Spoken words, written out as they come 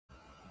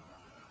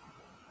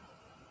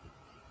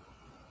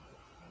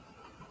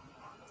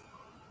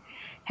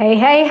Hey,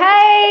 hey,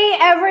 hey,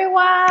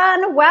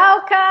 everyone.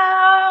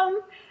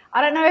 Welcome.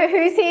 I don't know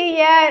who's here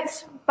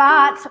yet,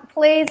 but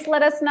please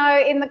let us know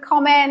in the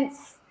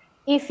comments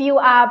if you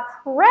are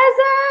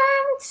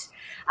present.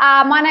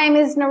 My name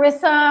is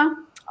Nerissa.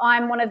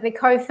 I'm one of the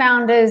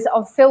co-founders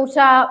of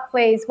Filta.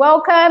 Please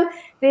welcome.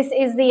 This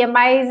is the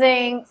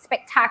amazing,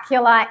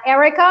 spectacular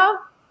Erika.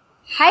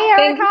 Hey,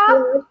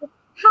 Erika.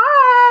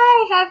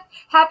 Hi,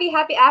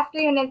 happy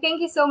afternoon, and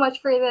thank you so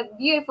much for that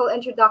beautiful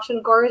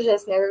introduction,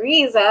 gorgeous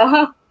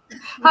Nerissa.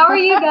 How are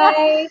you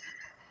guys?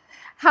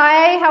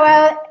 Hi,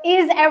 how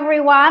is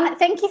everyone?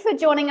 Thank you for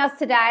joining us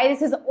today.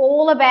 This is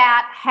all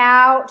about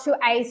how to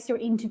ace your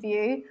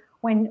interview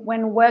when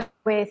working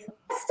with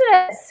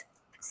students.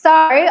 So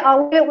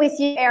I'll leave it with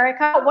you,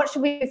 Erika. What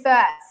should we do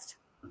first?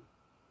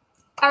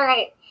 All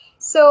right.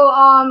 So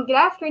good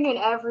afternoon,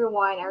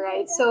 everyone. All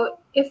right. So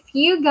if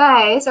you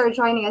guys are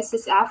joining us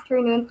this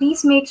afternoon,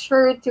 please make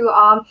sure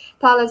to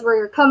tell us where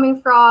you're coming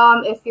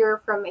from. If you're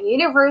from a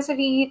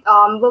university,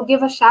 we'll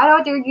give a shout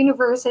out to your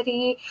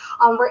university.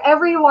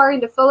 Wherever you are in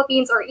the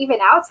Philippines or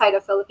even outside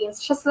of Philippines,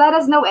 just let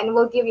us know and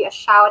we'll give you a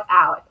shout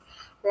out.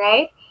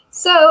 Right.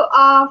 So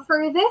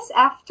for this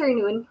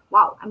afternoon,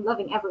 wow, I'm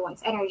loving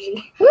everyone's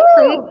energy. Woo!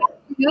 For this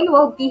afternoon,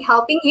 we'll be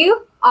helping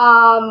you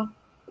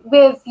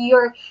with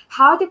your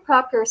how to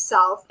prep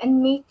yourself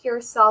and make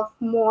yourself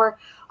more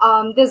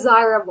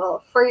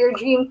desirable for your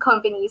dream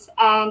companies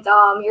and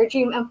your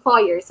dream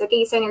employers.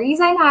 Okay, so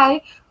Nerissa and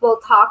I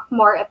will talk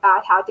more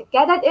about how to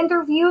get that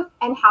interview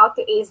and how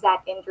to ace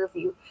that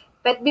interview.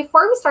 But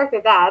before we start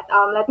with that,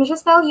 let me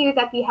just tell you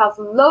that we have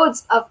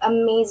loads of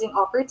amazing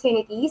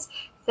opportunities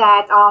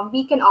that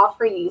we can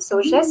offer you.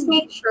 So just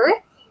make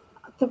sure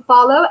to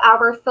follow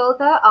our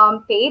Filta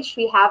page.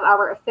 We have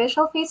our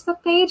official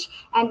Facebook page,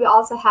 and we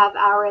also have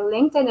our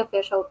LinkedIn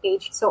official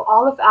page. So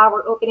all of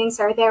our openings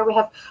are there. We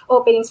have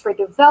openings for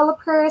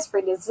developers,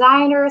 for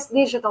designers,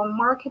 digital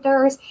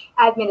marketers,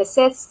 admin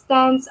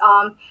assistants,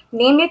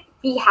 name it,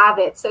 we have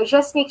it. So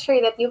just make sure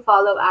that you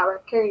follow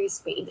our careers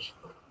page.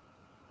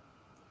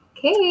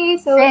 Okay,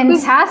 so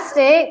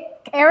fantastic.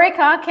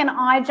 Erika, can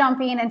I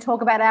jump in and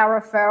talk about our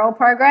referral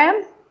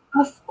program?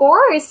 Of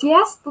course,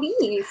 yes,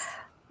 please.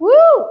 Woo!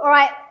 All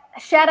right.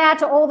 Shout out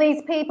to all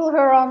these people who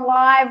are on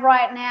live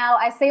right now.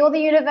 I see all the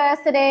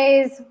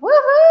universities.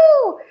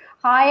 Woohoo!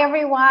 Hi,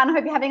 everyone.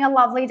 Hope you're having a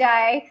lovely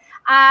day.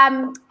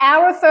 Our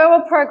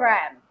referral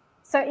program.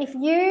 So if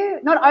you,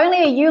 not only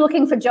are you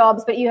looking for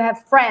jobs, but you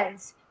have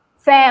friends,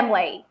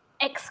 family,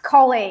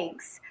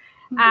 ex-colleagues,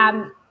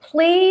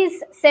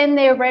 please send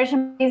their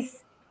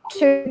resumes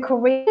to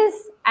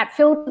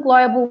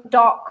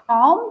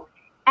careers@filtaglobal.com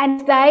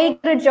and they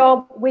get a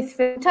job with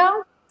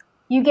Filta.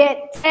 You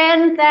get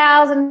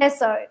 10,000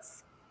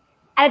 pesos.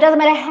 And it doesn't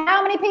matter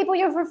how many people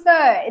you've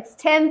referred, it's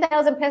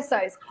 10,000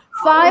 pesos.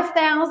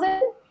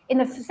 5,000 in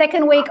the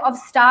second week of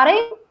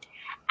starting,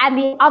 and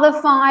the other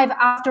 5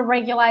 after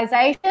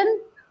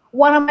regularization.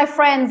 One of my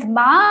friends,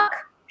 Mark,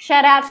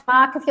 shout out to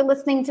Mark if you're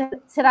listening to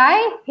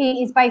today.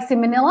 He is based in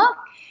Manila.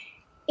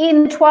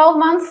 In 12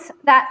 months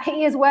that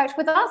he has worked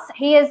with us,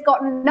 he has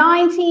gotten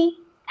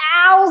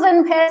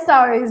 90,000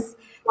 pesos.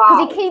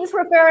 Because he keeps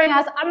referring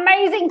us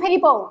amazing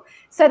people.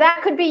 So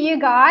that could be you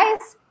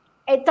guys.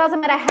 It doesn't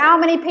matter how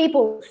many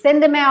people,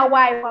 send them our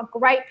way. We want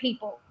great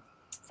people.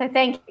 So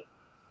thank you.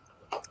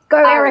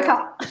 Go,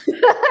 Erika.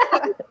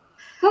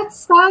 That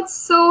sounds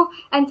so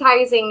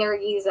enticing,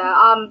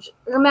 Nerissa.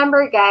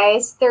 Remember,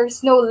 guys,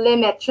 there's no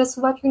limit. Just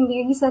what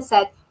Nerissa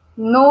said,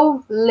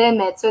 no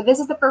limit. So this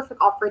is the perfect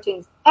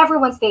opportunity.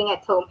 Everyone's staying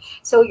at home,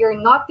 so you're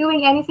not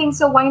doing anything.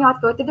 So why not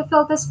go to the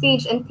Filta's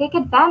page and take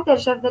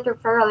advantage of the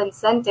referral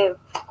incentive?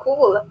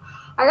 Cool.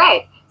 All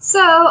right.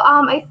 So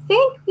I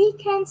think we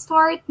can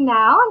start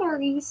now,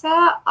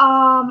 Nerissa.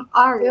 All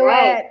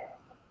right.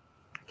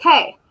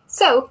 Okay.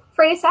 So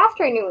for this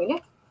afternoon,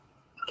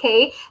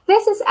 okay,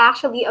 this is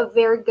actually a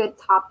very good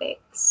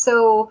topic.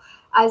 So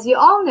as you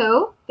all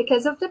know,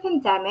 because of the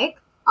pandemic,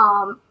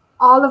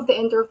 all of the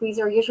interviews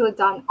are usually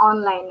done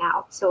online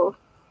now. So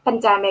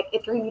pandemic,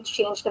 it really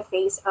changed the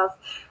face of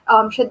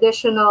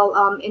traditional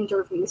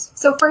interviews.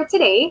 So for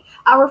today,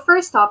 our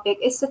first topic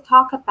is to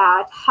talk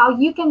about how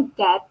you can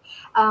get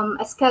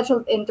a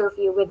scheduled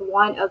interview with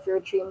one of your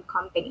dream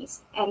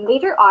companies. And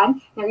later on,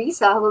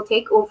 Nerissa will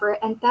take over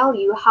and tell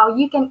you how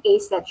you can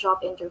ace that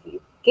job interview.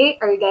 Okay,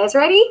 are you guys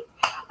ready?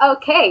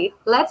 Okay,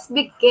 let's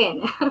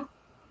begin.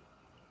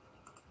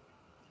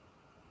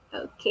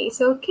 Okay,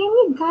 so can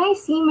you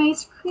guys see my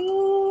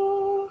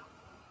screen?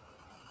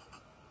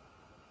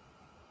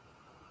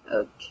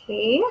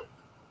 Okay,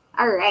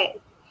 all right.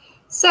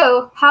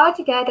 So how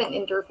to get an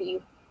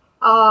interview?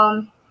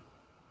 Not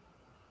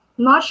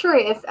sure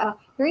if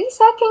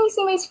Nerissa, can you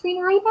see my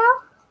screen right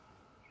now?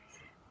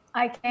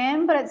 I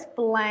can, but it's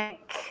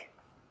blank.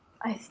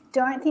 I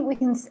don't think we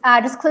can.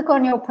 Just click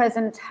on your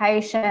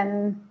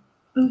presentation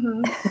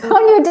on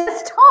your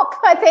desktop,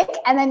 I think,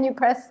 and then you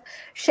press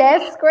share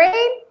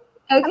screen.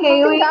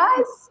 Okay, wait.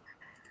 Guys.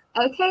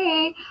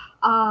 Okay,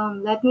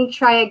 let me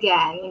try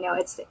again. You know,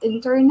 it's the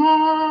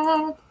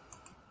internet.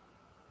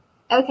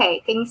 Okay,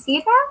 can you see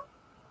that?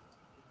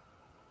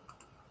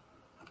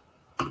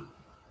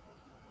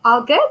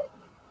 All good?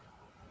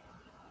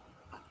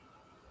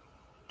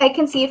 I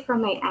can see it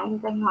from my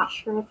end. I'm not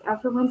sure if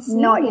everyone's seeing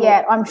it. Not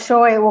yet. I'm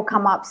sure it will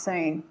come up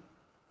soon.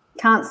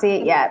 Can't see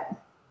it yet.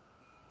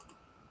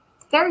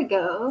 There we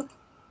go.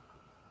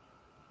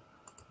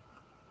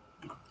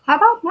 How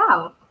about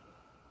now?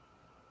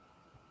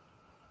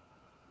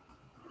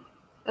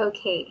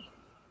 Okay.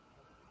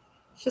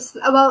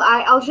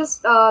 I'll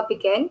just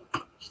begin,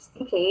 just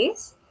in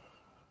case.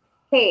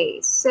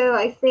 Okay, so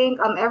I think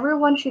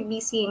everyone should be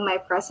seeing my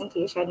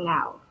presentation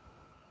now.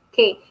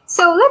 Okay,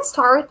 so let's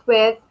start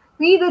with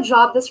read the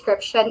job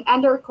description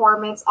and the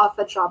requirements of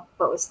a job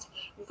post.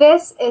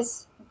 This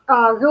is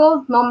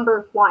rule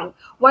number 1.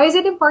 Why is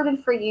it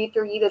important for you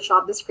to read the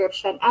job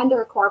description and the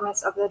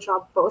requirements of the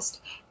job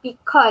post?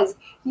 Because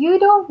you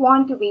don't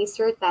want to waste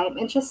your time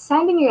in just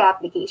sending your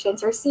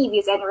applications or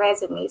CVs and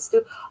resumes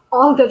to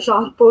all the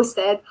job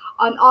posted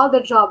on all the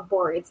job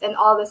boards and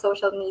all the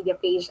social media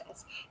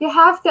pages. You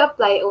have to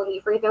apply only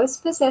for those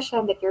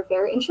positions that you're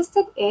very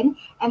interested in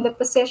and the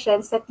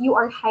positions that you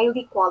are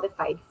highly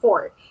qualified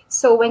for.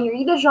 So when you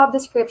read the job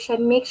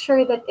description, make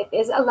sure that it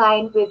is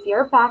aligned with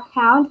your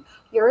background,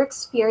 your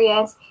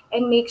experience,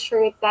 and make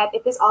sure that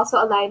it is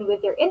also aligned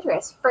with your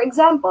interests. For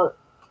example,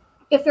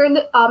 if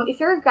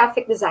you're a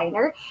graphic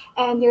designer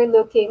and you're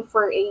looking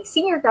for a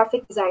senior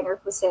graphic designer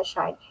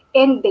position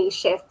in day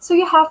shift, so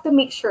you have to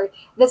make sure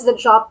does the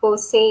job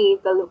post say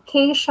the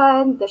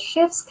location, the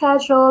shift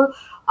schedule,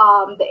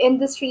 the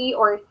industry,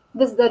 or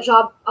does the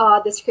job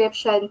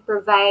description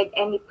provide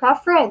any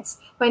preference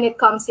when it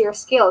comes to your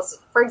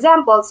skills? For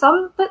example,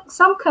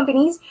 some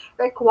companies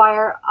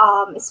require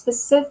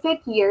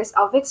specific years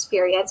of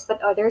experience,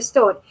 but others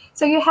don't.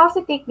 So you have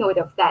to take note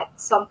of that.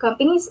 Some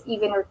companies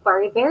even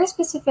require a very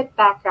specific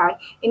background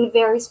in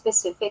very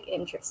specific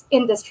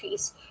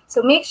industries.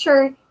 So make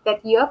sure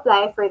that you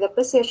apply for the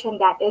position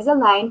that is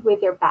aligned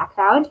with your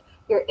background,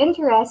 your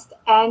interest,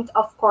 and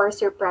of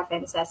course, your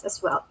preferences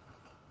as well.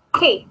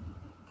 Okay.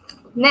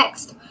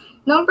 Next,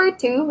 number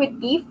 2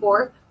 would be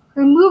for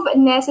remove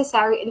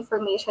unnecessary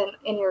information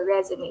in your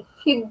resume.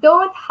 You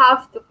don't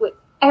have to put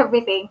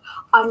everything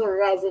on your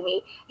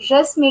resume.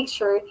 Just make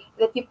sure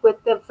that you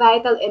put the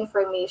vital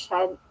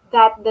information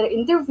that the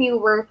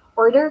interviewer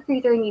or the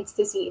recruiter needs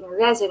to see in your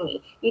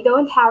resume. You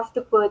don't have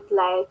to put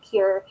like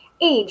your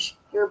age,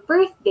 your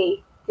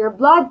birthday, your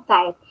blood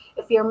type.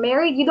 If you're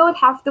married, you don't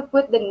have to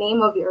put the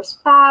name of your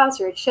spouse,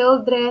 your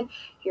children,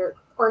 your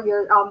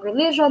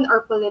religion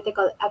or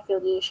political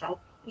affiliation.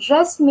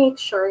 Just make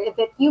sure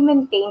that you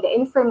maintain the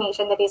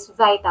information that is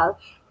vital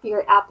to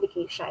your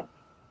application.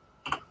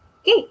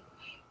 Okay,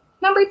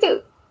 number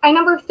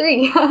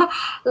 3,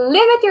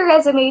 limit your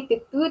resume to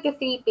 2 to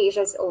 3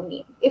 pages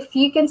only. If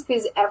you can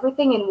squeeze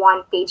everything in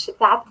 1 page,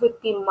 that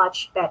would be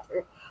much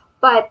better.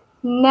 But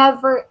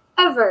never,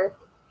 ever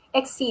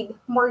exceed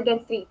more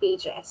than 3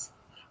 pages.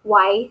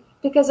 Why?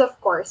 Because, of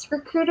course,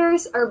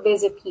 recruiters are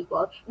busy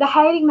people. The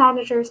hiring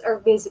managers are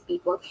busy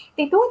people.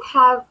 They don't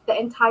have the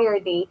entire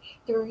day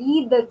to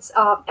read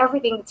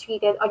everything that's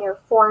written on your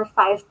 4,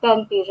 5,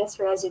 10 pages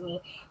resume.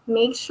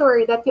 Make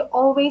sure that you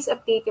always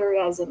update your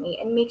resume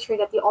and make sure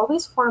that you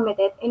always format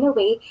it in a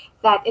way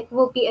that it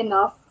will be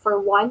enough for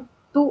 1,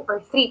 2,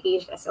 or 3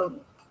 pages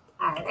only.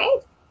 All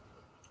right?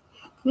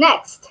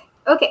 Next,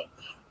 okay,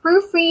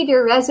 proofread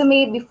your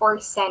resume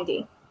before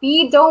sending.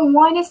 We don't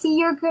want to see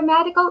your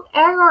grammatical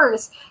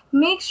errors.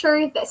 Make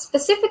sure that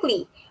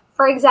specifically,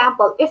 for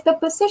example, if the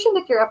position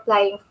that you're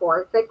applying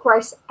for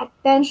requires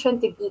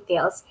attention to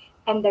details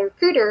and the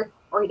recruiter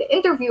or the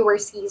interviewer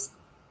sees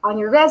on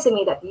your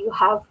resume that you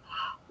have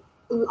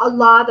a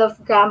lot of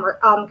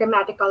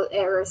grammatical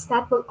errors,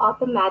 that will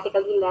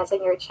automatically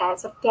lessen your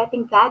chance of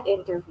getting that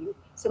interview.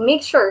 So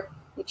make sure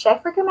you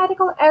check for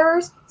grammatical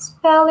errors,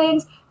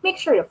 spellings, make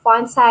sure the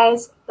font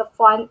size, the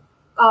font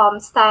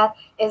style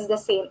is the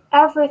same.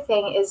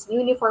 Everything is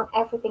uniform,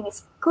 everything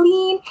is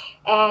clean,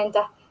 and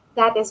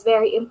that is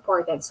very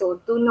important. So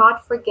do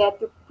not forget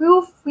to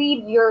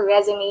proofread your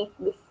resume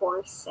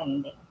before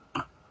sending.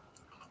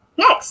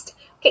 Next,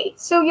 okay,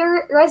 so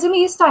your resume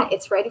is done.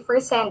 It's ready for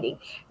sending.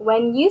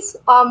 When you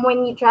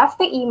draft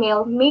the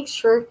email, make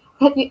sure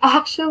that you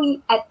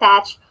actually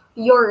attach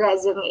your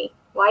resume.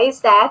 Why is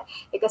that?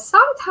 Because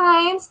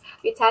sometimes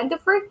we tend to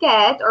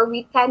forget, or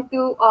we tend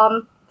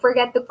to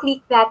forget to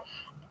click that.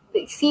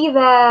 See the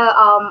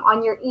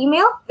on your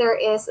email, there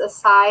is a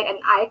sign, an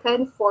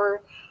icon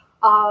for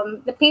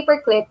the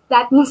paperclip.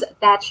 That means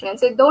attachment.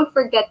 So don't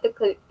forget to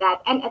click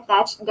that and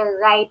attach the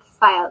right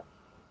file.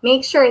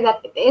 Make sure that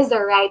it is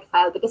the right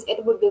file because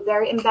it would be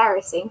very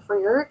embarrassing for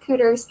your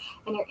recruiters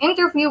and your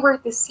interviewer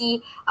to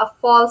see a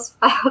false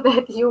file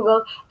that you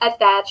will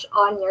attach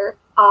on your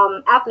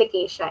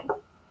application.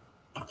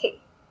 Okay.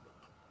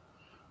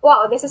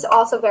 Wow, this is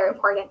also very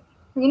important.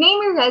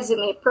 Rename your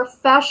resume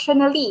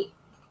professionally.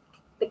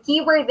 The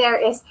keyword there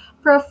is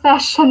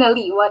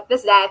professionally. What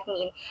does that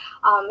mean?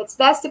 It's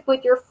best to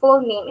put your full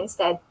name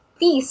instead.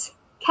 Please,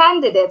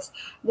 candidates,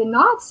 do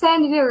not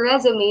send your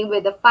resume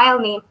with the file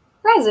name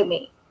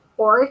resume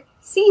or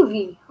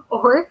CV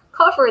or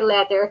cover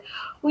letter.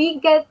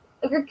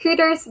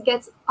 Recruiters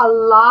get a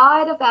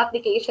lot of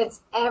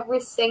applications every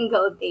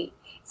single day.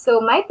 So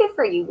my tip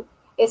for you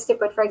is to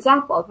put, for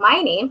example,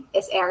 my name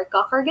is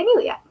Erika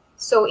Carganilla.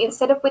 So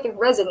instead of putting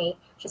resume,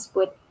 just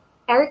put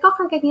Erika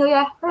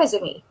Carganilla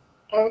resume,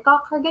 Erika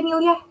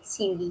Carganilla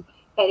CV,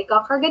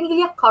 Erika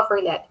Carganilla cover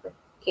letter.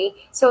 Okay,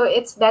 so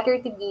it's better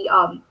to be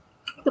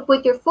to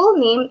put your full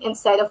name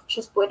instead of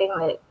just putting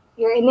like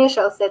your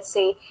initials. Let's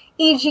say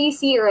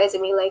EGC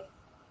resume, like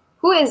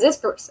who is this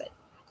person,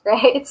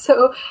 right?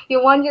 So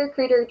you want your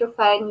recruiter to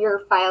find your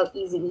file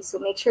easily. So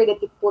make sure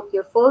that you put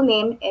your full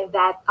name in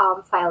that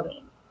file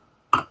name.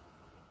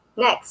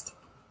 Next,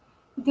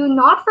 do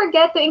not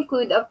forget to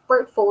include a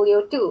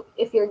portfolio too.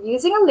 If you're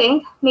using a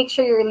link, make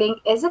sure your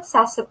link is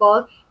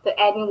accessible to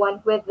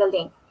anyone with the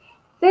link.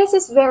 This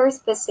is very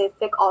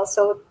specific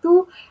also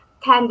to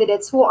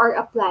candidates who are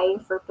applying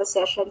for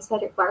positions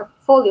that require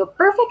portfolio.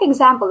 Perfect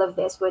example of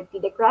this would be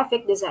the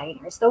graphic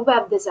designers, the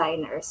web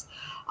designers,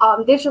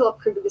 digital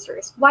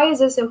producers. Why is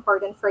this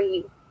important for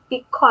you?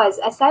 Because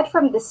aside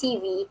from the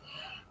CV,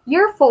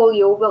 your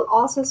folio will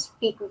also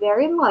speak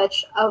very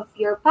much of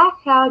your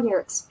background,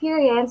 your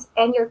experience,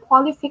 and your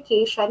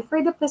qualification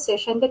for the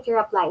position that you're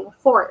applying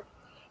for.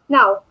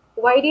 Now,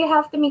 why do you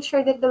have to make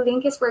sure that the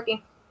link is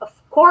working? Of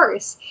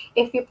course,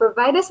 if you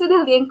provide us with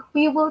a link,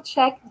 we will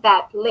check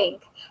that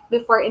link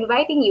before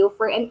inviting you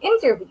for an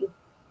interview.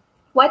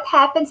 What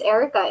happens,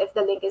 Erika, if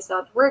the link is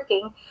not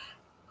working?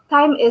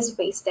 Time is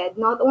wasted,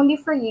 not only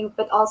for you,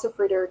 but also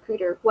for the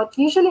recruiter. What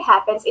usually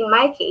happens in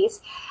my case,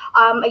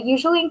 I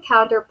usually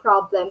encounter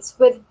problems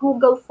with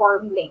Google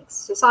form links.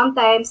 So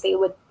sometimes they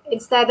would,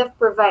 instead of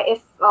provide,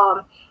 if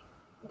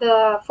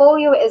the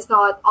folio is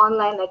not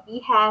online like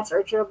Behance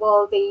or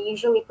Dribble, they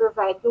usually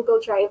provide Google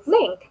Drive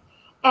link.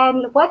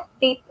 And what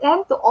they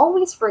tend to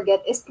always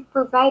forget is to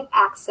provide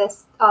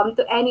access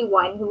to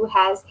anyone who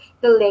has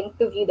the link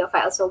to view the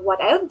file. So what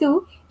I'll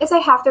do is I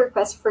have to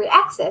request free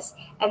access,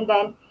 and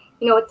then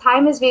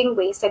time is being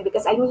wasted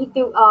because I need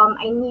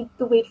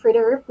to wait for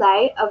the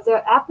reply of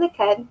the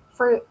applicant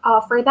for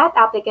that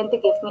applicant to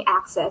give me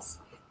access.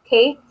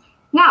 Okay,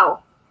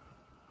 now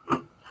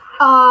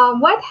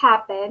what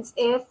happens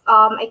if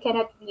I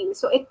cannot view?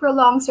 So it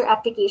prolongs your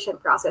application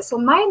process. So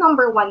my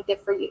number one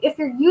tip for you, if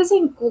you're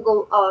using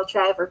Google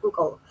Drive or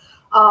Google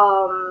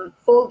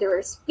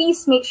folders,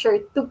 please make sure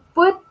to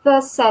put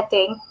the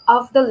setting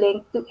of the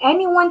link to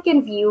anyone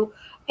can view.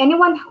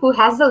 Anyone who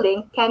has the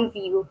link can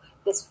view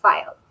this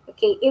file.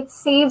 Okay, it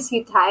saves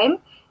you time.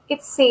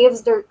 It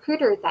saves the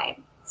recruiter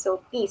time. So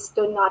please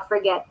do not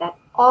forget that.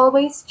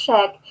 Always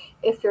check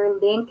if your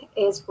link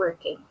is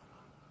working.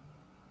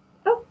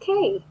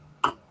 Okay.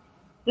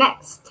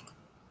 Next,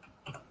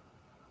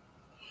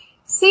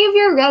 save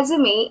your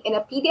resume in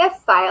a PDF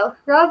file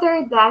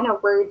rather than a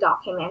Word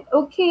document.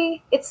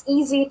 Okay, it's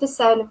easy to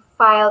send a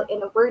file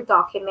in a Word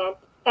document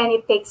and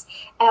it takes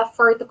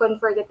effort to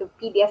convert it to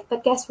PDF,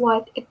 but guess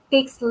what? It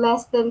takes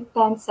less than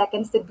 10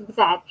 seconds to do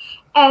that.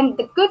 And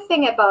the good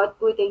thing about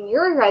putting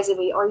your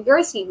resume or your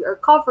CV or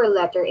cover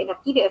letter in a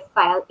PDF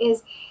file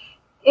is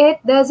it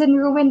doesn't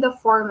ruin the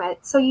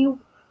format. So you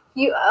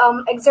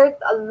exert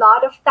a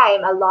lot of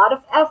time, a lot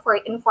of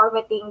effort in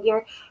formatting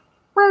your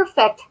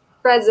perfect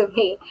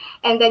resume,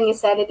 and then you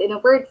send it in a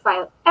Word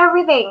file.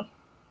 Everything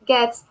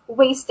gets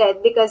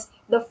wasted because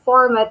the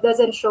format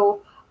doesn't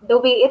show the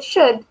way it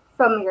should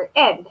from your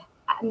end.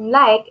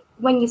 Unlike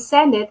when you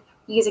send it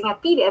using a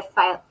PDF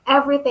file,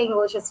 everything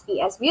will just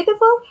be as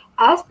beautiful,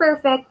 as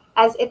perfect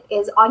as it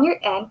is on your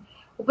end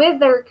with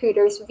the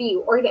recruiter's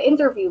view or the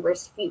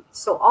interviewer's view.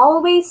 So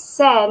always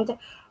send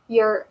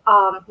your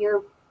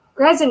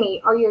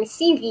resume or your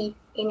CV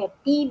in a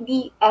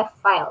PDF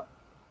file.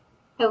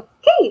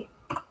 Okay,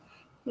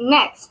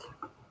 next.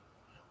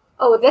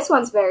 Oh, this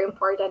one's very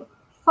important.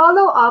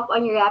 Follow up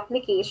on your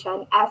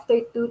application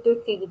after 2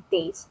 to 3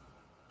 days.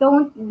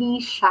 Don't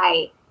be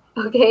shy,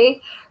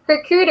 okay?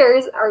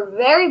 Recruiters are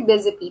very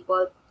busy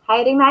people.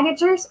 Hiring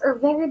managers are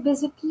very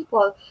busy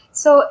people.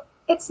 So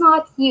it's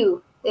not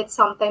you, it's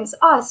sometimes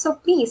us. So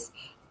please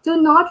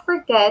do not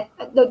forget,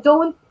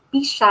 don't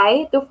be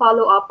shy to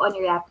follow up on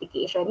your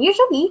application.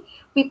 Usually,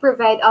 we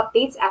provide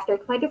updates after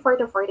 24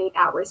 to 48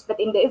 hours. But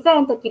in the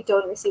event that you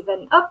don't receive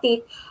an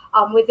update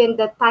within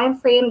the time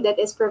frame that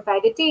is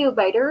provided to you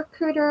by the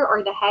recruiter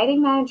or the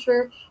hiring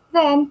manager,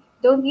 then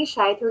don't be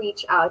shy to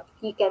reach out.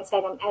 You can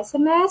send an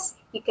SMS,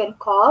 you can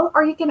call,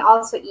 or you can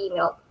also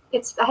email.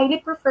 It's highly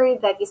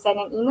preferred that you send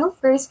an email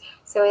first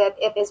so that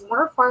it is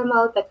more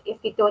formal. But if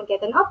you don't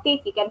get an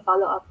update, you can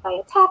follow up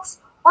via text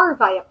or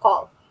via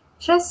call.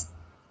 Just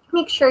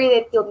make sure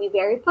that you'll be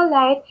very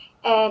polite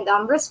and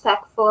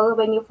respectful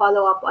when you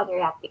follow up on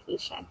your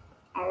application.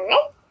 All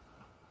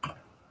right?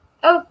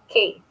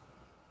 Okay.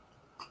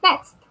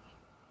 Next,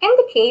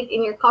 indicate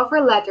in your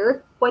cover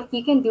letter what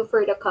you can do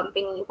for the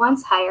company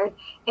once hired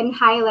and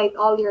highlight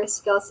all your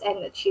skills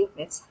and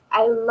achievements.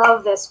 I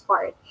love this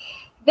part.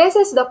 This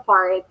is the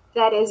part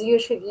that is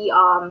usually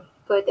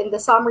put in the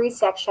summary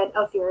section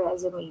of your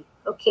resume.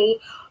 Okay?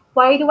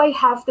 Why do I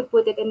have to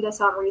put it in the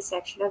summary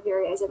section of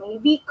your resume?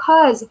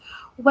 Because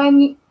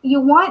when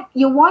you want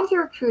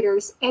your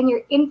recruiters and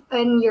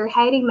your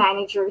hiring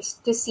managers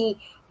to see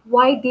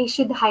why they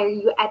should hire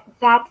you at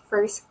that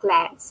first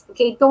glance.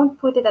 Okay, don't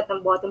put it at the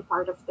bottom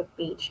part of the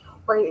page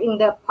or in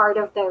the part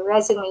of the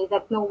resume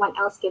that no one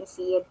else can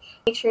see it.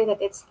 Make sure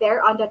that it's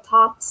there on the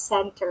top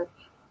center.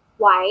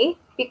 Why?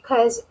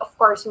 Because of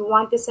course you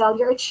want to sell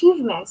your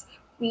achievements.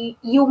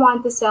 You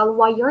want to sell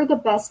why you're the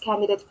best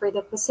candidate for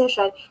the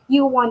position.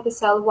 You want to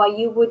sell why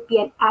you would be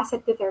an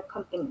asset to their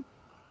company.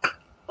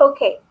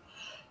 Okay.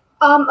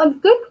 A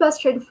good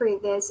question for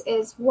this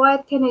is,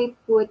 what can I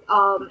put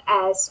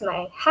as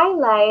my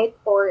highlight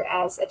or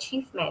as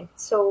achievement?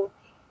 So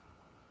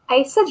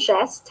I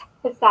suggest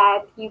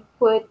that you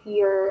put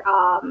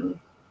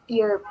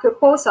your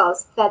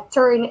proposals that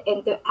turn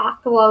into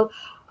actual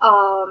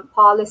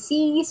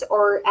policies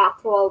or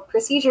actual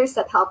procedures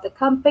that help the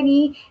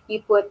company.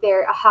 You put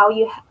there how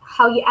you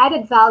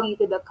added value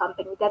to the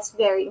company. That's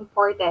very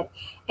important.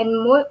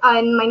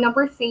 And my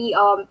number 3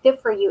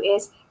 tip for you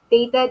is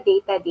data.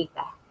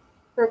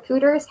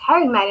 Recruiters,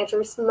 hiring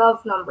managers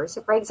love numbers.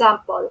 So for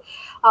example,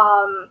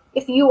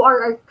 if you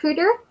are a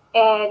recruiter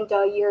and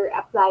you're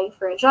applying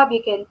for a job,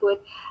 you can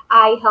put,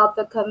 I help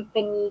the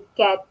company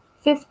get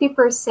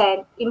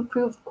 50%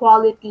 improved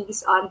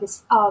qualities on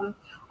this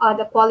on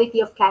the quality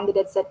of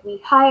candidates that we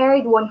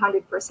hired,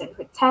 100%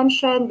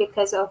 retention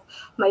because of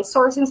my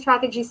sourcing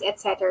strategies,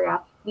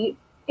 etc.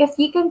 If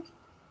you can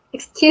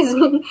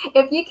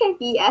if you can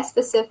be as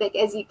specific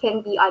as you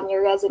can be on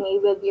your resume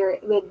with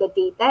the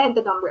data and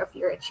the number of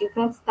your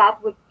achievements,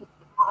 that would be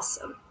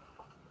awesome.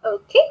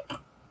 Okay,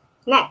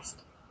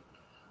 next,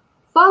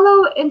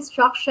 follow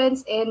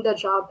instructions in the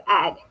job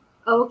ad.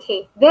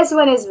 Okay, this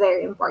one is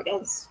very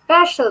important,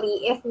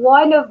 especially if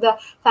one of the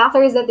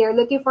factors that they're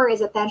looking for is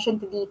attention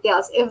to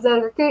details. If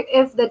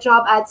the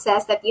job ad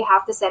says that you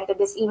have to send to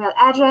this email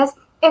address,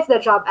 if the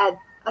job ad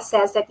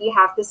says that you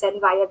have to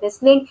send via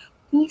this link,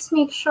 please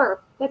make sure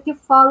that you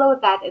follow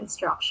that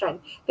instruction,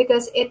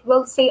 because it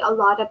will say a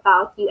lot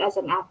about you as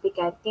an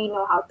applicant. Do you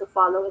know how to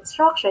follow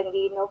instruction? Do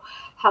you know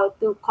how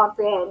to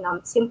comprehend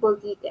simple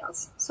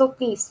details? So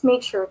please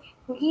make sure,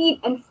 read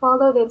and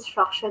follow the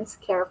instructions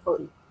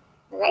carefully.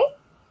 All right?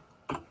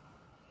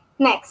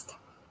 Next,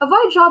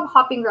 avoid job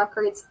hopping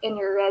records in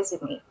your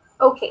resume.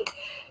 Okay,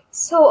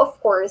 so of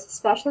course,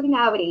 especially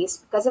nowadays,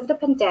 because of the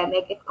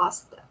pandemic, it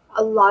cost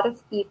a lot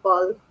of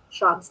people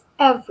jobs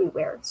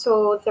everywhere.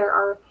 So there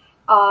are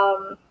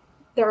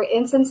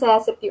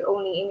instances if you're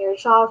only in your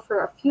job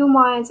for a few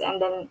months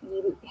and then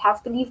you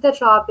have to leave the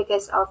job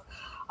because of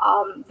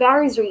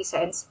various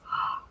reasons.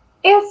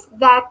 If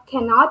that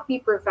cannot be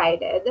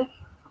provided,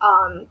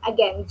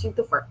 again, due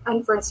to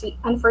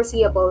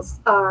unforeseeable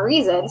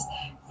reasons,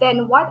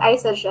 then what I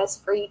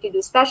suggest for you to do,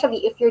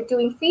 especially if you're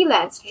doing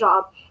freelance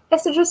job,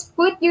 is to just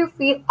put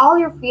all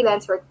your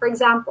freelance work. For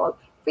example,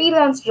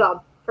 freelance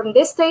job from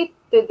this date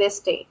to this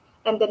date,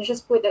 and then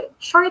just put a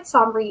short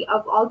summary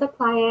of all the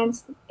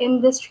clients,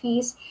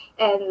 industries,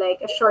 and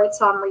like a short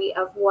summary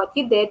of what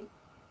you did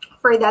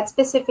for that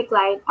specific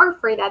line or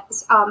for that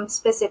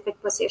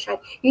specific position.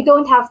 You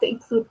don't have to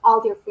include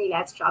all your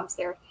freelance jobs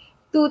there.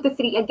 2 to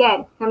 3.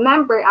 Again,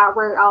 remember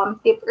our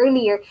tip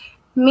earlier,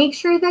 make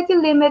sure that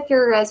you limit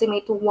your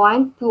resume to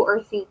 1, 2,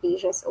 or 3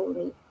 pages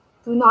only.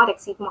 Do not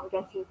exceed more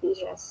than 3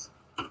 pages.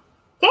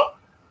 Okay?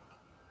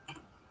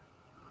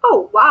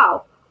 Oh,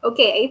 wow.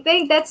 Okay, I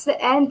think that's the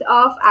end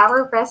of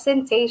our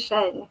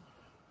presentation.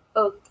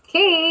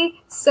 Okay,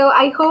 so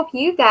I hope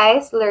you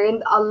guys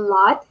learned a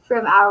lot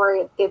from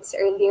our tips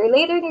earlier.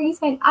 Later,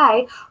 Nerissa and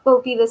I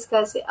will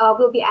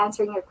be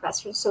answering your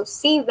questions, so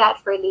save that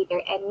for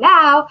later. And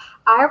now,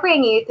 I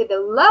bring you to the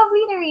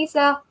lovely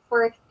Nerissa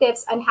for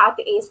tips on how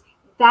to ace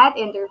that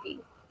interview.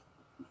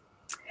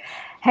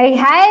 Hey,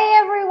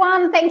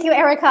 everyone. Thank you,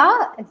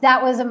 Erika.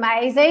 That was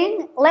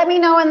amazing. Let me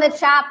know in the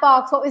chat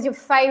box, what was your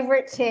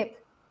favorite tip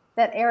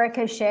that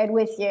Erika shared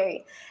with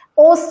you?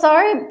 Also,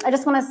 I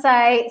just want to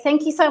say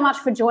thank you so much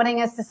for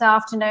joining us this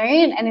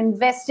afternoon and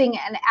investing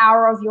an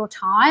hour of your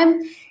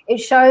time. It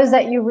shows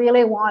that you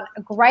really want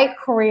a great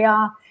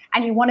career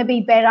and you want to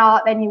be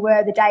better than you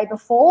were the day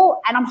before.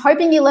 And I'm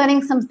hoping you're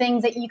learning some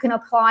things that you can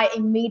apply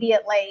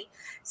immediately.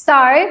 So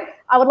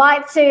I would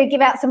like to give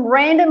out some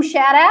random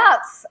shout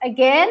outs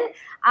again.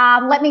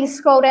 Let me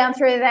scroll down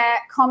through the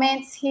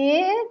comments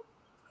here.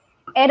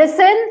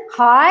 Edison,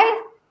 hi.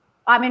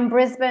 I'm in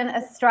Brisbane,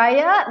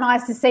 Australia.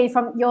 Nice to see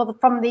you're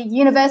from the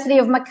University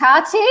of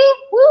Makati.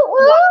 Woo,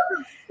 woo.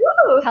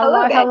 Woo.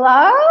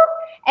 Hello.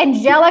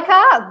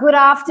 Angelica, good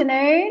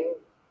afternoon.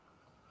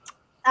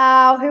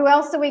 Who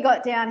else do we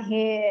got down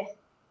here?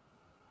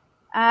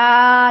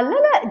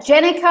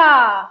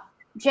 Jenica.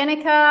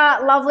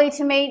 Jenica, lovely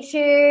to meet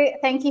you.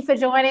 Thank you for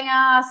joining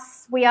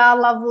us. We are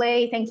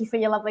lovely. Thank you for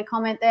your lovely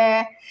comment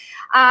there.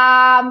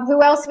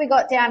 Who else we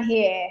got down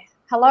here?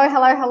 Hello.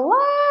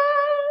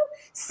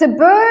 Cebu.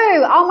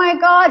 Oh my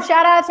God.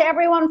 Shout out to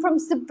everyone from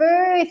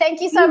Cebu.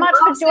 Thank you so much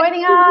for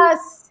joining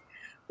us.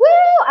 Woo!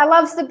 I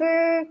love Cebu.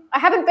 I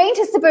haven't been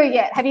to Cebu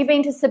yet. Have you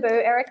been to Cebu,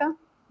 Erika?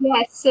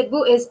 Yes,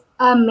 Cebu is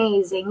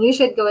amazing. You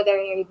should go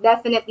there. You're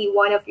definitely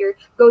one of your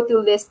go-to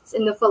lists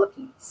in the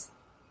Philippines.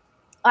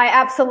 I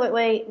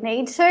absolutely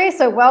need to.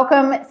 So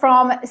welcome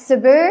from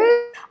Cebu.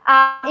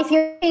 If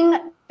you're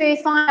looking to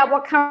find out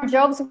what current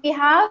jobs we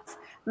have,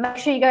 make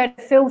sure you go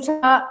to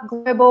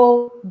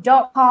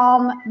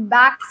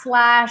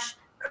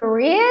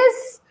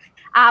filterglobal.com/careers,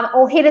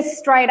 or hit us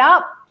straight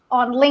up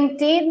on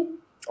LinkedIn,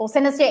 or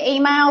send us your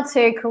email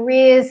to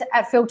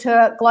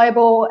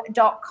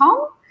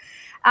careers@filterglobal.com.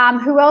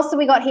 Who else have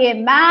we got here?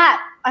 Matt,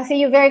 I see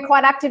you're very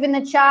quite active in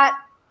the chat.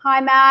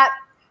 Hi, Matt.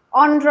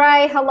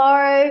 Andre,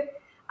 hello.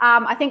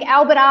 I think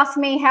Albert asked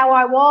me how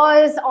I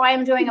was. I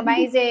am doing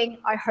amazing.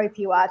 I hope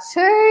you are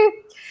too.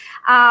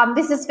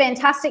 This is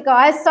fantastic,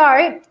 guys. So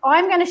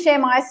I'm going to share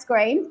my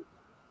screen.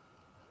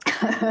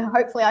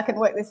 Hopefully I can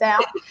work this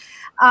out.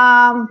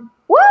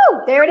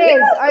 Woo, there it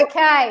is.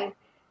 Okay.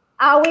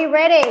 Are we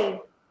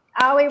ready?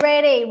 Are we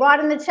ready?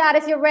 Write in the chat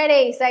if you're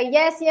ready. Say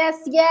yes, yes,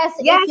 yes,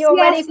 if you're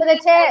ready for the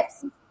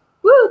tips.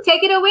 Woo,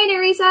 take it away,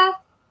 Nerissa.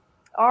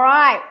 All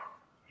right.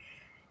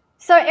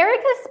 So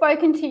Erika's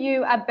spoken to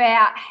you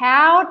about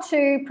how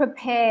to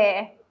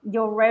prepare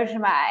your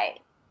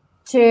resume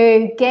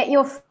to get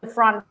your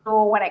front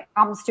door when it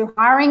comes to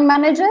hiring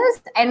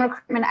managers and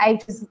recruitment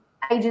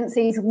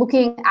agencies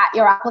looking at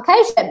your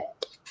application.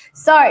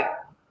 So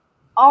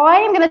I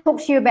am going to talk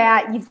to you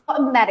about, you've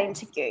gotten that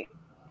interview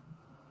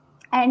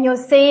and you're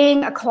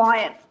seeing a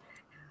client.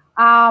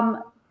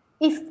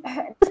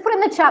 Just put in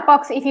the chat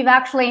box if you've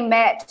actually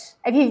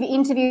if you've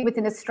interviewed with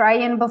an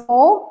Australian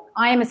before.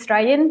 I am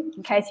Australian,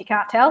 in case you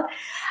can't tell,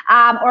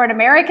 or an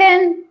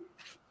American.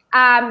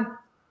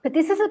 But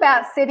this is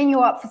about setting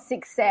you up for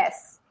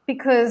success,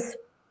 because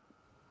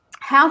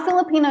how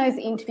Filipinos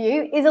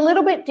interview is a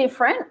little bit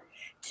different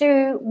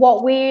to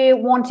what we're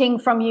wanting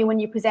from you when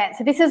you present.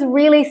 So this is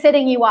really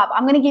setting you up.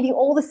 I'm going to give you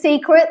all the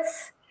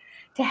secrets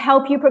to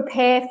help you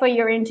prepare for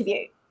your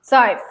interview.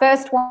 So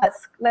first one,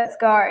 let's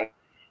go.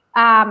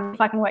 If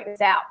I can work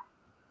this out.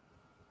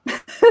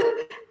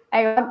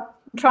 Hang on.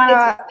 I'm trying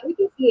to. You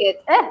can see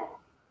it.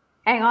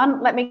 Hang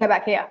on. Let me go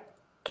back here.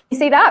 Can you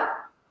see that?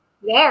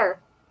 There.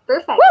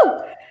 Perfect.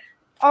 Woo!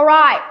 All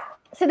right.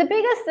 So the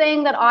biggest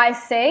thing that I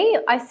see,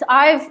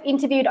 I've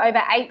interviewed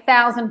over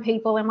 8,000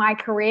 people in my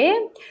career,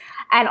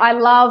 and I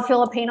love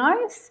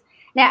Filipinos.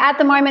 Now, at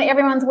the moment,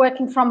 everyone's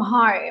working from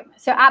home.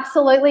 So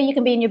absolutely, you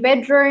can be in your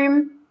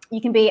bedroom.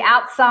 You can be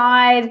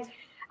outside.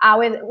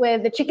 Where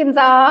the chickens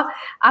are.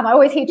 I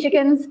always hear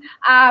chickens.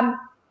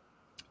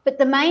 But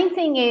the main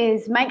thing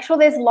is make sure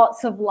there's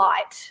lots of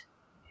light.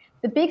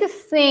 The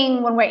biggest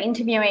thing when we're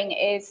interviewing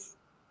is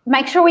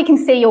make sure we can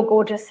see your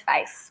gorgeous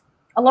face.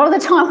 A lot of the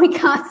time we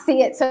can't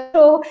see it.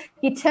 So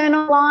you turn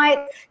on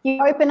light,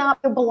 you open up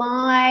your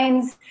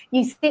blinds,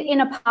 you sit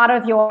in a part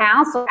of your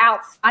house or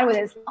outside where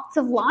there's lots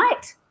of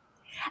light.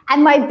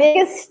 And my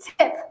biggest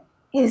tip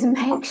is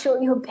make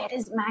sure your bed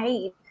is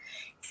made.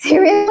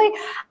 Seriously.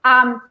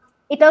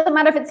 It doesn't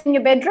matter if it's in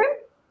your bedroom.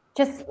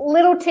 Just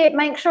little tip,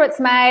 make sure it's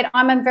made.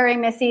 I'm a very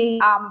messy.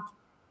 I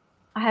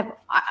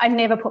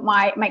never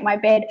make my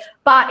bed,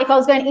 but if I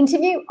was going to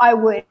interview, I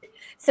would.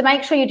 So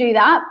make sure you do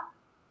that.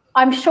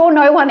 I'm sure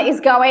no one is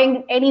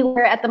going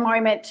anywhere at the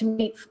moment to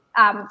meet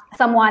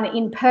someone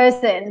in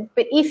person,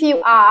 but if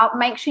you are,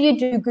 make sure you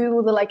do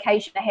Google the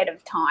location ahead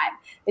of time.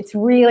 It's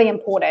really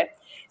important.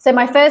 So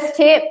my first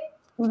tip,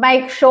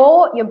 make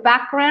sure your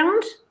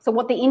background, so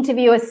what the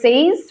interviewer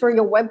sees through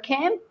your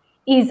webcam,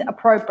 is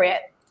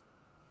appropriate.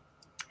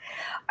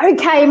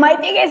 Okay, my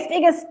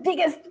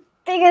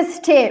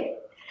biggest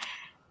tip.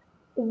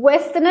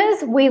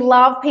 Westerners, we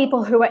love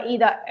people who are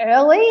either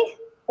early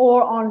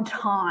or on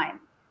time.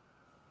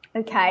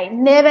 Okay,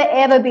 never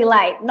ever be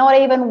late, not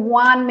even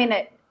 1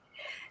 minute.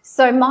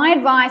 So my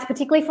advice,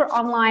 particularly for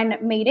online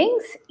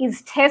meetings,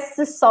 is test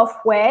the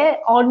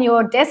software on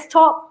your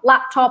desktop,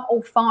 laptop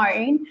or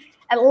phone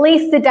at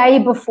least the day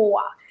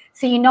before,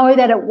 so you know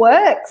that it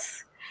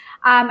works.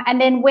 And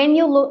then when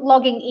you're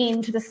logging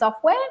into the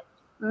software,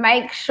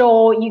 make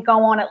sure you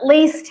go on at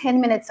least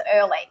 10 minutes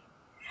early.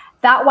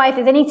 That way, if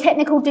there's any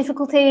technical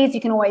difficulties, you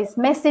can always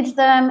message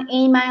them,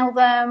 email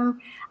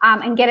them,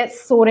 and get it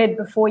sorted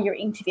before your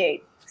interview.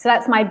 So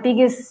that's my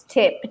biggest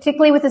tip,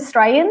 particularly with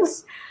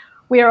Australians.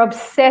 We are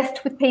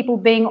obsessed with people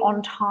being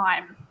on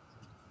time.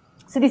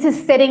 So this is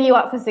setting you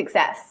up for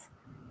success.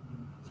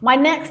 My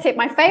next tip,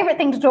 my favorite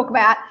thing to talk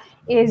about,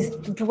 is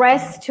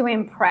dress to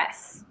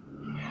impress.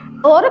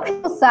 A lot of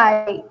people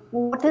say,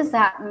 well, what does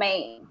that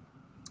mean?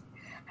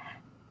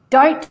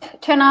 Don't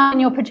turn up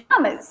in your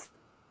pajamas.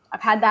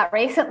 I've had that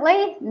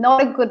recently.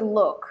 Not a good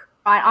look,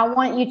 right? I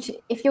want you to,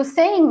 if you're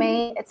seeing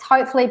me, it's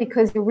hopefully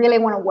because you really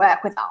want to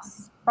work with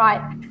us,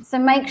 right? So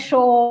make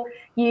sure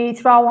you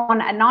throw on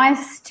a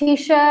nice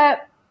t-shirt,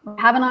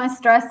 have a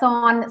nice dress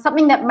on,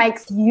 something that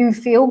makes you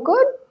feel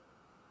good.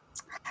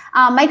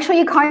 Make sure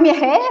you comb your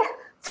hair.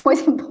 It's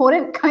always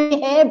important. Comb your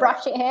hair,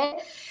 brush your hair.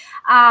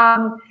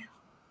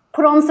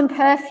 Put on some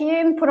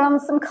perfume, put on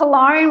some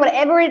cologne,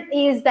 whatever it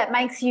is that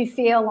makes you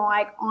feel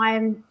like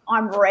I'm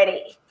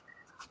ready.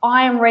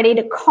 I am ready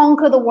to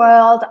conquer the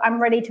world.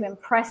 I'm ready to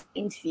impress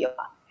the interviewer.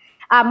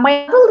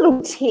 My other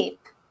little tip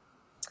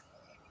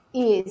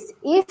is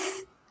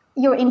if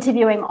you're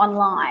interviewing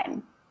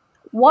online,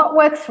 what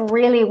works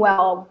really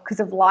well because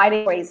of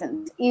lighting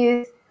reasons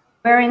is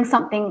wearing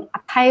something, a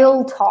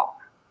pale top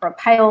or a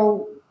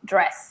pale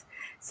dress.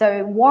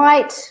 So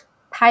white,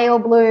 pale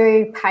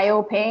blue,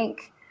 pale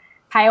pink,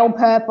 pale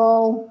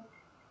purple,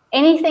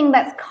 anything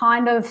that's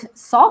kind of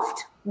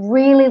soft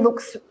really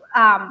looks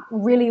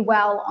really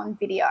well on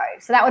video.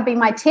 So that would be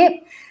my tip.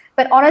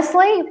 But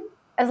honestly,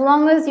 as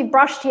long as you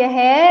brushed your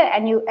hair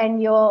and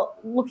you're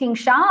looking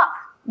sharp,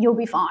 you'll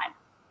be fine.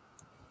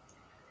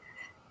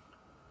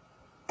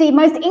 The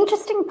most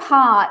interesting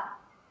part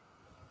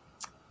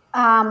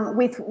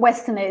with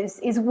Westerners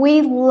is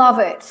we love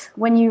it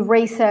when you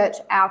research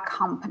our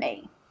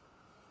company.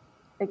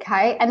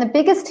 Okay, and the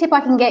biggest tip I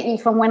can get you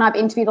from when I've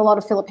interviewed a lot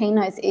of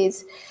Filipinos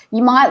is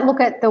you might look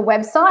at the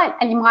website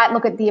and you might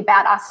look at the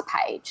About Us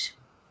page.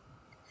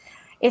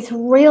 It's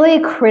really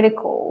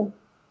critical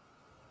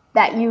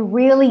that you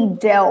really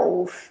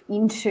delve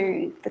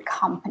into the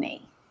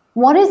company.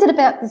 What is it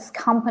about this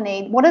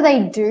company? What do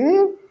they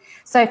do?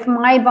 So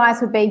my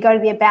advice would be go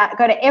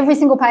to every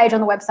single page on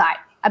the website,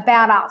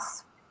 About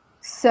Us,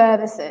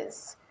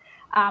 services,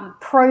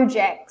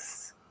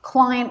 projects,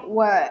 client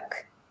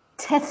work,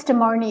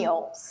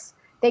 testimonials,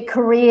 their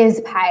careers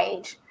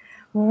page.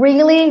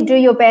 Really do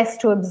your best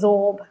to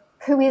absorb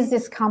who is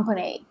this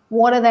company,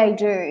 what do they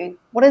do,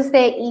 what is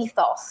their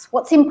ethos,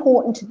 what's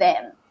important to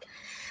them.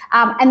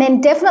 And then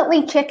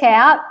definitely check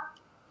out,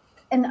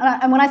 and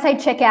when I say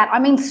check out, I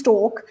mean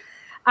stalk,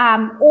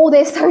 all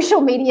their social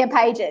media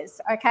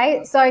pages,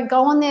 okay? So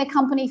go on their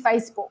company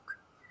Facebook,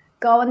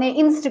 go on their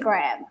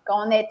Instagram, go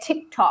on their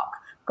TikTok,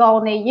 go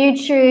on their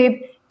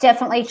YouTube,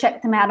 definitely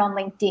check them out on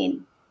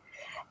LinkedIn.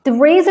 The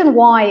reason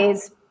why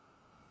is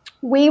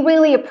we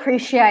really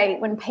appreciate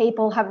when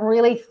people have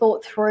really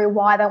thought through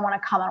why they want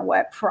to come and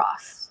work for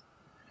us,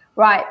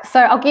 right?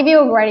 So I'll give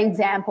you a great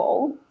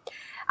example.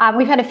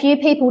 We've had a few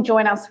people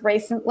join us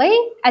recently,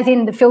 as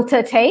in the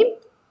Filta team.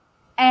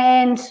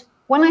 And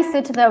when I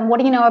said to them, what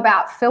do you know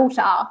about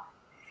Filta?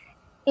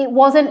 It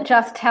wasn't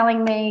just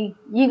telling me,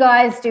 you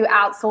guys do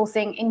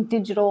outsourcing in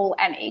digital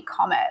and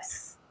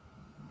e-commerce.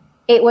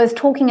 It was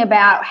talking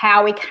about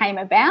how we came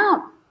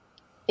about,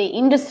 the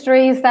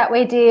industries that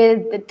we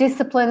did, the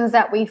disciplines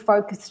that we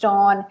focused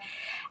on.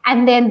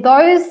 And then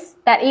those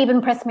that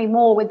even pressed me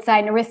more would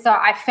say, Nerissa,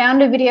 I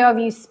found a video of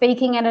you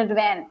speaking at an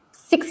event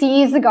 6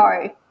 years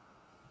ago,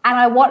 and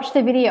I watched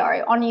the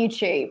video on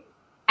YouTube.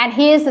 And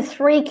here's the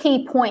 3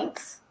 key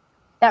points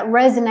that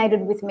resonated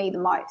with me the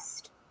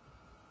most.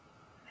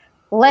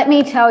 Let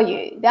me tell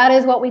you, that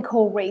is what we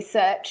call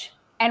research.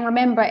 And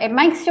remember, it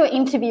makes your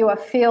interviewer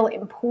feel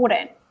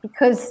important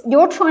because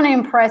you're trying to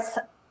impress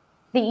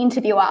the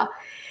interviewer,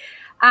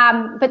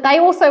 but they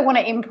also want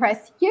to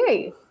impress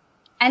you.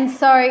 And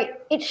so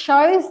it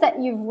shows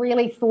that you've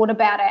really thought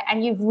about it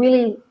and you've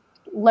really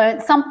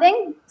learned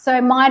something.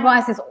 So my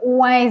advice is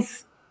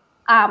always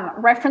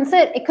reference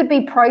it. It could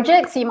be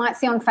projects. So you might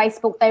see on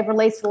Facebook they've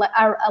released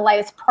a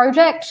latest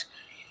project.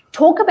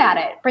 Talk about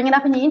it. Bring it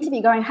up in your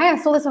interview going, hey, I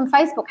saw this on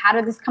Facebook. How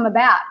did this come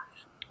about?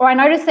 Or I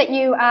noticed that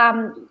you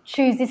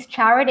choose this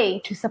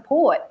charity to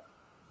support.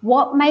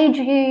 What made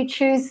you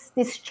choose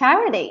this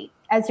charity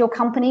as your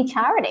company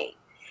charity?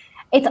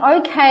 It's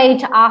okay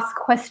to ask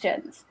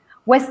questions.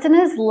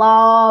 Westerners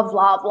love,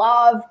 love,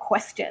 love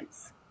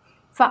questions.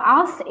 For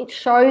us, it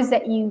shows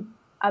that you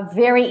are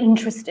very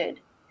interested.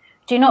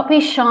 Do not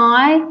be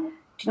shy.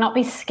 Do not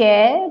be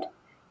scared.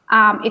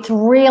 It's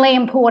really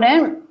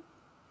important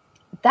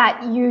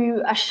that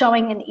you are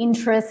showing an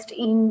interest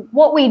in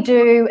what we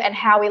do and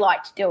how we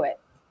like to do it.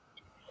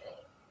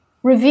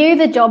 Review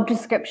the job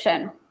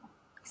description.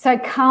 So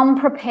come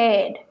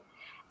prepared.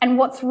 And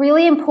what's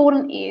really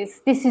important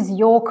is this is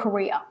your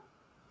career.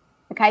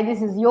 Okay,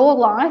 this is your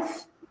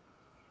life.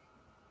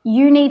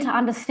 You need to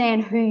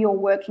understand who you're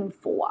working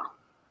for.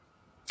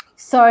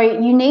 So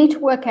you need to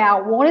work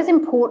out what is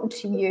important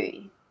to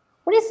you.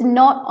 What is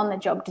not on the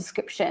job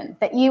description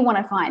that you want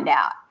to find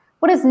out?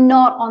 What is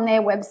not on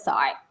their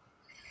website?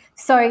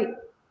 So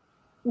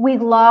we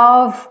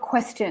love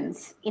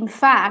questions. In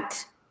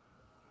fact,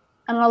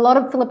 and a lot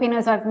of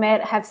Filipinos I've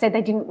met have said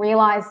they didn't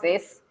realize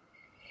this,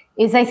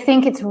 is they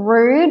think it's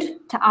rude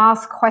to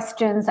ask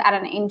questions at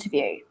an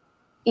interview.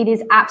 It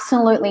is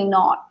absolutely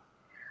not.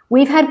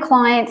 We've had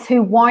clients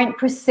who won't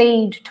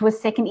proceed to a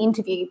second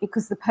interview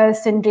because the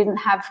person didn't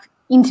have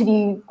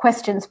interview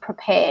questions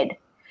prepared.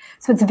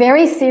 So it's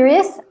very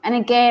serious, and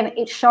again,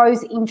 it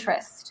shows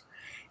interest.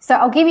 So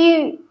I'll give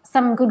you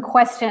some good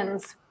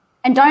questions,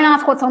 and don't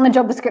ask what's on the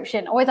job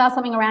description. Always ask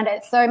something around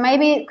it. So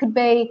maybe it could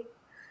be,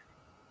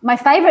 my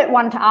favorite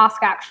one to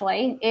ask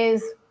actually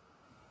is,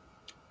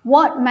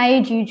 what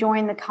made you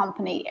join the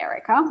company,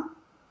 Erika?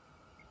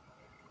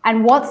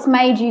 And what's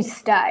made you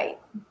stay?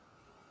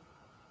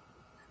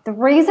 The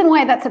reason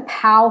why that's a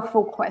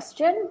powerful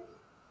question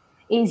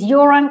is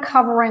you're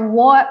uncovering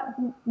why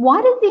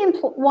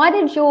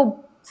did your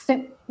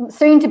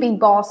soon-to-be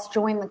boss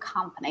join the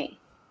company?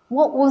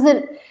 What was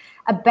it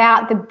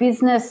about the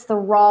business, the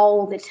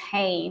role, the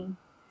team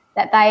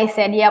that they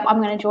said, yep,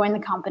 I'm going to join the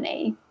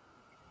company?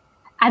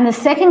 And the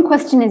second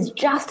question is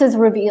just as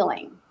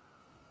revealing.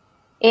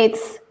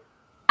 It's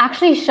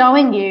actually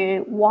showing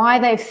you why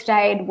they've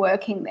stayed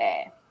working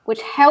there,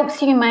 which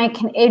helps you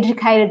make an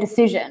educated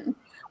decision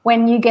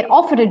when you get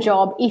offered a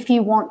job if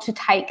you want to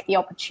take the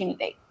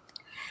opportunity.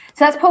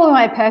 So that's probably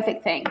my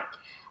perfect thing.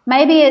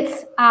 Maybe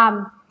it's,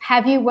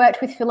 have you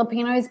worked with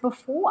Filipinos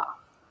before?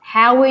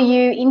 How will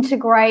you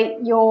integrate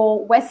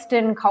your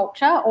Western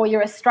culture or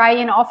your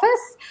Australian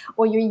office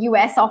or your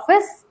US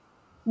office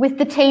with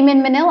the team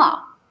in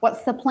Manila?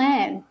 What's the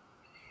plan?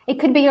 It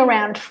could be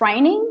around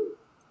training.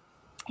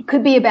 It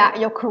could be about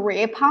your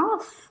career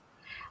path.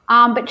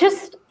 But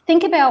just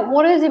think about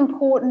what is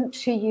important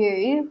to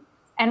you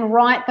and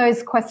write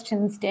those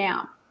questions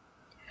down.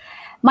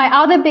 My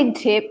other big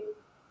tip,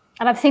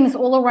 and I've seen this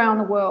all around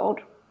the world,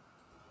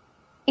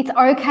 it's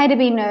okay to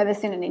be nervous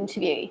in an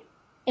interview.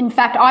 In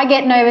fact, I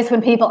get nervous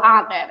when people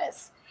aren't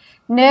nervous.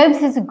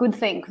 Nerves is a good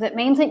thing because it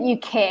means that you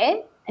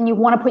care and you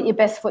want to put your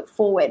best foot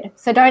forward.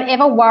 So don't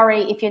ever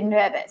worry if you're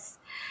nervous.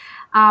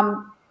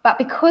 But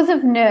because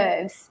of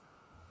nerves,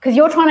 because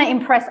you're trying to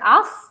impress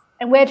us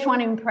and we're trying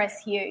to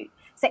impress you.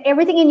 So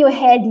everything in your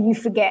head you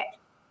forget.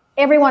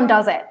 Everyone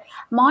does it.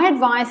 My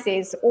advice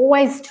is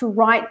always to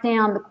write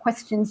down the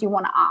questions you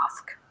want to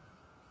ask.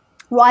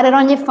 Write it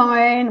on your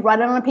phone, write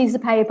it on a piece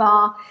of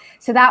paper.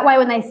 So that way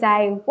when they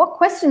say, what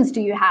questions do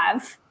you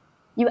have?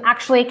 You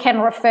actually can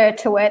refer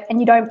to it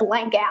and you don't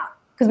blank out,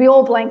 because we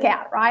all blank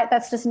out, right?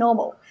 That's just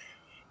normal.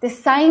 The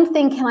same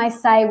thing can I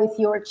say with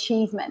your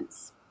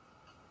achievements.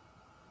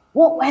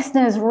 What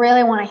Westerners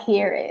really want to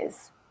hear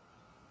is,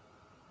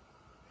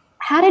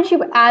 how did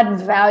you add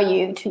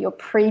value to your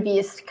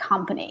previous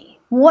company?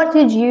 What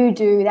did you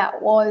do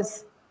that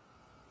was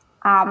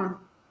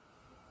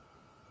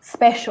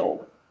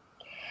special?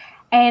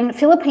 And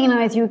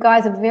Filipinos, you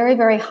guys are very,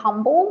 very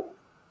humble.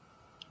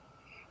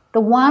 The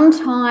one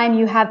time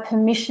you have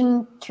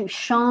permission to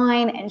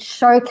shine and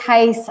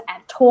showcase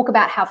and talk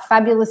about how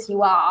fabulous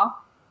you are,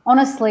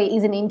 honestly,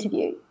 is an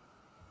interview.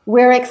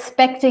 We're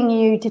expecting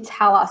you to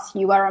tell us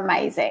you are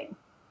amazing,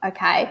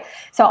 okay?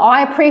 So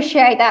I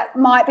appreciate that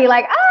might be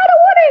like, I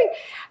don't want to.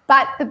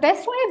 But the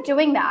best way of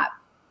doing that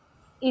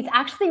is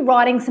actually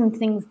writing some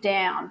things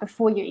down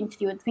before your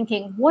interview and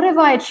thinking, what have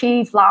I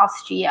achieved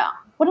last year?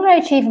 What did I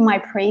achieve in my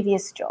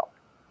previous job?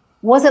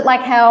 Was it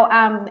like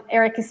how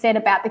Erika said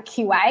about the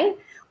QA?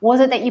 Was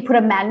it that you put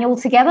a manual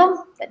together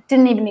that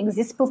didn't even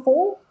exist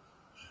before?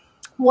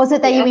 Was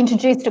it that you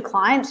introduced a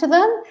client to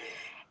them?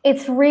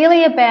 It's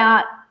really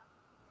about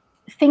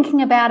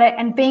thinking about it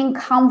and being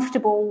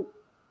comfortable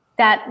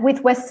that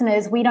with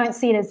Westerners, we don't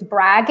see it as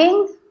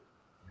bragging.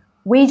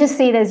 We just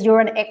see it as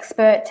you're an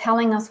expert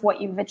telling us what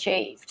you've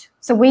achieved.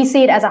 So we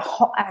see it as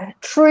a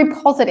true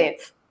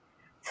positive.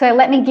 So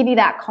let me give you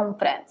that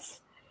confidence.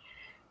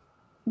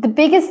 The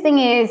biggest thing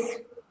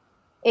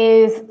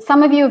is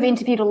some of you have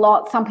interviewed a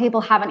lot. Some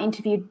people haven't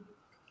interviewed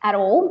at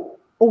all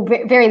or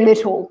very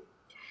little.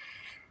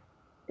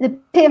 The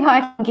tip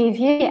I can give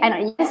you,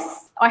 and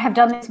yes, I have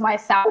done this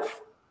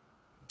myself,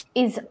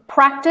 is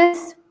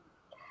practice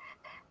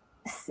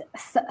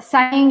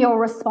saying your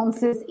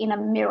responses in a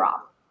mirror.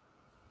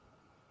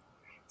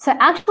 So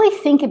actually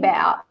think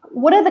about,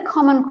 what are the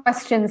common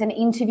questions an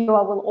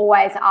interviewer will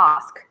always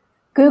ask?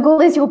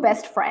 Google is your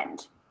best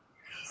friend.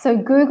 So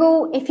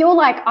Google, if you're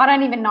like, I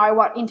don't even know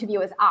what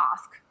interviewers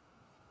ask,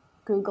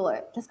 Google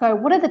it. Just go,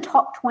 what are the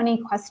top 20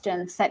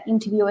 questions that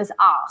interviewers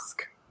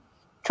ask?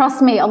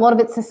 Trust me, a lot of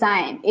it's the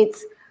same.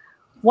 It's,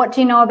 what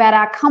do you know about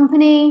our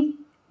company?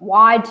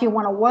 Why do you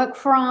want to work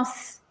for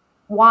us?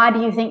 Why do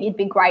you think you'd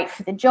be great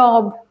for the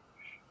job?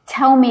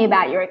 Tell me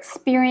about your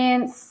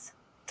experience.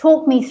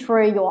 Talk me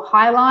through your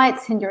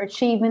highlights and your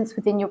achievements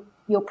within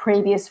your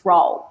previous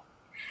role.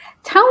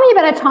 Tell me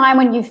about a time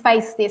when you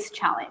faced this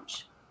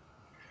challenge.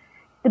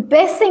 The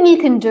best thing you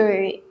can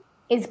do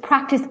is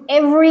practice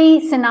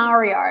every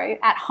scenario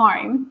at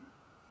home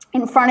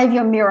in front of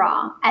your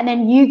mirror, and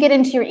then you get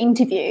into your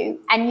interview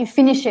and you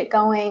finish it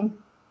going,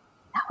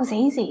 that was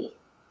easy.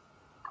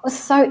 That was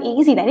so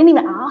easy. They didn't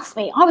even ask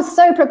me. I was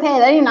so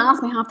prepared. They didn't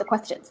ask me half the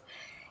questions.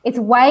 It's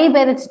way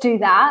better to do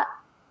that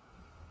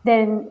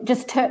than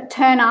just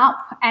turn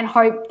up and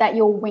hope that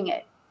you'll wing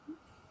it.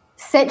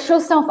 Set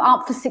yourself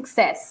up for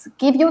success.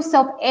 Give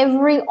yourself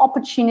every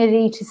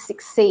opportunity to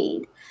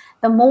succeed.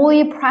 The more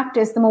you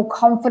practice, the more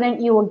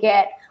confident you will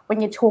get when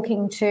you're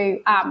talking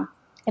to an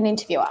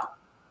interviewer.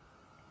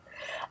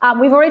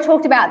 We've already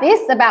talked about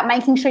this, about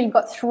making sure you've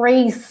got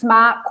 3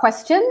 smart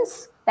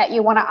questions that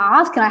you want to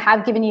ask, and I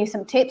have given you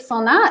some tips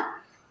on that.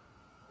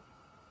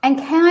 And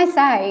can I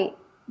say,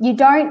 you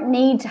don't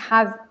need to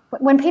have,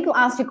 when people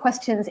ask you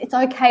questions, it's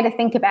okay to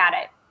think about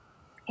it.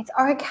 It's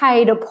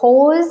okay to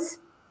pause,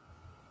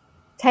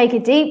 take a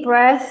deep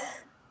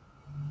breath,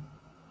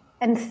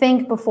 and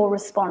think before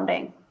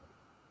responding.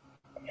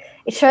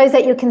 It shows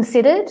that you're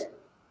considered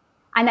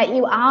and that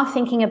you are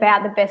thinking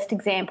about the best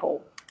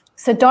example.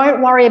 So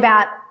don't worry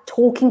about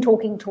talking.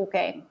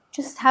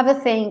 Just have a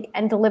think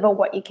and deliver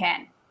what you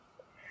can.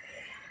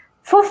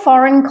 For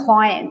foreign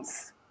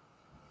clients,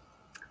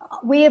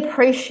 we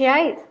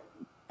appreciate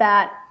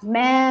that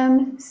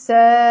ma'am,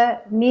 sir,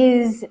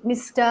 Ms.,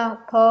 Mr.,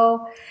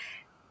 Po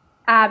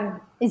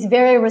is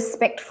very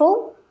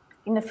respectful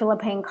in the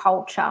Philippine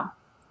culture.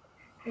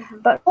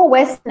 But for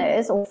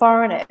Westerners or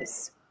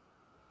foreigners,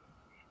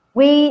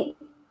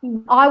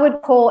 I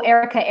would call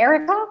Erika,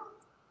 Erika,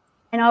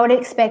 and I would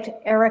expect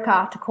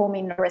Erika to call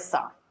me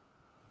Nerissa.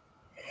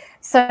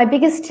 So my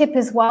biggest tip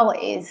as well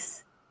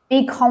is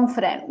be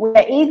confident.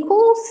 We're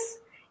equals.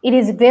 It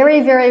is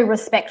very, very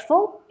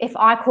respectful if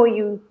I call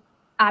you,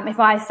 if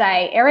I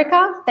say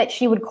Erika, that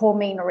she would call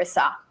me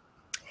Nerissa.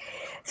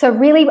 So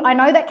really, I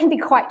know that can be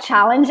quite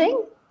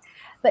challenging,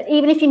 but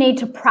even if you need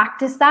to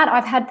practice that,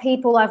 I've had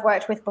people I've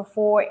worked with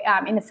before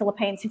in the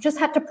Philippines who just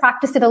had to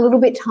practice it a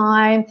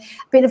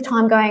bit of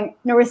time going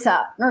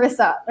Nerissa,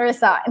 Nerissa,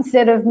 Nerissa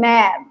instead of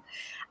ma'am.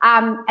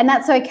 And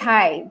that's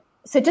okay.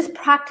 So just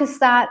practice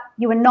that.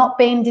 You are not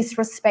being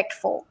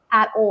disrespectful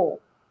at all.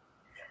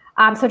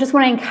 So I just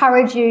want to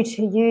encourage you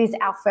to use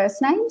our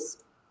first names.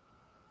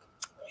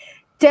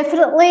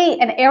 Definitely,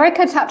 and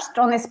Erika touched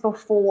on this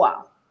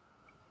before,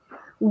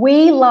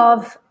 we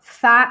love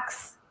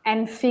facts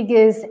and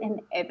figures and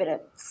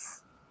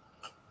evidence.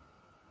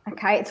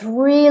 Okay, it's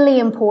really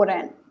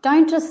important.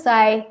 Don't just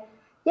say,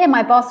 yeah,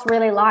 my boss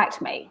really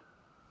liked me.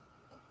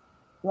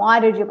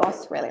 Why did your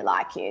boss really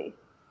like you?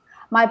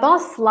 My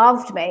boss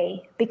loved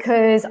me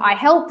because I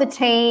helped the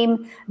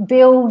team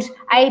build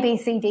A, B,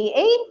 C, D,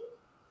 E.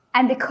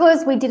 And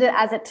because we did it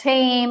as a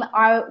team,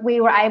 we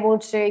were able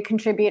to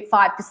contribute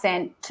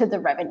 5% to the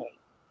revenue.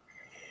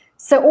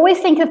 So always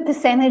think of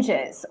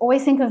percentages,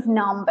 always think of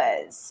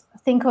numbers,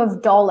 think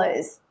of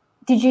dollars.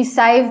 Did you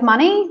save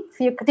money?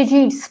 Did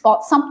you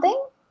spot something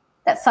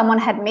that someone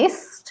had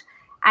missed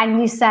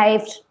and you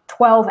saved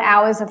 12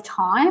 hours of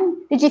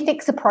time? Did you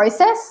fix a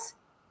process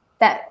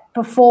that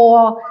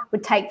before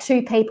would take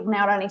 2 people,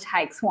 now it only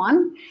takes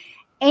 1?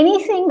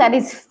 Anything that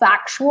is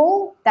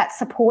factual, that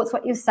supports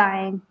what you're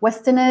saying,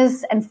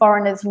 Westerners and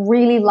foreigners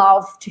really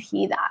love to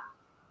hear that.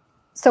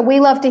 So we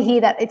love to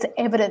hear that it's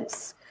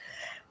evidence.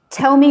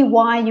 Tell me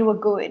why you were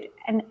good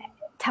and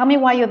tell me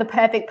why you're the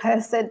perfect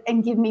person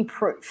and give me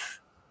proof.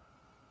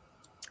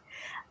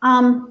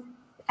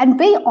 And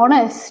be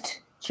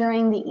honest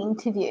during the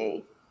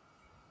interview.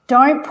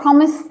 Don't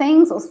promise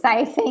things or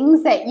say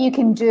things that you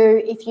can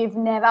do if you've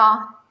never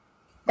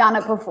done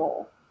it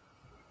before.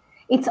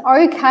 It's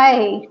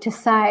okay to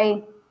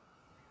say,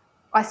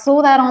 I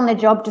saw that on the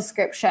job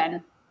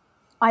description.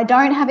 I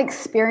don't have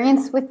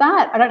experience with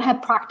that. I don't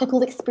have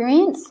practical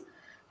experience,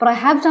 but I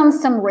have done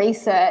some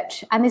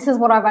research and this is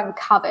what I've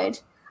uncovered,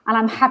 and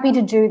I'm happy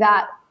to do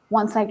that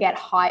once I get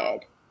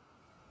hired.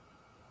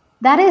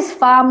 That is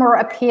far more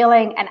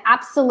appealing and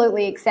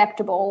absolutely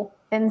acceptable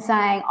than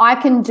saying, I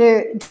can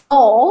do it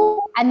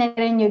all and then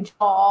getting your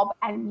job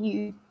and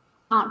you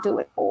can't do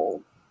it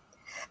all.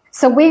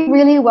 So we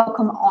really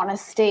welcome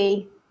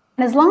honesty.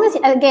 And as long as,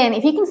 again,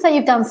 if you can say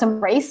you've done some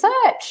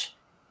research,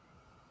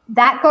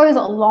 that goes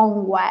a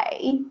long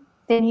way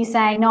than you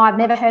saying, no, I've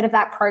never heard of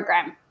that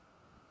program.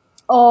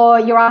 Or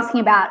you're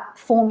asking about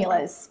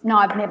formulas. No,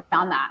 I've never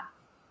done that.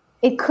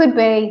 It could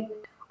be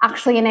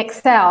actually in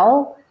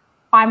Excel,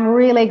 I'm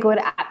really good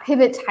at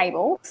pivot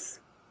tables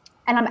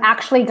and I'm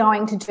actually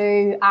going to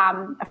do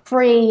a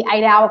free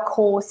 8-hour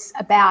course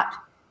about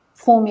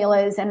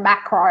formulas and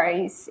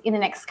macros in the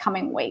next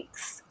coming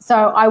weeks. So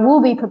I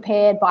will be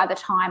prepared by the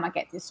time I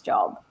get this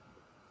job.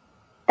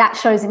 That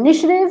shows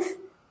initiative,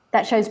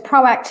 that shows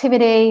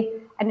proactivity,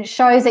 and it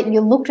shows that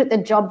you looked at the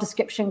job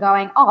description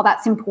going, oh,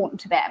 that's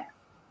important to them.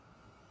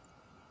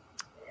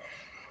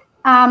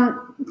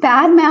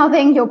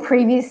 Bad-mouthing your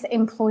previous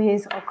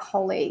employers or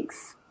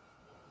colleagues.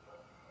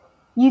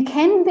 You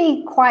can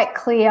be quite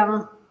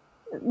clear.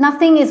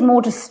 Nothing is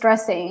more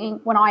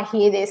distressing when I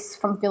hear this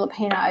from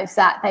Filipinos,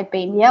 that they've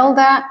been yelled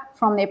at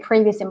from their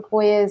previous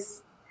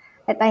employers,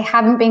 that they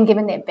haven't been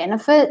given their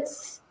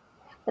benefits,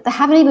 that they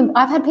haven't even,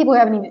 I've had people who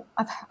haven't even,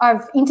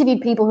 I've interviewed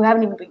people who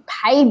haven't even been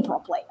paid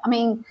properly. I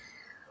mean,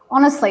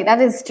 honestly,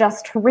 that is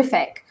just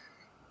horrific.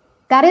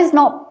 That is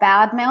not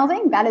bad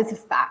mouthing, that is a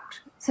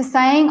fact. So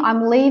saying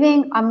I'm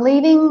leaving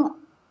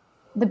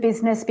the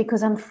business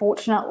because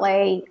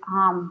unfortunately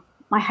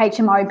my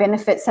HMO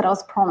benefits that I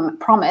was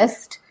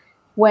promised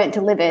weren't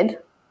delivered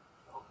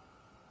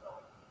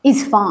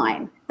is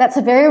fine. That's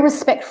a very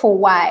respectful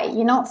way.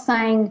 You're not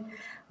saying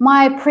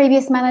my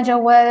previous manager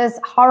was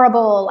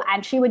horrible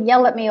and she would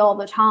yell at me all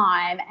the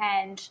time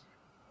and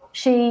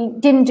she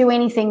didn't do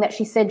anything that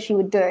she said she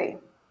would do.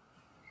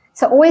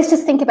 So always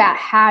just think about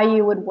how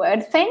you would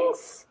word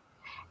things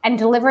and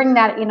delivering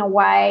that in a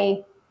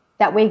way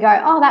that we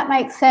go, oh, that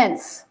makes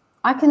sense.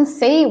 I can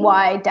see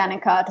why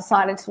Danica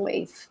decided to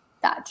leave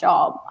that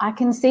job. I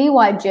can see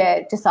why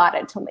Jed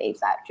decided to leave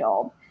that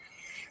job.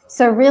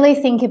 So really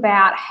think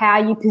about how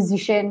you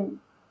position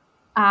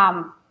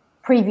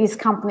previous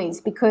companies,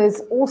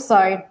 because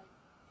also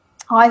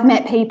I've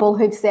met people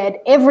who've said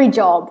every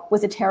job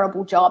was a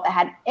terrible job. They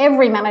had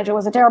every manager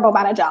was a terrible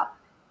manager.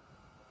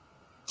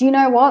 do you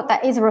know what?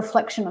 That is a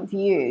reflection of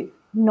you,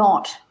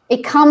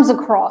 it comes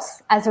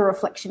across as a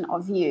reflection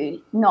of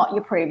you, not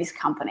your previous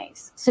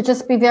companies. So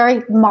just be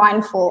very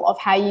mindful of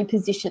how you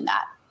position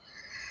that.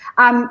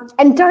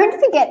 And don't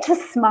forget to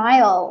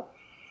smile.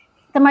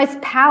 The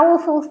most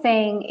powerful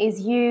thing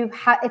is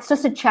it's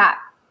just a chat.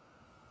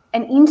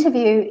 An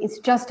interview is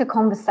just a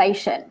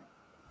conversation.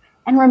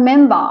 And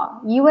remember,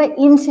 you are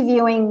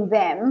interviewing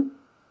them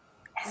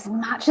as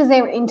much as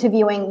they're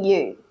interviewing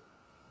you.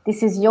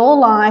 This is your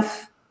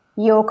life,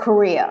 your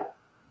career.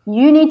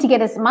 You need to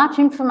get as much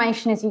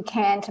information as you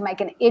can to make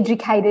an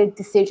educated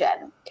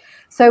decision.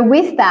 So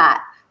with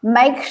that,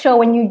 make sure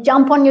when you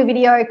jump on your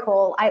video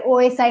call, I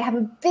always say have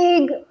a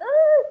big,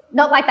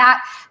 not like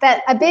that,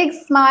 but a big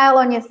smile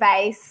on your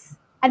face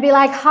and be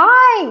like,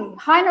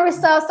 hi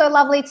Nerissa, so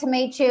lovely to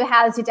meet you.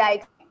 How's your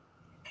day going?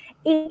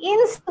 It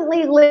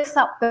instantly lifts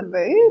up the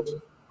mood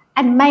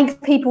and makes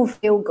people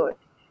feel good.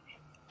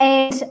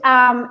 And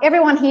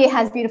everyone here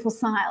has beautiful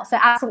smiles, so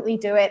absolutely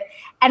do it.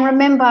 And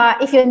remember,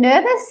 if you're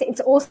nervous, it's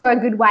also a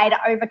good way to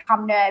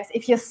overcome nerves.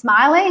 If you're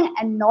smiling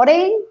and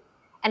nodding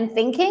and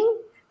thinking,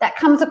 that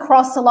comes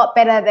across a lot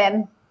better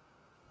than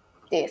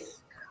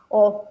this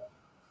or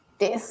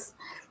this.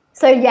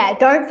 So yeah,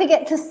 don't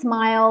forget to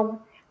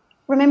smile.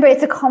 Remember,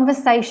 it's a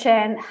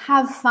conversation.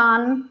 Have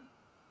fun.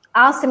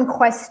 Ask some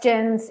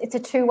questions. It's a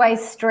two-way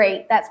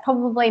street. That's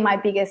probably my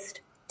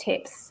biggest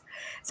tips.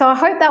 So I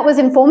hope that was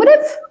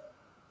informative.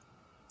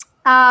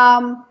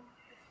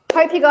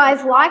 Hope you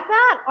guys like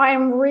that. I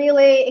am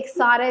really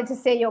excited to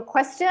see your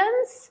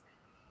questions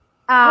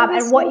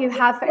and what you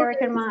have for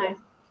Erika and mine.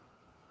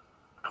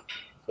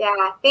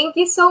 Yeah, thank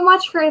you so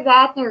much for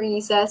that,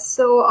 Nerissa.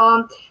 So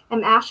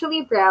I'm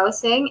actually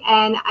browsing,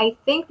 and I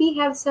think we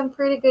have some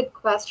pretty good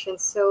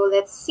questions. So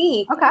let's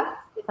see. Okay,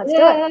 let's do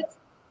it.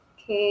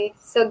 Okay,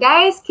 so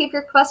guys, keep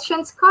your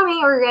questions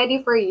coming. We're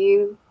ready for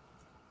you.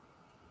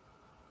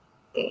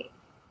 Okay.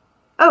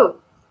 Oh,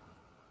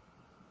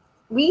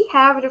 we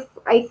have,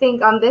 I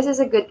think this is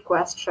a good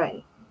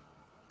question.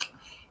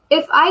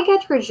 If I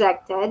get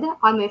rejected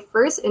on my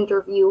first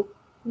interview,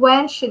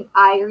 when should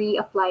I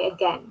reapply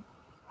again?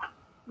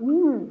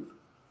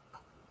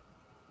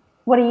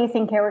 What do you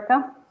think,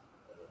 Erika?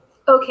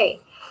 Okay,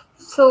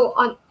 so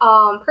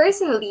on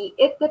personally,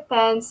 it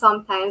depends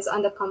sometimes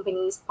on the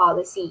company's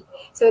policy.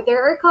 So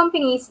there are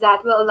companies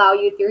that will allow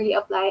you to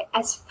reapply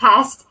as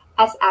fast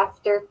as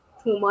after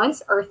 2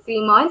 months or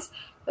 3 months,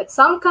 but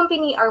some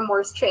companies are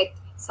more strict.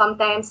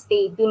 Sometimes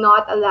they do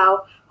not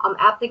allow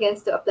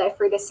applicants to apply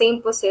for the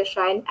same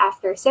position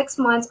after 6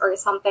 months or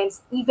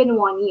sometimes even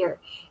 1 year.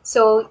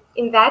 So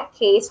in that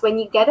case, when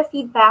you get a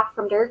feedback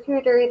from the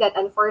recruiter that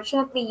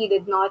unfortunately you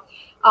did not,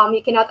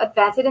 you cannot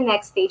advance to the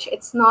next stage,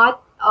 it's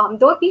not,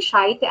 don't be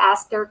shy to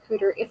ask the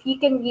recruiter if you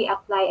can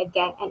reapply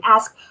again, and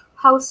ask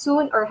how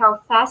soon or how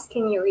fast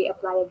can you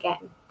reapply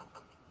again.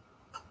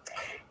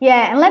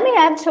 Yeah, and let me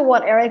add to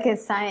what Erika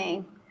is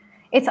saying.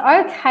 It's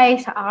okay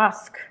to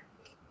ask,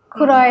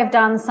 could I have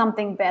done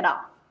something better?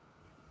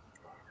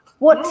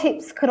 What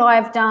tips could I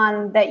have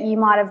done that you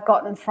might have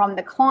gotten from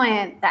the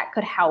client that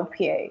could help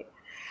you?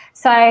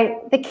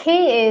 So the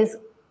key is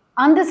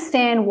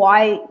understand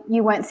why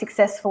you weren't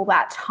successful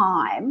that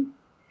time,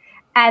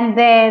 and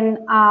then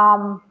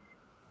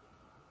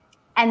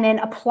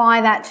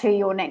apply that to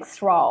your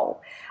next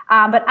role.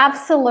 But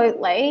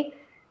absolutely,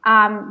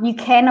 you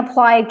can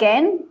apply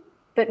again,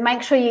 but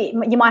make sure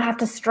you might have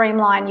to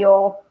streamline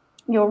your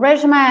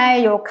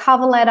resume, your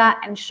cover letter,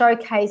 and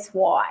showcase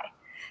why.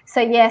 So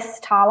yes,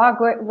 Tala,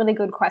 really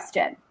good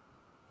question.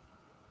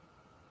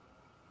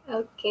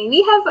 Okay,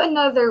 we have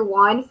another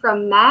one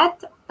from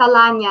Matt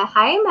Talanya.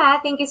 Hi,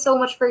 Matt. Thank you so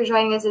much for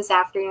joining us this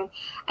afternoon.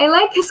 I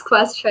like this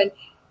question.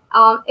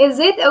 Is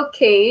it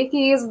okay to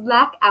use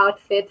black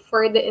outfit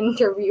for the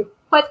interview?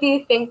 What do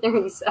you think,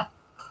 Nerissa?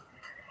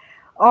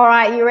 All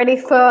right, you ready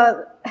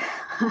for...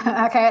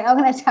 Okay, I'm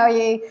going to tell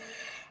you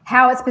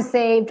how it's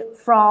perceived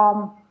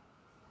from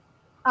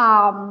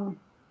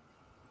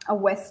a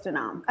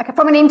Westerner. Okay,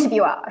 from an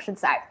interviewer, I should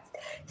say.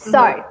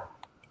 So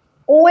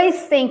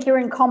always think you're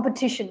in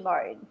competition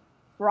mode,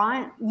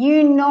 right?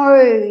 You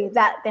know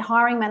that the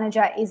hiring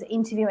manager is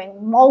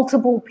interviewing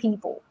multiple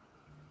people.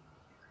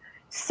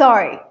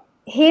 So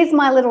here's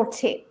my little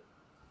tip.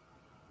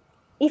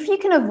 If you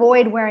can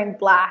avoid wearing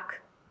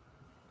black,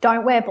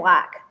 don't wear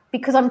black,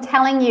 because I'm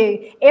telling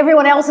you,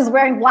 everyone else is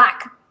wearing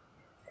black.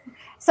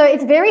 So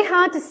it's very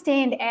hard to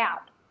stand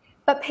out.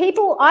 But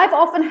I've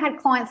often had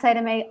clients say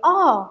to me,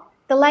 oh,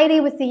 the lady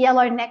with the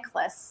yellow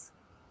necklace,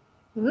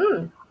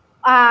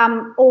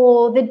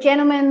 or the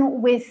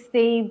gentleman with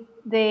the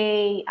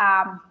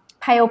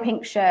pale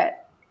pink shirt.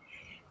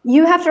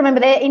 You have to remember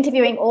they're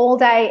interviewing all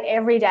day,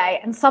 every day,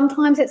 and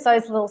sometimes it's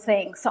those little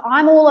things. So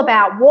I'm all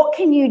about what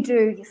can you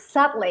do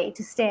subtly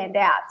to stand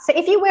out. So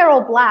if you wear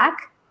all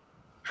black,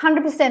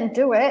 100%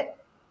 do it,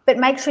 but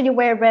make sure you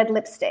wear red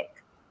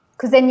lipstick,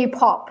 because then you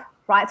pop,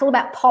 right? It's all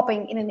about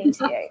popping in an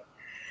interview.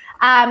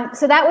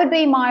 So that would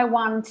be my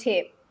one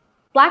tip.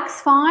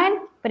 Black's fine,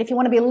 but if you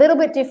want to be a little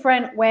bit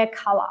different, wear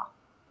color.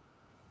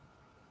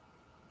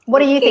 What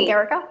do you think,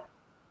 Erika?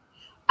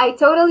 I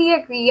totally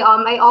agree.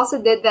 I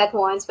also did that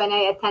once when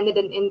I attended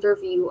an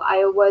interview.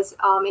 I was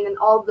in an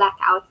all black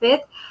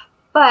outfit,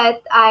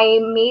 but I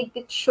made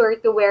it sure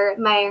to wear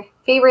my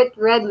favorite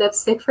red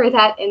lipstick for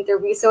that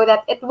interview so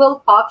that it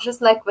will pop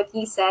just like what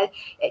he said,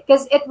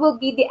 because it will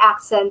be the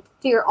accent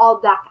to your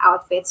all black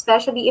outfit,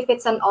 especially if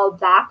it's an all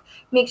black.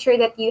 Make sure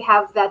that you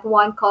have that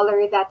one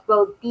color that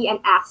will be an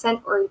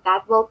accent or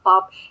that will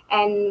pop,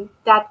 and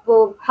that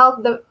will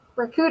help the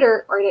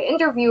recruiter or the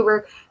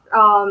interviewer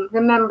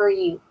remember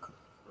you.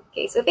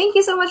 Okay, so thank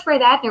you so much for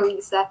that,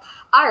 Nerissa.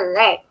 All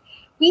right.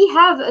 We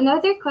have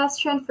another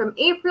question from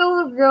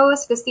April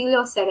Rose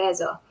Castillo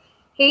Cerezo.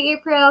 Hey,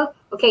 April.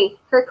 Okay,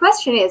 her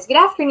question is, good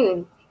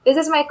afternoon. This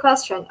is my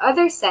question.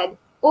 Others said,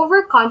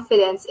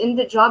 overconfidence in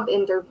the job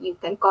interview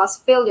can cause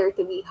failure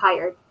to be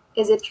hired.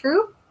 Is it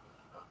true?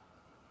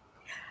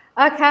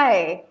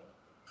 Okay.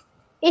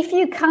 If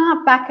you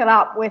can't back it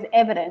up with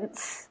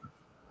evidence,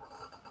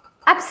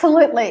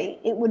 absolutely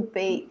it would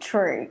be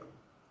true.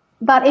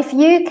 But if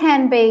you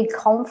can be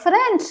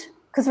confident,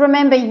 because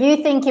remember,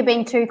 you think you're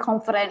being too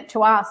confident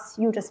to us,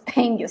 you're just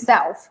being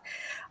yourself.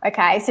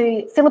 Okay,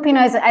 so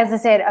Filipinos, as I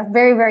said, are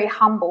very, very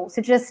humble.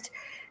 So just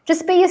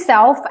be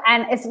yourself,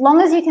 and as long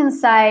as you can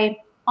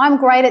say, I'm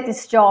great at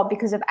this job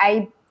because of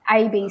A,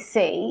 B,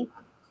 C,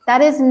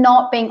 that is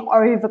not being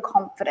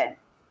overconfident.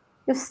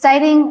 You're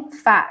stating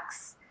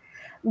facts.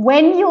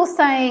 When you're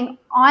saying,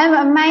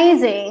 I'm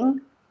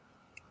amazing,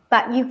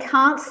 but you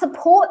can't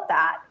support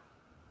that,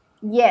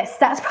 yes,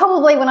 that's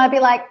probably when I'd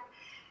be like,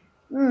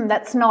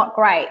 that's not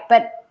great.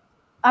 But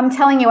I'm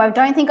telling you, I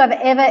don't think I've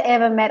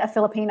ever met a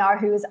Filipino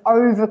who is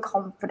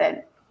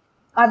overconfident.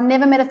 I've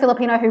never met a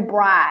Filipino who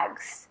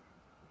brags,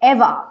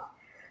 ever.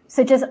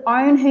 So just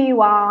own who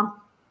you are,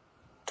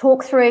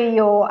 talk through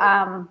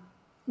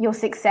your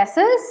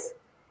successes,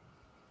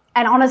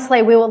 and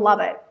honestly, we will love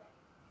it.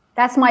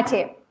 That's my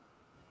tip.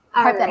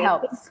 I hope that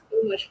helps. Thank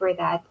you so much for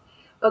that.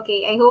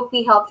 Okay, I hope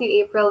we helped you,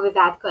 April, with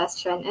that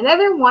question.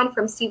 Another one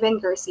from Steven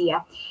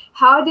Garcia.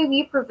 How do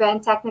we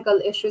prevent technical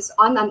issues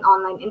on an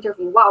online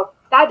interview? Wow,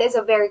 that is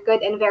a very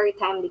good and very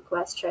timely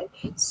question.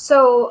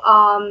 So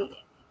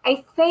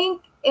I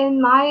think, in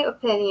my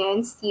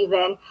opinion,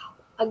 Steven,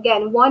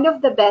 again, one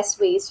of the best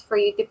ways for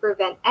you to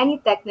prevent any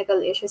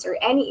technical issues or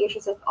any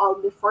issues at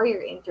all before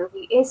your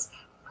interview is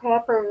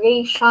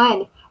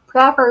preparation.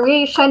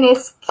 Preparation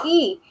is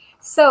key.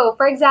 So,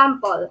 for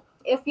example,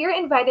 if you're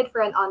invited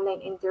for an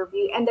online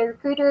interview and the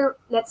recruiter,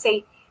 let's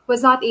say,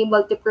 was not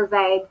able to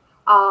provide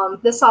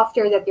the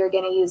software that you're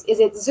going to use.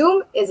 Is it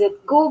Zoom? Is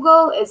it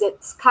Google? Is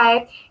it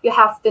Skype? You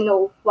have to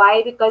know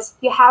why, because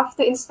you have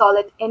to install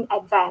it in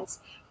advance.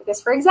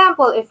 Because, for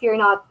example, if you're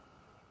not,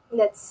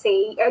 let's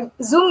say, a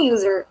Zoom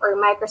user or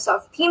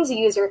Microsoft Teams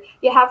user,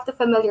 you have to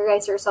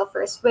familiarize yourself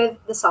first with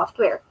the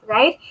software,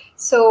 right?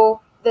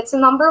 So that's the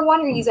number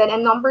one reason.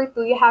 And number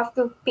two, you have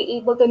to be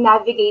able to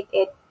navigate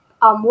it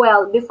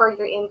well before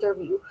your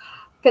interview.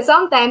 Because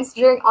sometimes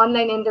during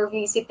online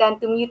interviews, you tend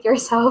to mute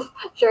yourself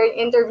during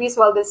interviews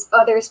while this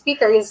other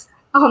speaker is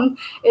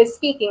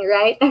speaking,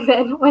 right? And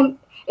then when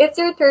it's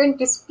your turn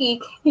to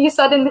speak, you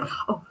suddenly,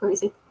 oh, where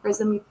is it? Where's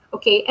the mute?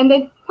 Okay, and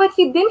then what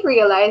you didn't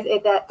realize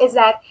is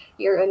that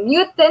you're on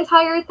mute the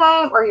entire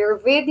time, or your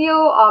video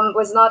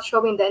was not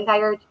showing the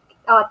entire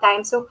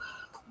time. So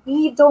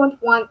we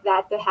don't want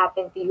that to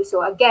happen to you.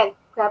 So again,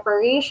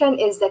 preparation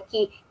is the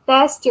key.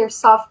 Test your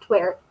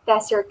software,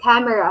 test your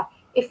camera.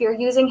 If you're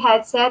using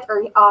headset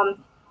or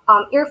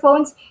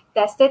earphones,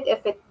 test it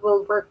if it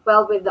will work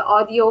well with the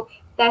audio.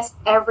 Test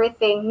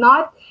everything,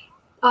 not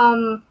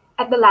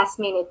at the last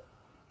minute.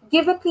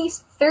 Give at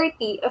least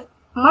 30,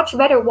 much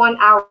better 1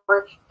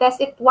 hour.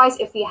 Test it twice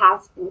if you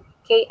have to.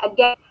 Okay,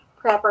 again,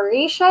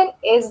 preparation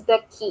is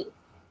the key.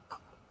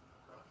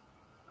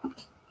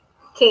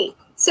 Okay,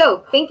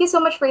 so thank you so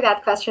much for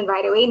that question,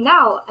 by the way.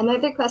 Now,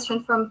 another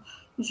question from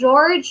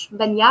George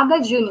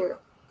Banyaga Jr.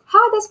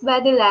 How does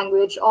body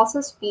language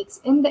also speaks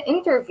in the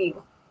interview?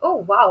 Oh,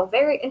 wow.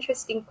 Very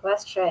interesting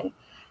question.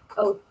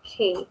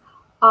 Okay.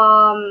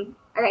 All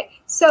right.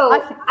 So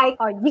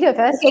you go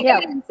first. Okay, yeah.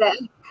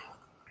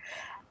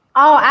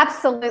 Oh,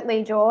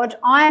 absolutely, George.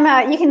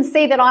 You can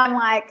see that I'm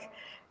like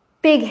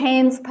big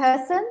hands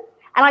person,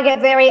 and I get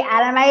very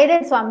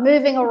animated. So I'm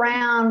moving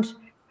around.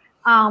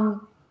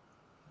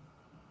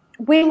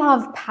 We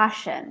love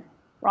passion,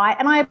 right?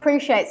 And I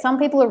appreciate some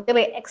people are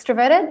really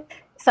extroverted.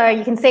 So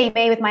you can see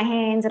me with my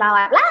hands and I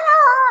like, la,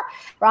 la,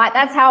 right?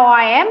 That's how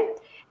I am.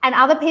 And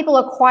other people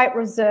are quite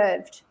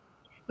reserved.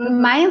 The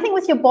main thing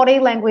with your body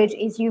language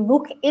is you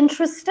look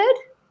interested,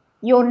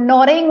 you're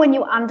nodding when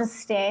you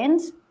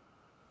understand,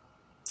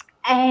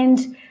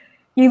 and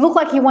you look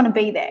like you want to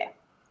be there.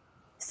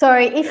 So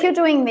if you're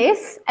doing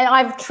this, and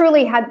I've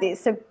truly had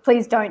this, so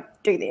please don't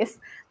do this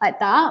like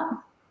that.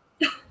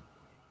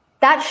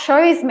 That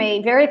shows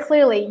me very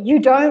clearly you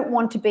don't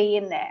want to be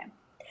in there.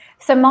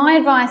 So my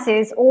advice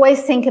is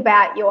always think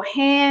about your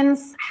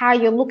hands, how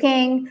you're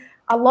looking.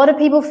 A lot of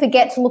people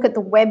forget to look at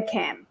the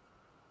webcam,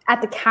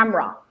 at the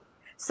camera.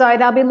 So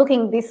they'll be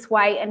looking this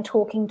way and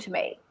talking to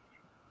me.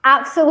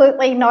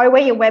 absolutely know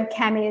where your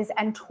webcam is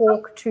and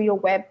talk to your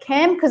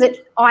webcam, because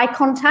eye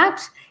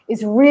contact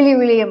is really,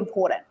 really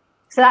important.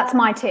 So that's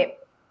my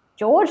tip,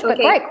 George. But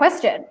great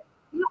question.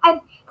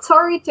 And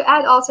sorry to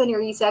add also,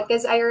 Nerissa,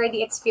 because I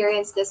already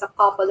experienced this a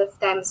couple of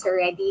times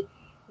already.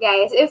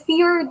 Guys, if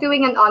you're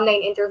doing an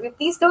online interview,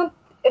 please don't,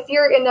 if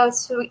you're in a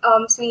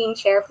swinging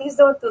chair, please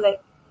don't do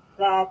like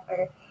that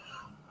or,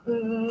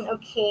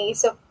 okay,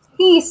 so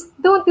please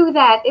don't do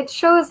that. It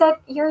shows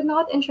that you're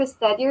not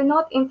interested. You're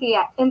not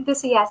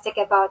enthusiastic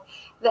about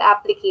the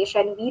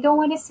application. We don't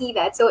want to see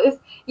that. So if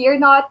you're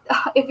not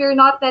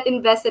that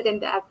invested in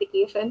the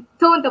application,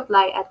 don't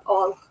apply at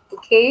all.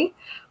 Okay.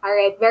 All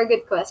right. Very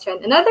good question.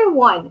 Another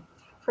one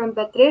from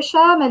Patricia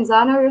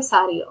Manzano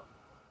Rosario.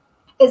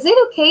 Is it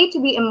okay to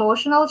be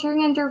emotional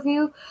during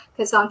interview?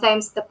 Because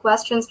sometimes the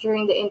questions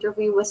during the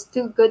interview was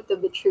too good to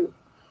be true.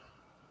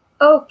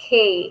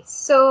 Okay.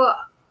 So,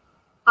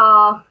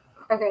 all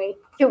right.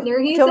 Do you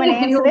want me to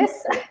answer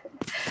this?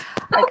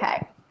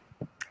 Okay.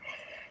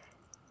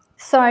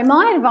 So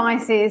my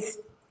advice is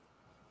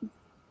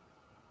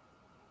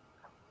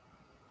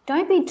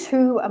don't be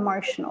too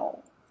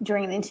emotional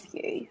during an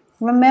interview.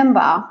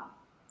 Remember,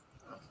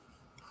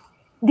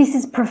 this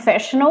is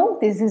professional,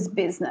 this is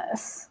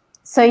business.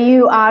 So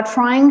you are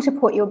trying to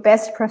put your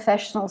best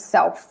professional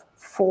self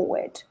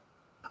forward.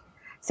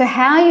 So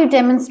how you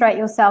demonstrate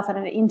yourself in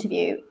an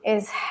interview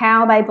is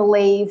how they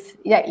believe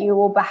that you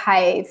will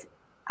behave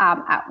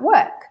at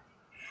work.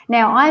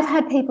 Now, I've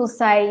had people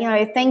say, you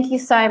know, thank you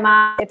so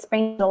much. It's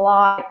been a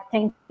delight.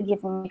 Thank you for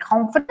giving me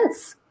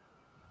confidence.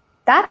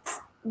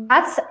 That's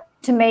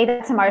to me,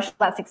 that's emotional.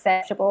 That's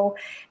acceptable.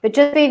 But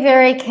just be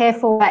very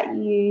careful that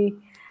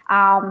you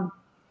about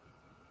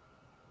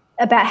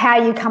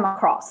how you come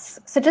across.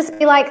 So just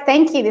be like,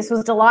 thank you. This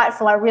was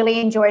delightful. I really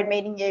enjoyed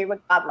meeting you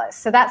regardless.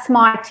 So that's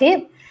my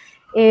tip,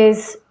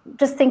 is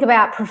just think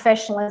about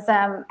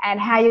professionalism and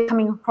how you're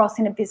coming across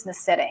in a business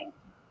setting.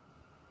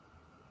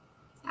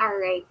 All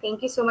right.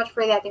 Thank you so much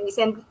for that,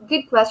 and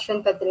good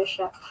question,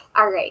 Patricia.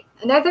 All right.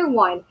 Another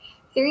one.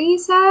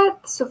 Teresa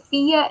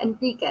Sofia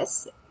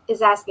Enriquez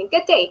is asking,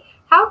 good day.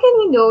 How can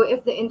we know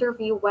if the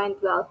interview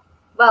went well?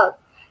 Well,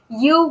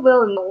 you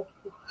will know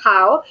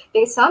how,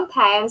 because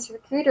sometimes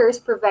recruiters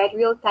provide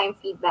real-time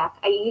feedback.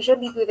 I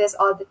usually do this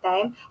all the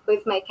time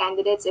with my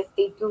candidates. If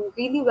they do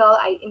really well,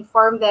 I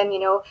inform them,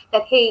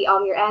 that, hey,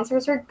 your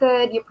answers are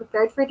good. You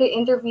prepared for the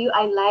interview.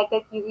 I like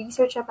that you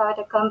research about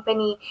a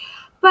company.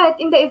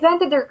 But in the event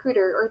that the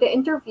recruiter or the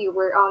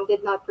interviewer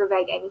did not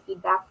provide any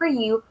feedback for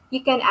you,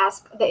 you can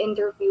ask the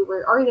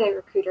interviewer or the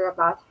recruiter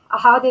about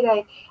how did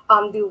I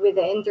do with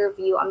the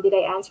interview? Did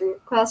I answer your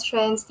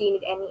questions? Do you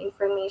need any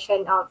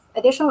information,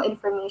 additional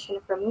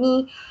information from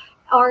me?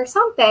 Or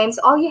sometimes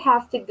all you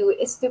have to do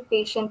is to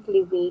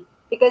patiently wait,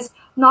 because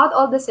not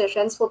all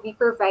decisions will be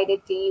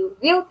provided to you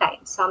real time.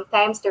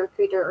 Sometimes the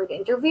recruiter or the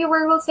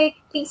interviewer will say,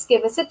 please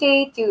give us a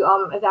day to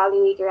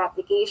evaluate your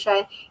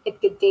application. It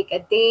could take a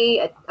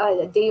day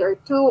or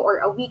two, or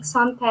a week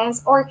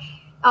sometimes, or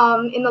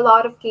in a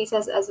lot of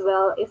cases as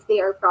well, if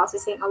they are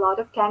processing a lot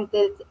of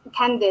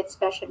candidates,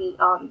 especially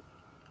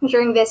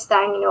during this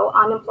time,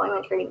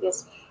 unemployment rate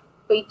is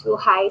way too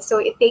high. So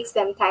it takes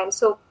them time.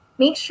 So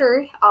make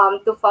sure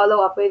to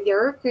follow up with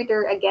your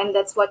recruiter. Again,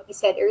 that's what we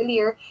said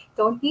earlier.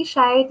 Don't be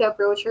shy to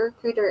approach your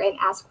recruiter and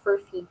ask for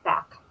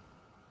feedback.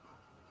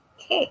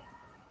 Okay.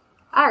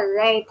 All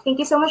right. Thank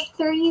you so much,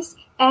 Therese.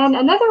 And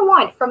another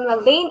one from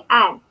Lane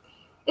Ann.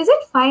 Is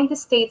it fine to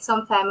state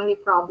some family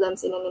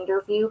problems in an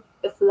interview?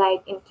 If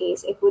like in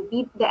case, it would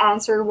be the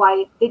answer,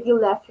 why did you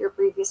left your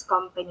previous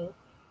company?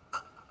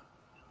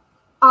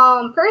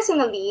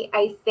 Personally,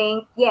 I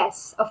think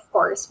yes, of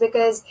course,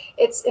 because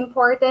it's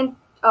important.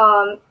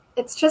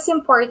 It's just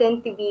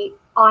important to be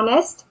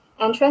honest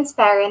and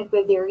transparent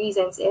with your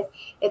reasons. If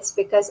it's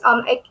because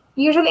I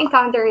usually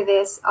encounter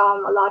this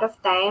a lot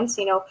of times,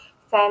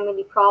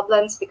 family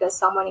problems because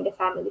someone in the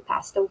family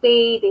passed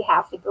away. They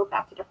have to go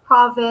back to the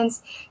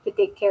province to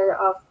take care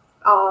of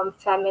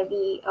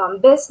family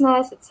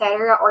business,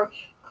 etc. Or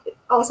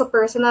also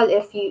personal,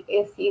 if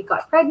you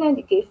got pregnant,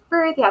 you gave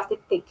birth, you have to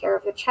take care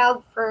of the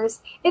child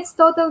first. It's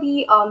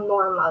totally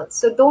normal.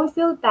 So don't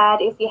feel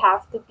bad if you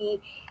have to be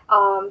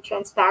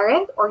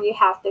transparent or you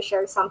have to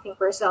share something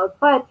personal.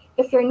 But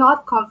if you're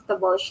not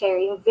comfortable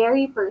sharing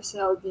very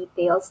personal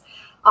details,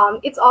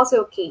 it's also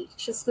okay.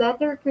 Just let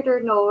the recruiter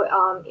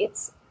know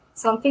it's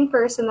something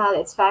personal,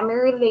 it's family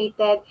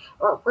related,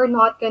 or we're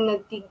not gonna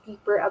dig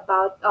deeper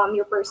about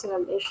your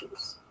personal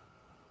issues.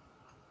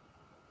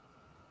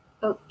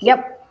 Okay.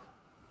 Yep.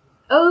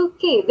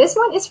 Okay, this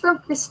one is from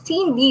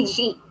Christine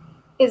DG.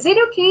 Is it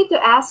okay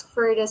to ask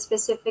for the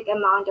specific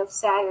amount of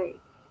salary?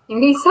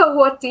 Nerissa,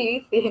 what do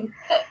you think?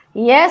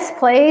 Yes,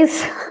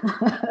 please.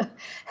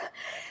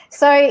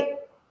 So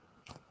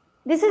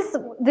this is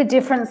the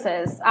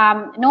differences.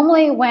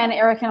 Normally when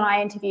Erika and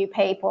I interview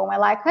people, we're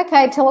like,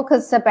 okay, tell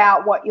us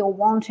about what you're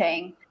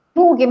wanting.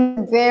 People will give me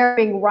a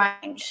very big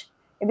range.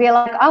 It'd be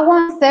like, I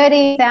want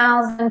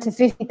 30,000 to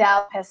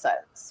 50,000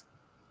 pesos.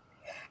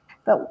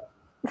 But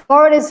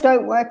foreigners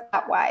don't work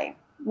that way.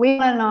 we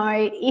want to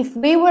know, if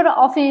we were to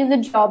offer you the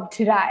job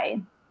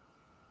today,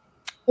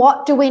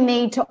 what do we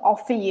need to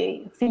offer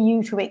you for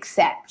you to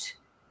accept?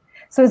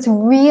 So it's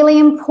really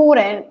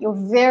important you're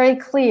very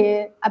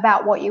clear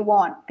about what you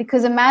want,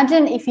 because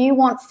imagine if you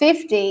want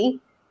 50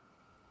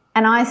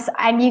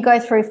 and you go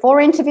through 4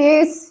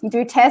 interviews, you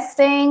do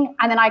testing,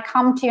 and then I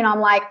come to you and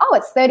I'm like, oh,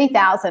 it's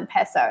 30,000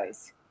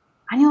 pesos.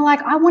 And you're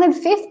like, I wanted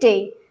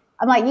 50.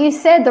 I'm like, you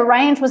said the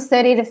range was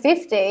 30 to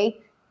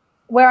 50.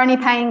 We're only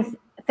paying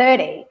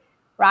 30,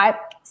 right?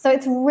 So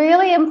it's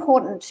really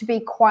important to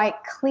be quite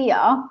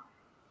clear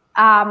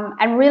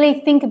and really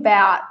think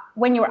about,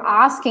 when you're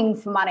asking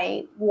for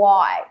money,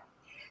 why.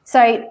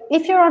 So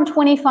if you're on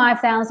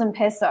 25,000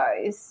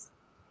 pesos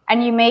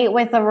and you meet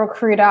with a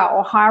recruiter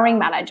or hiring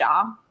manager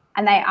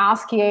and they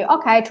ask you,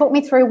 okay, talk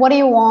me through, what do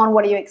you want?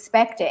 What are you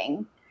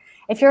expecting?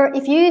 If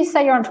you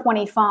say you're on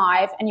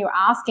 25 and you're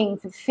asking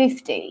for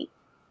 50,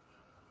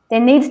 there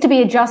needs to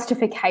be a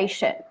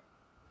justification.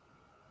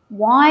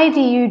 Why do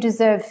you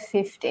deserve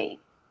 50?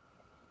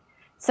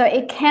 So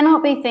it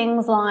cannot be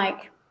things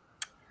like,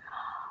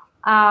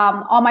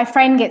 oh, my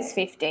friend gets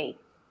 50,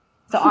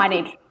 so I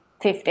need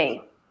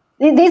 50.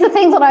 These are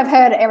things that I've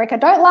heard, Erika.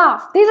 Don't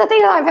laugh. These are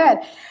things that I've heard.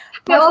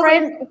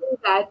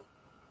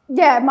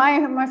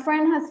 My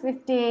friend has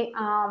 50.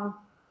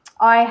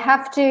 I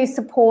have to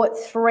support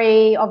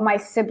 3 of my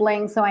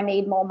siblings, so I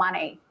need more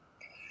money.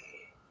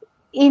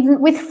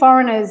 Even with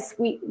foreigners,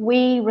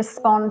 we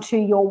respond to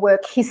your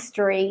work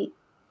history,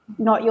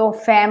 not your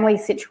family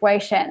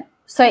situation.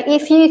 So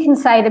if you can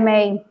say to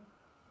me,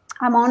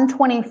 I'm on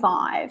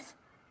 25,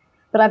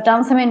 but I've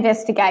done some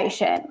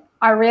investigation,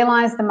 I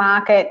realize the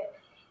market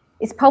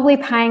is probably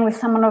paying, with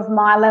someone of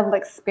my level of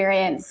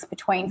experience,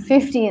 between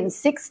 50 and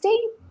 60.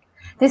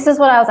 This is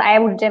what I was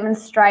able to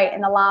demonstrate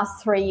in the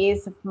last 3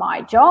 years of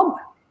my job,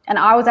 and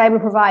I was able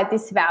to provide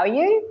this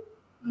value.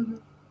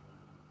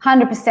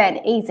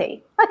 100%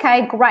 easy.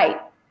 Okay, great.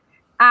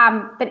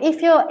 But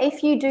if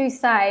you do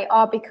say,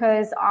 oh,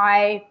 because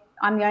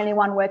I'm the only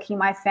one working in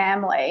my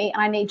family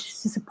and I need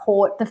to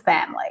support the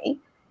family,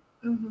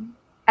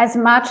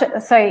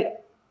 so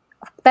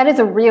that is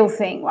a real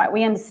thing, right?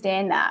 We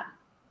understand that.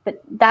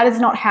 But that is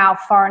not how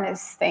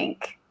foreigners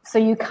think. So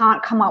you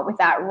can't come up with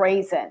that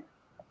reason.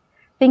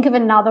 Think of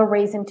another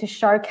reason to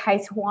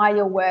showcase why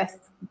you're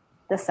worth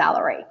the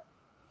salary.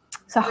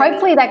 So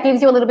hopefully that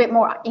gives you a little bit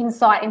more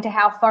insight into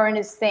how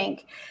foreigners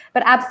think.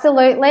 But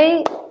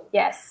absolutely,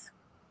 yes.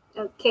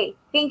 Okay,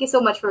 thank you so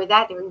much for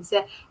that,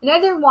 Nerissa.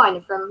 Another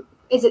one from,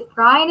 is it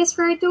Brian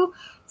Espiritu?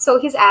 So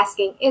he's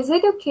asking, is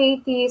it okay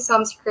to use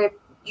some script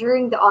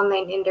during the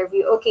online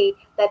interview? Okay,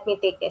 let me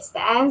take this.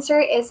 The answer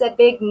is a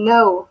big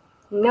no.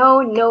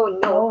 No.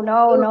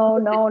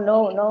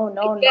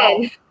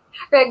 Again,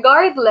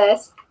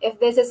 regardless if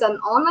this is an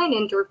online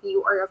interview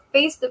or a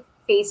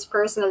face-to-face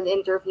personal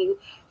interview,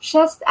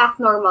 just act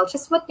normal.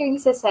 Just what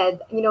Nerissa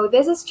said,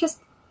 this is just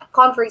a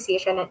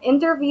conversation. An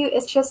interview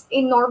is just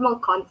a normal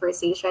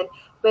conversation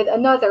with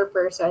another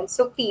person.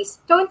 So please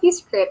don't use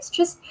scripts.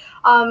 Just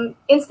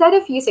instead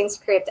of using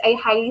script, I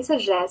highly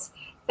suggest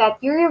that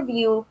you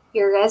review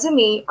your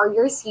resume or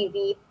your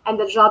CV and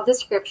the job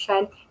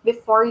description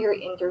before your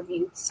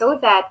interview, so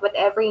that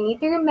whatever you need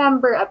to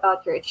remember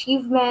about your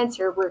achievements,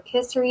 your work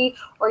history,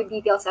 or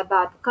details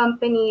about the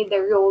company, the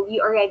role,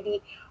 you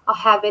already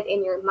have it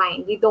in your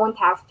mind. You don't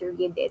have to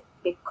read it,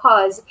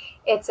 because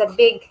it's a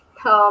big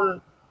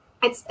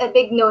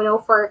no-no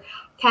for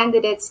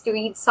candidates to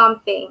read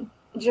something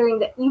during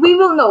the. We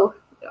will know.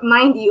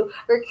 Mind you,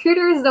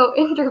 recruiters know,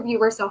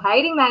 interviewers know,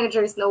 hiring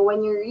managers know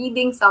when you're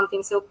reading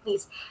something. So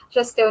please,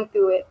 just don't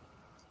do it.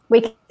 We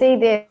can see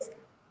this.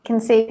 Can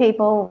see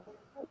people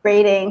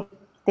reading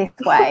this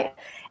way.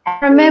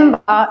 And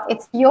remember,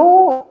 it's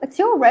your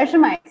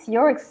resume, it's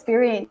your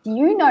experience.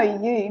 You know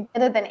you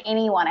better than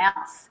anyone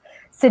else.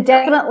 So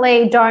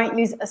definitely don't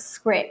use a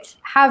script.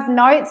 Have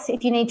notes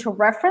if you need to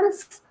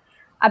reference,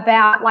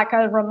 about like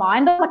a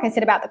reminder, like I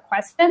said, about the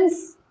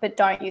questions, but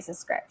don't use a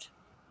script.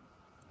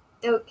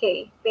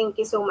 Okay, thank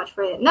you so much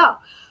for it. Now,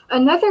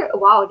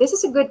 wow, this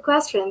is a good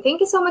question. Thank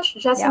you so much,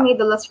 Jessamine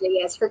de los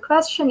Reyes. Her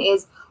question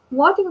is,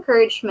 what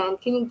encouragement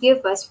can you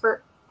give us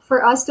for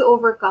us to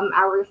overcome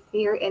our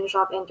fear in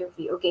job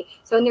interview? Okay,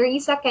 so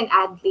Nerissa can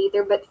add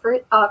later, but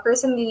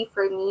personally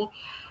for me,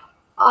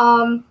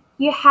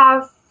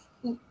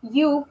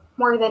 you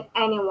more than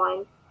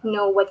anyone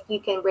know what you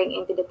can bring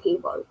into the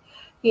table.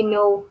 You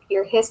know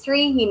your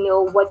history, you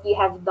know what you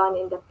have done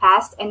in the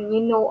past, and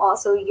you know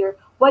also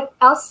what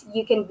else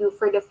you can do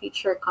for the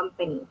future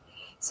company.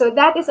 So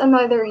that is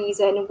another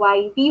reason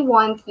why we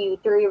want you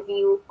to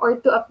review or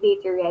to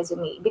update your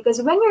resume.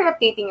 Because when you're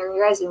updating your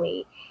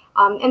resume,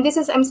 and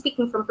I'm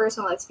speaking from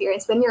personal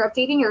experience, when you're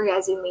updating your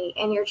resume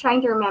and you're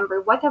trying to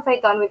remember what have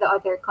I done with the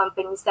other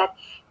companies that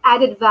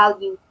added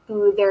value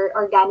to their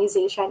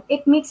organization,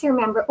 it makes you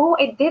remember, oh,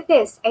 I did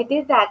this, I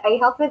did that, I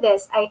helped with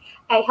this, I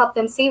helped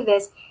them save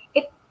this.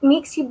 It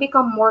makes you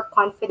become more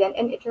confident,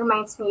 and it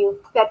reminds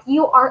you that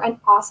you are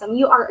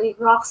you are a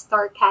rock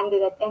star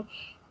candidate, and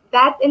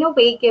that in a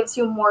way gives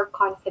you more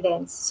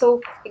confidence.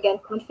 So again,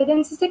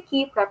 confidence is the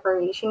key,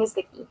 preparation is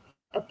the key.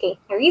 Okay,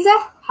 Nerissa,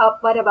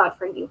 what about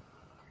for you?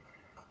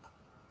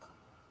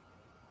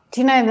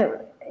 Do you know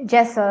that,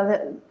 Jessa,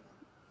 that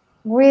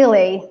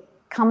really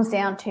comes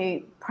down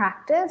to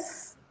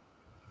practice?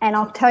 And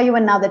I'll tell you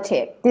another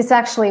tip. This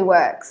actually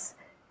works.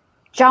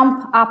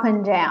 Jump up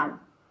and down.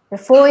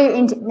 Before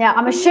you now,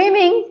 I'm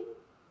assuming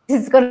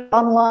this is got it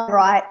online,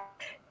 right?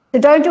 So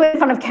don't do it in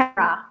front of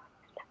camera.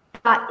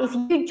 But if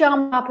you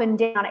jump up and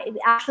down, it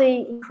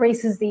actually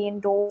increases the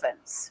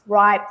endorphins,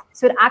 right?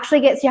 So it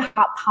actually gets your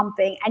heart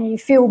pumping and you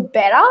feel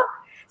better.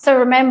 So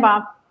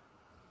remember,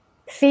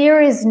 fear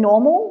is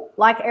normal,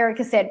 like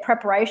Erika said,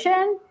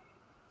 preparation,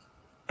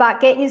 but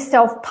get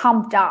yourself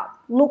pumped up.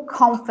 Look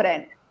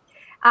confident.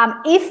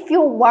 If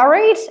you're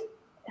worried,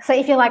 so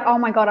if you're like, oh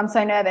my God, I'm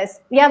so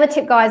nervous, the other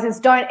tip, guys, is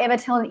don't ever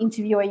tell an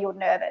interviewer you're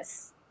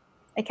nervous,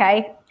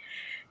 okay?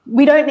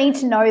 We don't need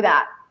to know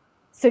that.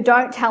 So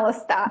don't tell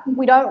us that.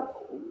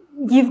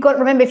 You've got to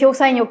remember, if you're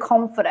saying you're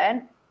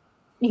confident,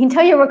 you can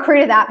tell your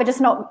recruiter that, but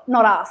just not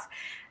us.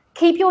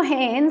 Keep your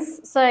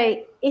hands.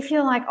 So if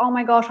you're like, oh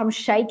my gosh, I'm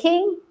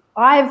shaking,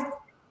 I've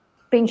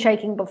been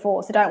shaking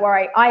before, so don't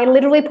worry. I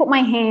literally put my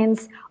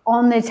hands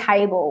on the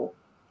table.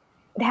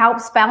 It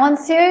helps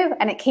balance you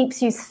and it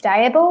keeps you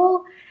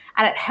stable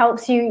and it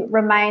helps you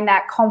remain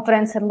that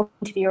confidence and look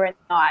into your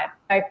eye.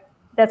 So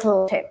that's a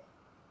little tip.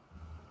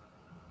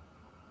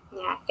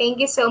 Yeah, thank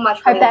you so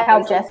much for that. Hope that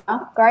helped,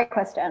 Jessica. Great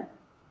question.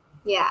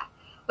 Yeah.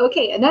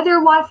 Okay,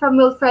 another one from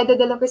Wilfredo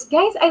de la Cruz.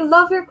 Guys, I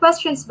love your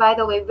questions, by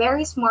the way.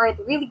 Very smart,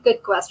 really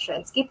good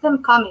questions. Keep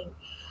them coming.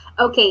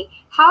 Okay,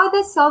 how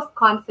does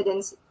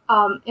self-confidence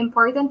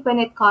important when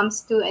it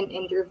comes to an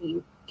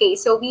interview? Okay,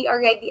 so we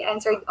already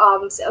answered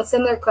a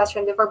similar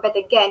question before, but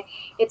again,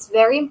 it's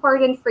very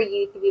important for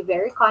you to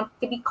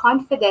be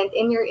confident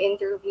in your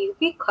interview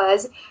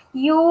because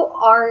you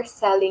are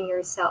selling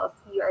yourself.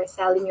 You are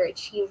selling your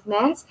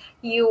achievements.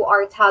 You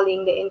are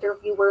telling the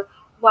interviewer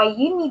why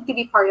you need to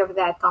be part of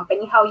that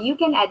company, how you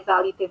can add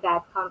value to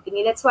that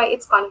company. That's why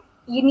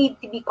you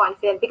need to be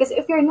confident, because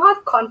if you're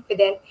not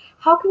confident,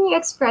 how can you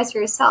express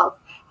yourself?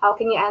 How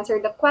can you answer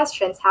the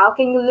questions? How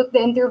can you look the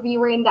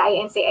interviewer in the eye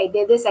and say, I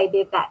did this, I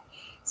did that?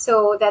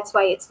 So that's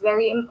why it's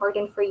very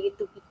important for you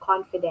to be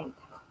confident.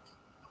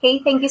 Okay,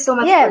 thank you so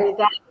much for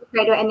that,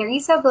 Wilfredo. And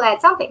Nerissa will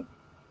add something.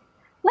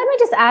 Let me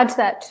just add to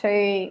that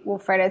too,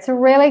 Wilfredo. It's a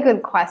really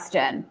good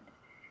question.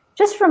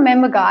 Just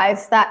remember,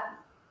 guys, that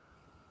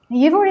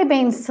you've already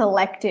been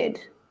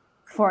selected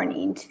for an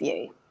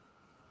interview,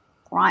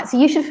 right? So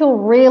you should feel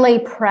really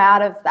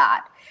proud of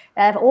that.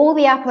 That of all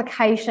the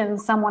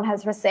applications someone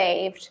has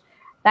received,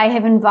 they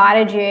have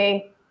invited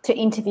you to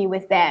interview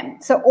with them.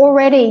 So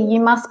already you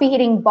must be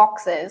hitting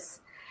boxes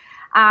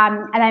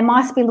and they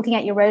must be looking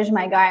at your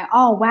resume going,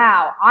 oh,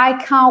 wow,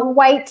 I can't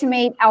wait to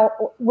meet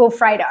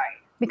Wilfredo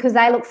because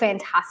they look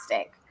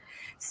fantastic.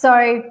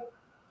 So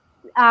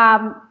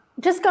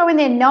just go in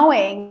there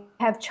knowing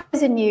they have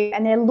chosen you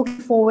and they're looking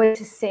forward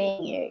to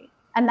seeing you.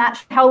 And that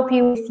should help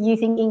you with you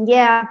thinking,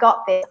 yeah, I've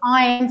got this.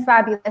 I am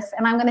fabulous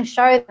and I'm going to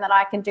show them that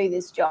I can do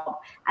this job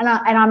and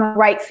I'm a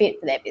great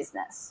fit for their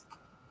business.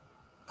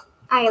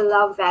 I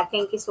love that.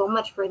 Thank you so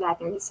much for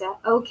that, Nerissa.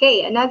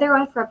 Okay, another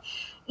one from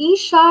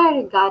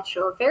Isha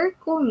Gacho. Very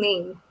cool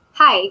name.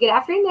 Hi, good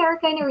afternoon,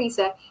 Erika and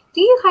Nerissa. Do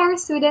you hire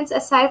students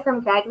aside from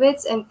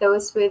graduates and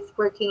those with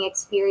working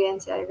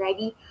experience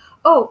already?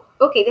 Oh,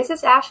 okay. This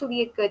is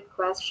actually a good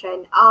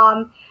question.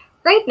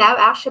 Right now,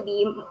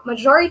 actually,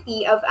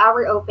 majority of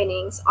our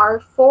openings are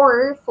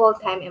for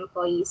full-time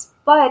employees.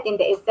 But in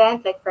the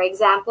event, like for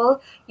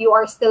example, you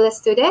are still a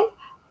student,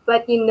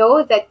 but you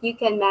know that you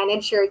can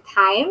manage your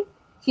time,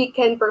 you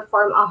can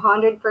perform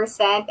 100%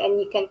 and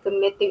you can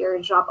commit to your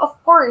job.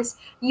 Of course,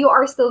 you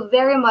are still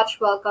very much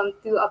welcome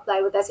to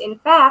apply with us. In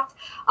fact,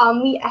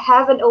 we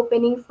have an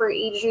opening for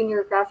a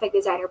junior graphic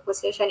designer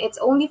position. It's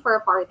only for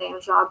a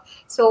part-time job.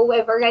 So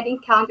we've already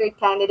encountered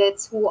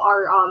candidates who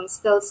are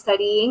still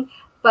studying,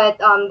 but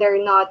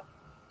they're not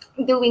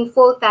doing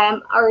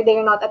full-time or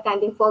they're not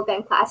attending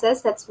full-time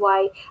classes. That's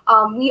why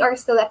we are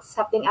still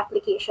accepting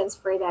applications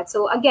for that.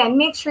 So again,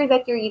 make sure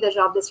that you read the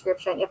job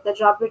description. If the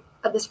job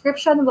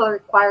description will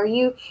require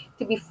you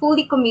to be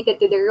fully committed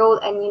to the role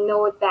and you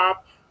know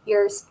that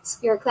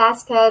your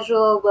class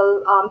schedule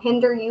will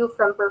hinder you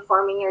from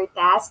performing your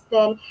task,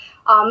 then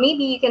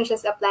maybe you can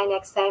just apply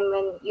next time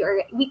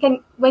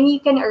when you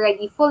can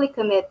already fully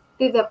commit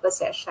to the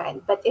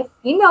position. But if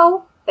you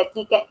know that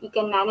you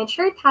can manage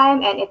your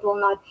time and it will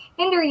not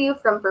hinder you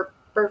from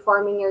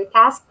performing your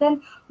task,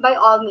 then by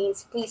all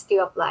means, please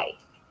do apply.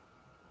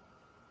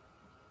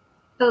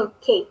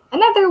 Okay,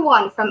 another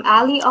one from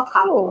Ali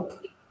Ocampo.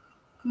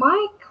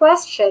 My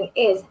question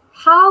is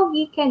how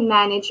we can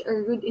manage a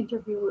rude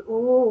interviewer.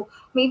 Oh,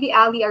 maybe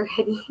Ali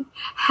already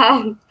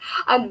had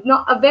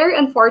a very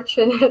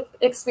unfortunate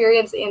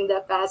experience in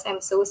the past.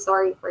 I'm so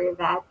sorry for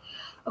that.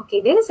 Okay,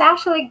 this is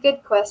actually a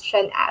good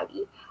question,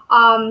 Ali.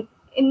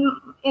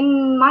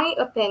 In my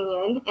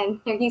opinion,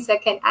 and Nerissa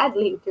can add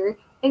later,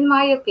 in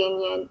my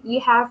opinion, you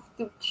have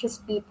to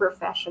just be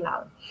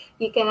professional.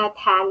 You cannot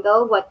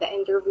handle what the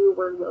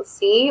interviewer will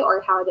say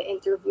or how the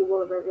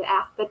interviewer will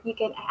react, but you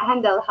can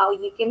handle how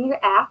you can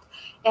react.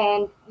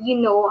 And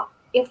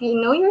if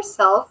you know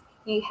yourself,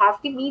 you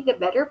have to be the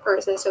better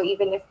person. So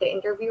even if the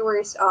interviewer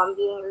is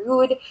being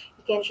rude,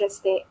 you can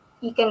just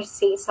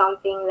say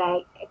something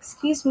like,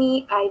 "Excuse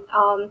me, I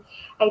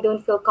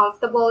don't feel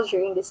comfortable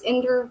during this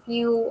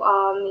interview.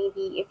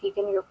 Maybe if you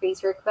can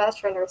rephrase your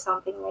question or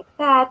something like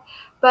that."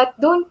 But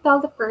don't tell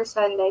the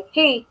person like,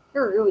 "Hey,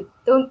 you're rude."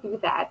 Don't do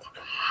that.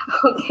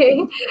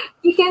 Okay?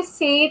 You can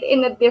say it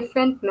in a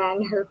different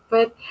manner,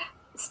 but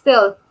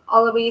still,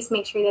 always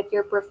make sure that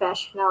you're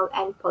professional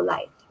and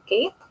polite.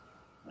 Okay?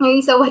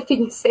 Marisa, what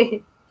can you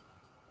say?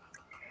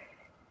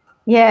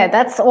 Yeah,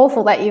 that's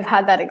awful that you've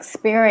had that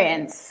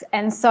experience.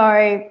 And so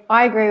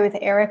I agree with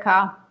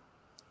Erika.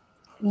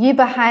 You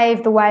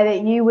behave the way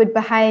that you would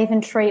behave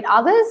and treat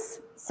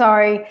others.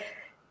 So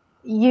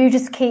you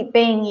just keep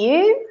being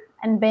you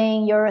and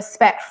being your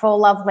respectful,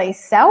 lovely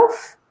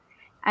self.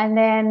 And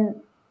then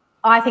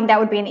I think that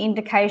would be an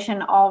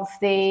indication of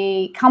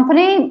the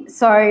company.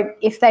 So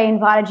if they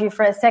invited you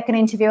for a second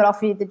interview and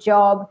offered you the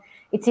job,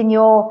 it's in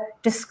your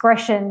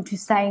discretion to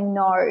say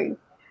no.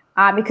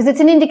 Because it's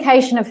an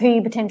indication of who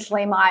you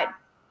potentially might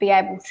be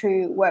able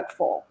to work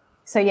for.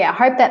 So, yeah, I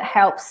hope that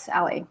helps,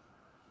 Ali.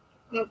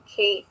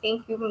 Okay,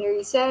 thank you,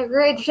 Nerissa.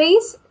 Ray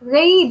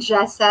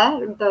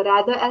Jessa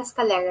Dorado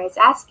Escalera is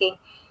asking,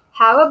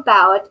 how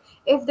about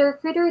if the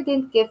recruiter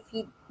didn't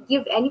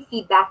give any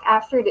feedback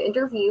after the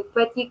interview,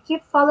 but you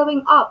keep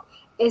following up?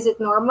 Is it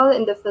normal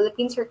in the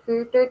Philippines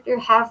recruiter to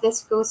have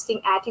this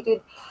ghosting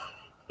attitude?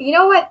 You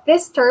know what?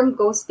 This term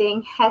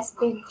ghosting has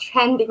been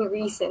trending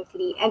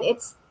recently, and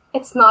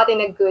it's not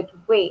in a good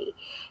way.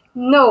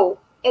 No,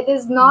 it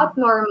is not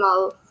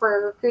normal for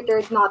a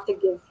recruiter not to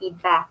give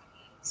feedback.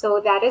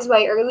 So that is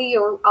why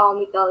earlier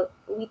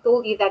we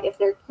told you that if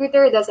the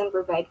recruiter doesn't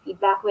provide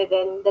feedback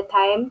within the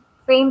time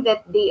frame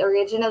that they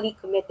originally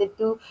committed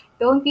to,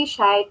 don't be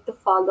shy to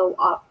follow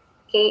up.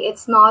 Okay,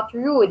 it's not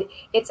rude.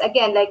 It's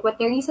again like what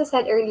Nerissa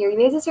said earlier.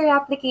 This is your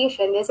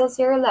application. This is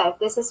your life.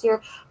 This is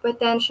your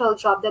potential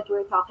job that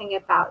we're talking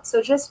about.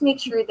 So just make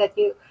sure that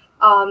you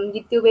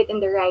do it in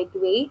the right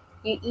way.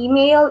 You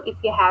email if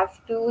you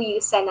have to.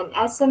 You send an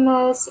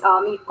SMS.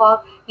 You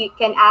call. You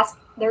can ask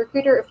the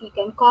recruiter if you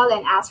can call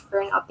and ask for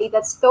an update.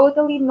 That's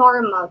totally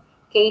normal.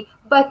 Okay,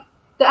 but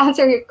to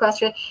answer your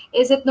question,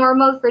 is it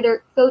normal for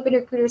the Philippine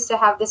recruiters to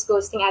have this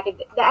ghosting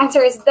attitude? The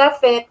answer is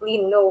definitely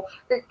no.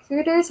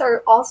 Recruiters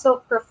are also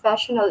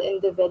professional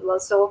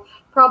individuals, so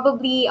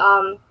probably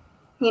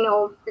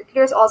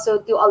recruiters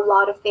also do a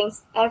lot of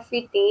things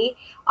every day.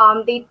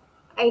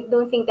 I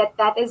don't think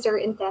that is their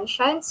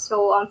intention.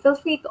 So feel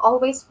free to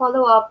always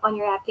follow up on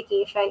your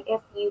application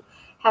if you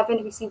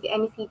haven't received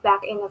any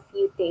feedback in a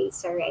few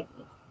days already.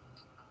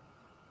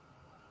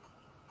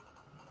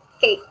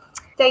 Okay,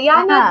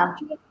 Diana.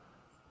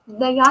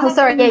 Oh,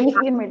 sorry, yeah, you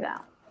can read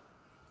that.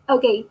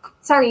 Okay,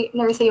 sorry,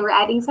 Nerissa, you were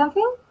adding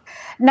something?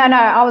 No,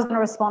 I was going to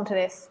respond to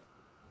this.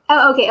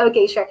 Oh,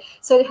 okay, sure.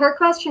 So her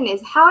question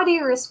is, how do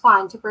you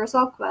respond to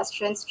personal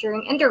questions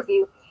during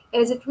interview?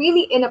 Is it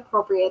really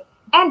inappropriate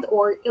and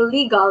or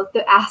illegal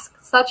to ask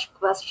such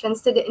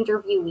questions to the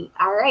interviewee?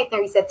 All right,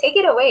 Nerissa, take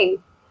it away.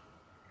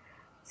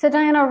 So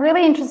Diana,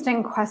 really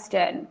interesting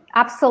question.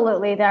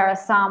 Absolutely, there are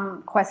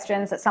some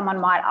questions that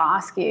someone might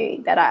ask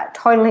you that are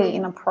totally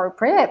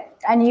inappropriate,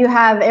 and you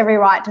have every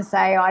right to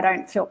say, I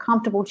don't feel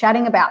comfortable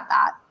chatting about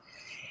that.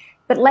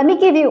 But let me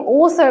give you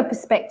also a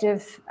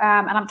perspective,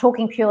 and I'm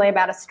talking purely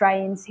about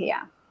Australians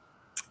here.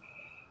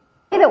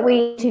 The way that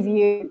we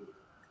interview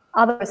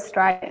other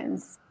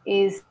Australians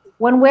is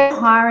when we're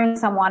hiring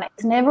someone,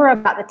 it's never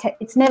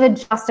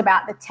just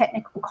about the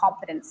technical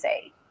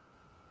competency.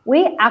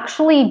 We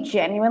actually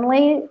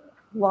genuinely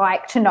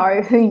like to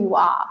know who you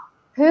are.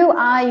 Who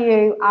are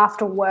you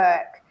after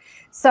work?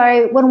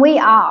 So when we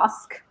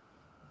ask,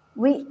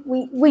 we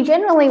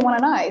generally want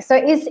to know. So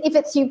if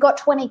it's you've got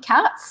 20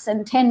 cats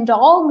and 10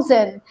 dogs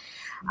and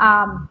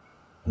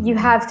you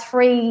have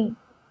 3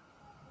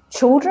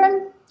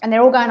 children and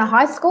they're all going to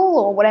high school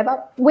or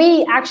whatever,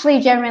 we actually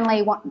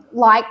genuinely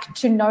like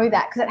to know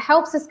that because it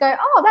helps us go,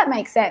 oh, that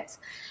makes sense.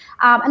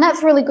 And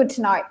that's really good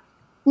to know.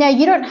 Now,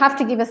 you don't have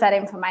to give us that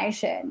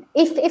information.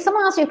 If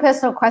someone asks you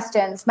personal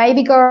questions,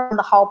 maybe go on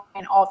the whole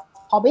point of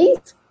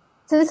hobbies.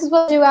 So this is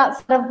what I do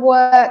outside of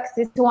work.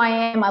 This is who I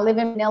am. I live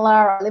in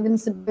Manila. I live in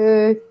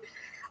Cebu.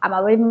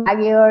 I live in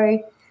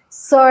Baguio.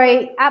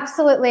 So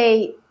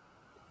absolutely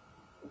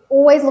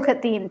always look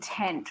at the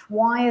intent.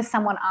 Why is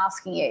someone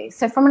asking you?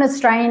 So from an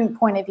Australian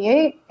point of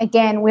view,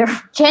 again, we're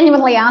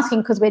genuinely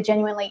asking because we're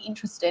genuinely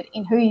interested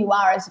in who you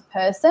are as a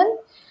person.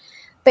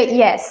 But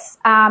yes,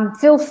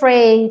 feel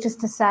free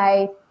just to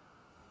say,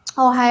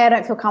 oh, hey, I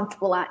don't feel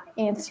comfortable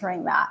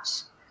answering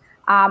that.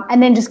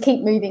 And then just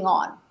keep moving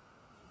on.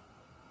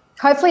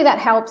 Hopefully that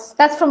helps.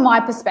 That's from my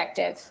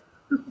perspective.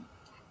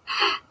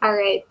 All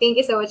right. Thank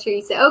you so much,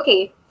 Nerissa.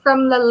 Okay.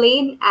 From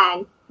Lalaine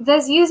Ann,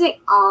 Does using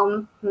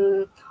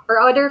or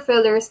other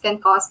fillers can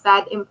cause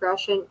bad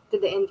impression to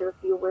the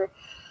interviewer?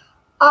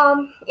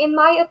 In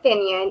my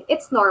opinion,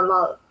 it's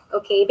normal,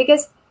 okay?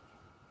 Because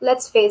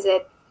let's face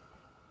it,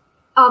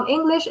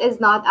 English is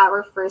not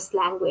our first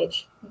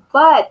language,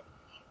 but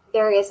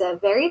there is a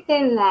very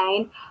thin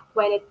line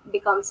when it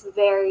becomes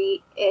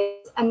very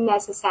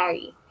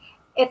unnecessary.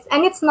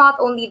 It's not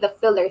only the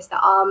fillers.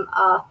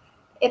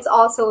 It's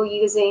also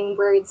using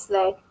words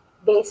like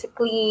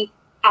basically,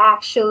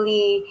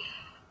 actually.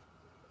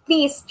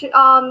 Please,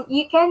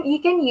 you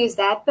can use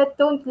that, but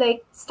don't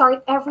like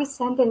start every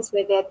sentence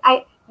with it.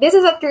 This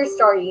is a true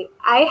story.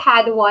 I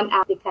had one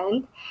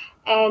applicant,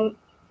 and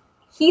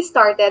he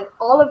started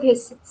all of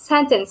his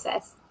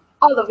sentences,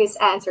 all of his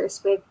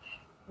answers with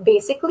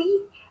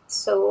basically.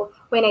 So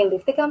when I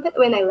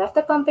left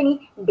the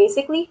company,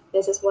 basically,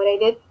 this is what I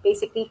did.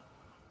 Basically,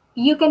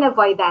 you can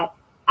avoid that.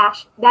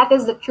 That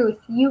is the truth.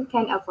 You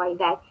can avoid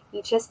that.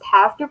 You just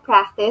have to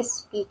practice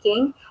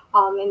speaking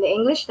in the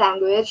English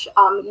language.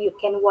 You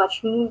can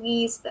watch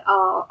movies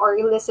or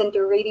listen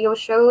to radio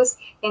shows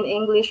in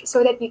English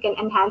so that you can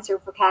enhance your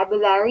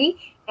vocabulary.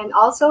 And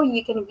also,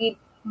 you can read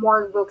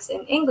more books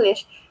in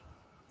English.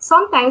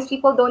 Sometimes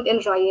people don't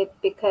enjoy it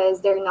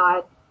because they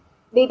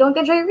don't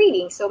enjoy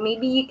reading. So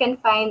maybe you can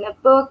find a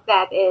book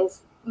that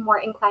is more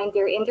inclined to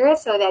your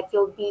interest so that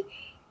you'll be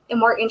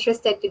more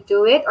interested to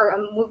do it, or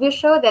a movie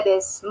show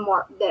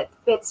that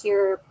fits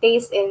your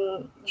taste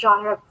in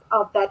genre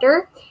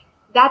better.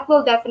 That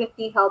will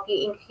definitely help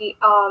you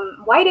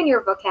widen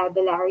your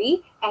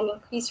vocabulary and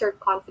increase your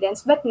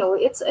confidence. But no,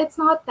 it's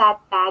not that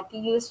bad to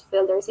use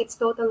fillers. It's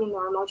totally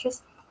normal.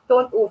 Just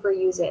don't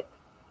overuse it.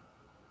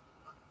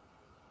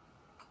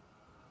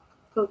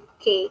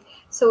 Okay,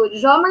 so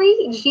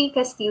Jean-Marie G.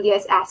 Castillo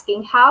is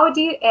asking, how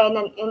do you end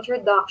an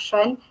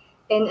introduction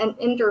in an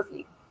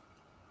interview?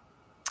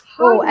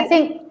 Oh, I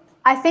think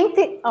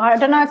that, I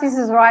don't know if this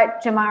is right,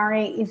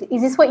 Jamari.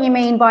 Is this what you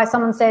mean by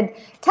someone said,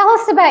 tell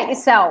us about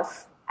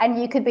yourself? And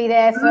you could be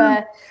there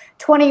for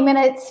 20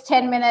 minutes,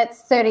 10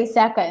 minutes, 30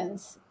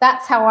 seconds.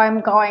 That's how I'm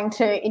going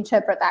to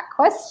interpret that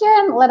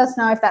question. Let us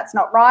know if that's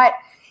not right.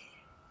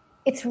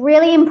 It's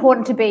really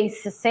important to be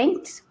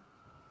succinct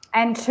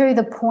and to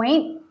the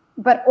point,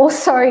 but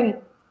also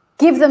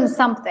give them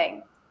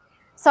something.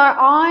 So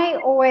I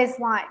always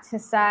like to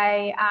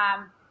say,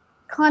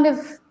 kind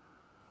of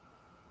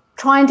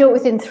try and do it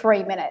within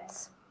 3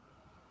 minutes.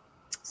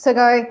 So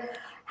go,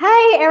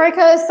 hey,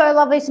 Erika, so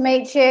lovely to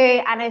meet you.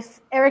 And if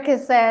Erika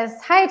says,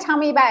 hey, tell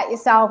me about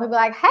yourself, we'll be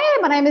like, hey,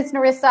 my name is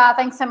Nerissa.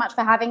 Thanks so much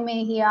for having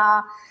me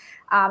here.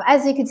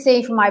 As you can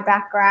see from my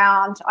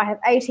background, I have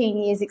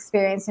 18 years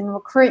experience in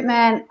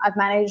recruitment. I've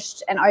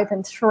managed and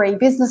opened 3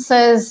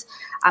 businesses.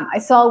 I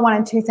sold one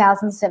in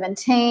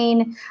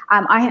 2017.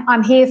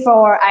 I'm here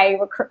for a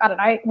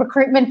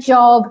recruitment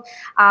job.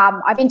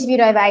 I've interviewed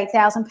over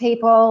 8,000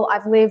 people.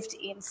 I've lived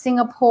in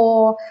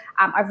Singapore.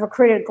 I've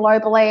recruited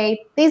globally.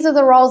 These are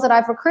the roles that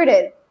I've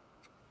recruited.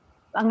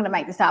 I'm going to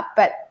make this up,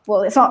 but,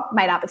 well, it's not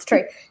made up, it's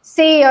true.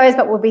 CEOs,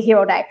 but we'll be here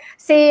all day.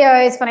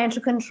 CEOs,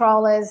 financial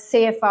controllers,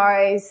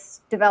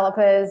 CFOs,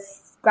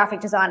 developers, graphic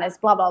designers,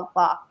 blah, blah,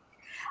 blah.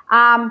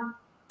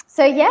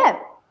 So, yeah,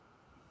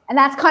 and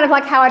that's kind of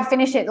like how I'd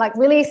finish it, like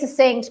really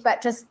succinct,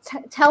 but just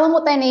tell them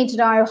what they need to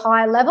know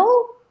high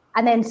level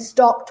and then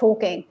stop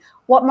talking.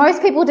 What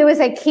most people do is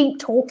they keep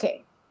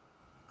talking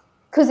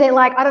because they're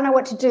like, I don't know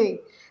what to do.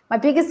 My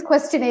biggest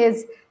question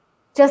is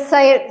just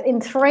say it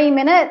in 3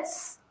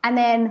 minutes and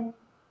then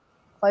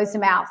close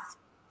your mouth.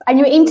 And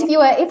your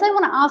interviewer, if they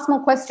want to ask more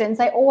questions,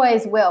 they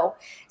always will.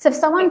 So if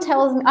someone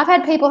tells me, I've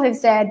had people who've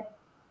said,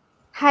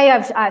 hey,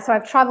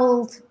 I've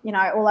traveled,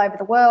 all over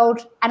the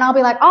world, and I'll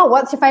be like, oh,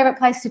 what's your favorite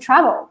place to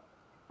travel?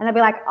 And they'll be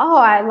like, oh,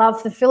 I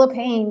love the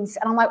Philippines.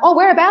 And I'm like, oh,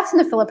 whereabouts in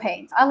the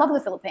Philippines? I love the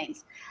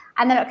Philippines.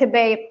 And then it could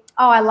be,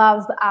 oh, I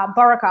love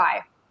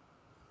Boracay.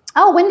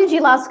 Oh, when did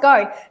you last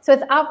go? So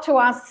it's up to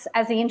us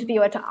as the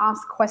interviewer to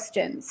ask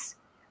questions,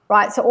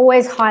 right? So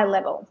always high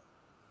level.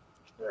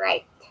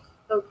 Right.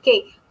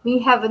 Okay. We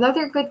have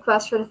another good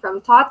question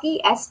from Toti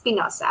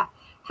Espinosa.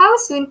 How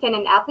soon can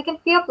an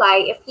applicant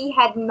reapply if he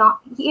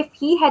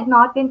had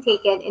not been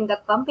taken in the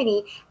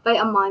company by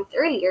a month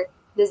earlier?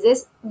 Does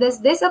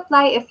this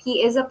apply if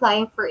he is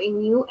applying for a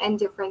new and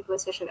different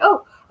position?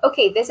 Oh,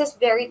 okay. This is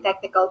very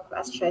technical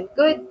question.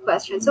 Good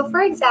question. So,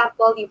 for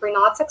example, you were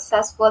not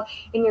successful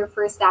in your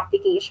first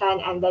application,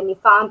 and then you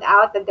found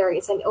out that there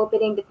is an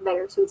opening that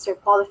better suits your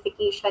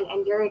qualification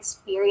and your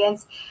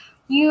experience.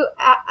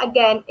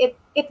 Again,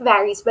 it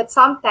varies, but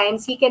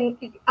sometimes you can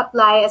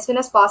apply as soon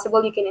as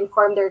possible. You can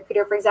inform the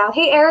recruiter, for example,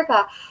 hey,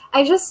 Erika,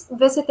 I just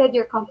visited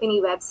your company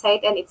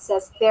website and it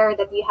says there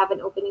that you have an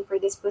opening for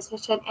this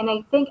position. And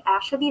I think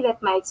actually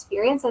that my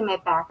experience and my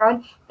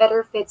background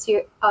better fits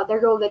the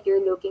role that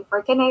you're looking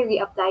for. Can I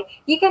reapply?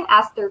 You can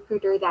ask the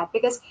recruiter that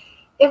because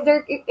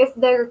if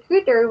the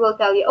recruiter will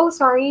tell you, oh,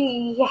 sorry,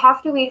 you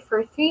have to wait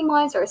for 3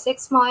 months or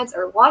 6 months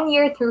or 1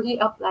 year to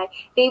reapply,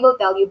 they will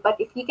tell you. But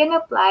if you can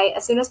apply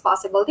as soon as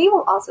possible, they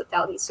will also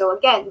tell you. So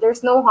again,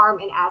 there's no harm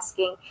in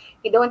asking.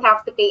 You don't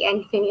have to pay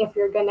anything if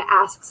you're gonna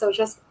ask. So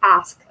just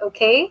ask,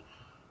 okay?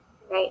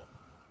 Right.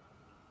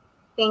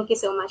 Thank you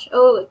so much.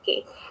 Oh,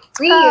 okay.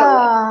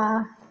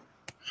 Rio.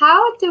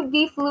 How to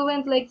be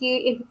fluent like you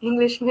in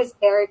English, Miss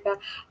Erika?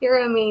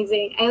 You're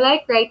amazing. I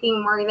like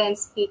writing more than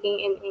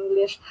speaking in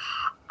English.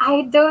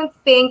 I don't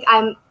think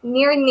I'm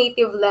near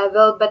native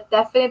level, but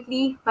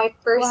definitely my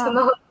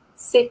personal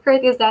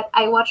secret is that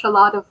I watch a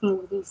lot of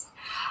movies.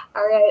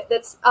 All right,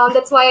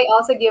 that's why I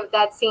also give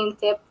that same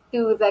tip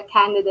to the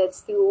candidates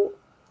to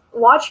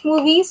watch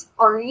movies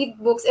or read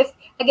books. If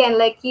again,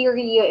 like you,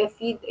 Rio,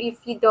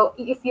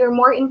 if you're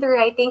more into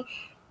writing,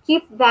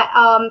 keep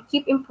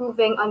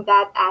improving on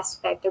that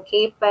aspect,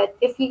 okay? But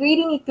if you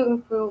really need to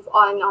improve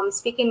on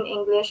speaking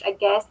English, I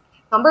guess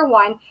number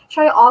one,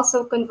 try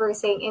also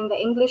conversing in the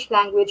English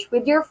language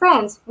with your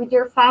friends, with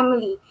your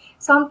family.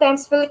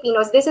 Sometimes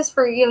Filipinos, this is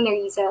for real,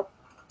 Nerissa.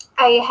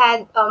 I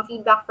had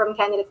feedback from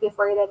candidates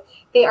before that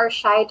they are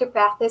shy to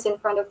practice in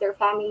front of their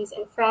families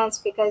and friends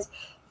because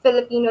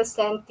Filipinos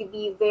tend to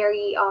be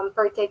very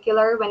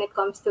particular when it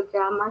comes to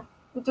grammar.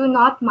 Do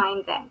not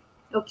mind them,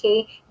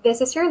 okay?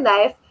 This is your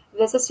life.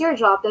 This is your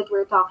job that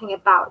we're talking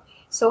about.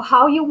 So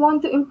how you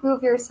want to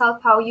improve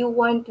yourself, how you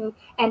want to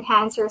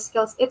enhance your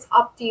skills, it's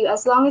up to you.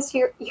 As long as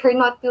you're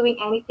not doing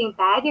anything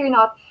bad, you're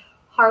not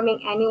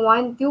harming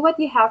anyone, do what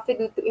you have to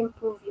do to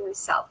improve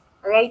yourself.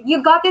 All right?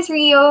 You got this,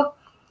 Rio.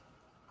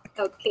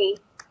 Okay,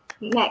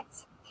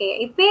 next.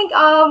 Okay, I think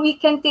we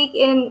can take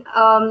in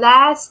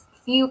last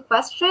few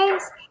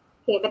questions.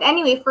 Okay, but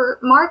anyway, for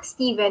Mark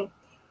Steven,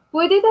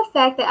 would it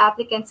affect the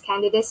applicant's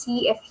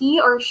candidacy if he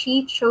or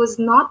she chose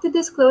not to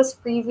disclose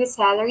previous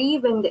salary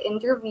when the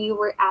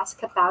interviewer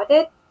asked about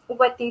it?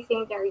 What do you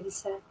think,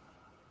 Nerissa?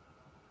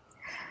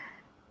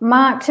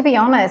 Mark, to be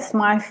honest,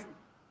 I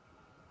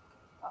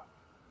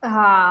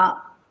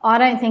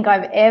don't think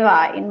I've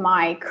ever in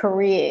my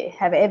career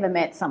have ever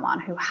met someone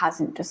who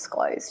hasn't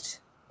disclosed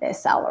their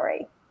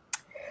salary.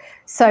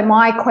 So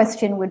my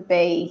question would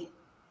be,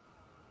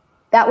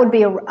 that would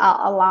be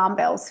alarm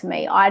bells for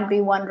me. I'd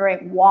be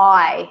wondering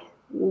why.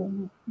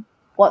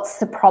 What's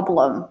the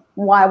problem?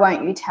 Why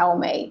won't you tell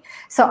me?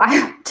 So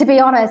to be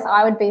honest,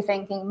 I would be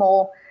thinking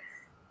more,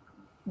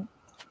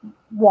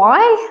 why?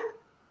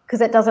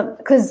 Because it doesn't,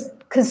 because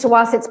to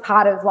us it's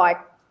part of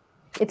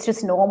it's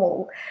just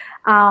normal.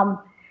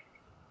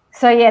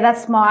 So yeah,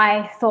 that's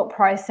my thought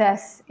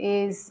process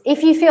is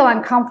if you feel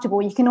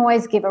uncomfortable, you can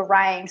always give a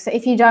range. So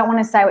if you don't want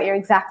to say what you're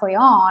exactly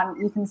on,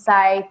 you can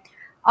say,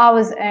 I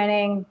was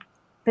earning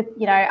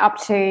up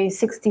to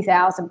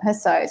 60,000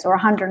 pesos or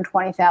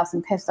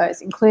 120,000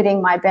 pesos,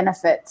 including my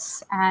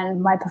benefits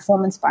and my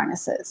performance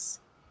bonuses.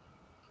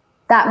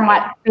 That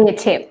might be a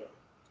tip.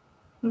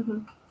 Mm-hmm.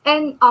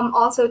 And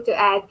also to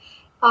add,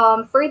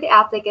 for the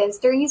applicants,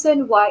 the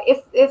reason why,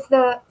 if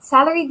the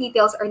salary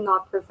details are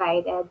not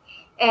provided,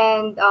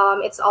 and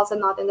it's also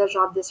not in the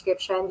job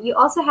description, you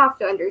also have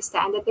to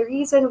understand that the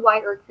reason why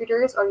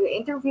recruiters or your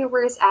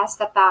interviewers ask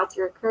about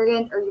your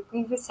current or your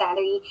previous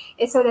salary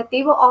is so that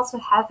they will also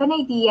have an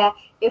idea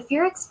if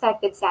your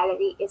expected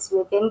salary is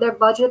within their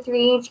budget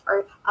range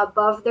or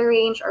above the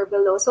range or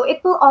below. So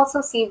it will also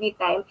save you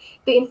time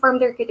to inform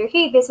the recruiter,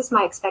 hey, this is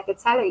my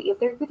expected salary. If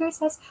the recruiter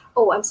says,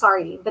 oh, I'm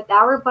sorry, but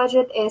our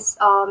budget is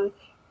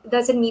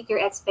doesn't meet your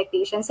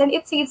expectations, and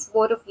it saves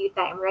both of you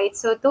time, right?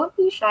 So don't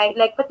be shy.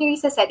 Like what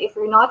Nerissa said, if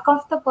you're not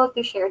comfortable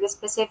to share the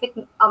specific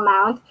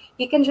amount,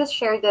 you can just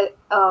share the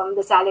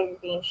salary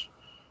range.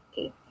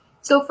 Okay.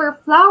 So for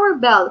Flower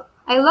Bell,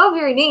 I love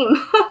your name.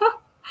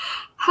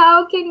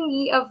 How can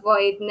we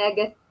avoid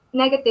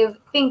negative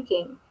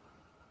thinking?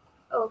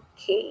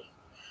 Okay.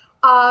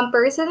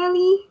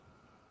 Personally,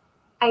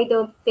 I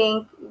don't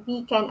think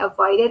we can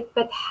avoid it,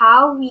 but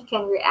how we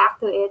can react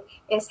to it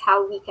is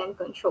how we can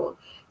control.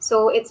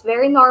 So it's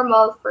very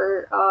normal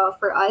for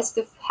us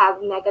to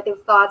have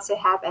negative thoughts, to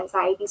have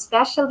anxiety,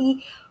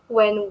 especially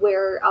when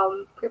we're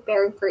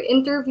preparing for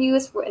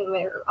interviews, when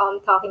we're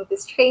talking to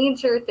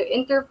strangers, to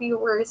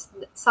interviewers.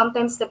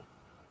 Sometimes the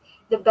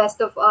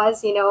best of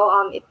us,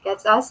 it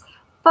gets us.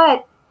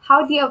 But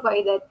how do you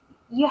avoid it?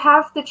 You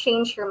have to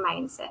change your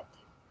mindset.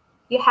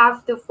 You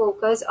have to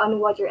focus on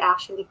what you're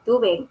actually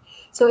doing.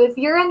 So if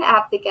you're an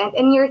applicant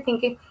and you're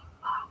thinking,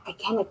 I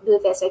cannot do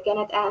this, I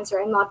cannot answer,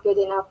 I'm not good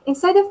enough.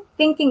 Instead of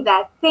thinking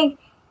that, think,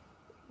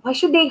 why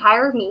should they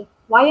hire me?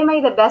 Why am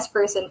I the best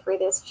person for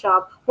this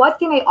job? What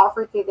can I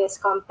offer to this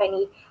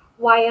company?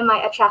 Why am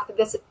I attracted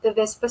to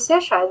this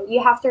position?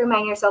 You have to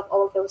remind yourself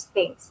all those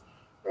things,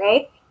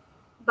 right?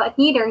 But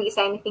neither is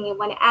anything you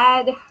want to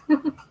add.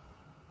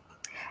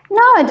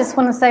 No, I just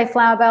want to say,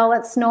 Flower Bell,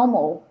 it's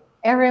normal.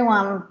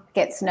 Everyone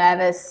gets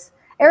nervous.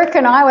 Erika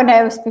and I were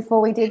nervous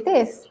before we did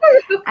this.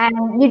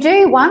 And you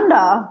do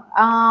wonder.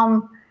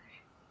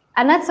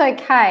 And that's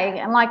okay.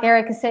 And like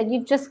Erika said,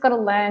 you've just got to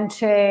learn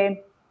to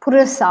put it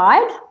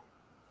aside.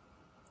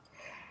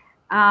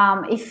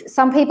 If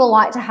some people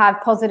like to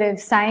have positive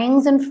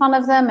sayings in front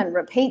of them and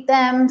repeat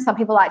them, some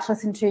people like to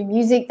listen to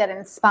music that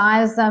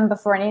inspires them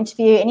before an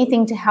interview,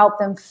 anything to help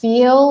them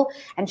feel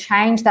and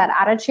change that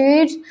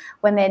attitude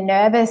when they're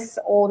nervous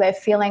or they're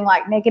feeling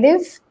like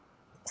negative.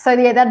 So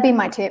yeah, that'd be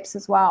my tips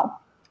as well.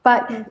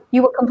 But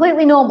you were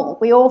completely normal.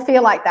 We all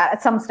feel like that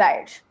at some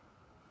stage.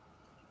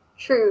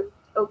 True.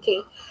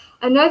 Okay.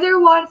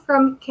 Another one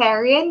from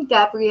Karen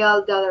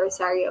Gabriel Del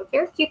Rosario.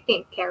 Very cute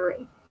name,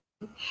 Karen.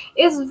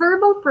 Is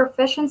verbal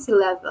proficiency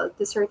level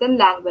to certain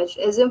language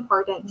is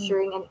important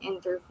during an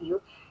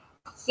interview?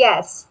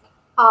 Yes.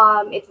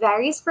 It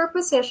varies per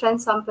position.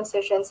 Some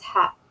positions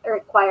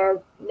require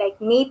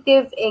like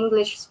native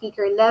English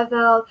speaker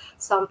level.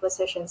 Some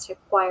positions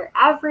require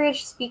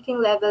average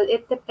speaking level.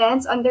 It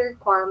depends on the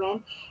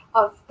requirement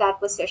of that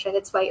position.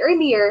 That's why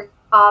earlier,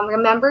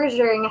 remember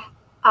during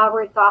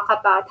our talk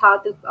about how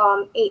to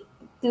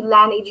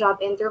land a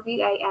job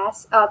interview,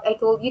 I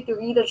told you to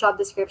read the job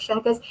description,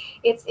 because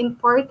it's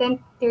important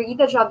to read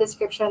the job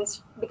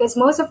descriptions, because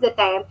most of the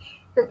time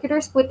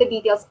recruiters put the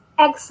details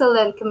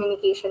excellent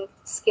communication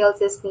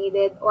skills is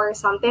needed, or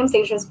sometimes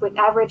they just put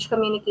average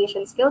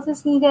communication skills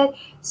is needed.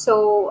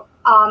 So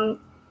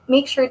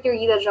make sure to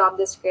read the job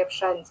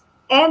descriptions.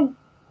 And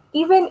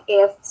even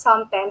if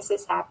sometimes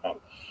this happens,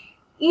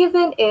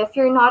 even if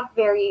you're not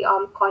very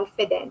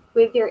confident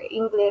with your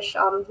English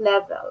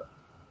level,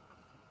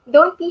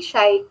 don't be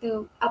shy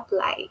to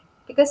apply,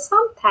 because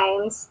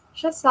sometimes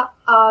just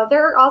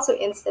there are also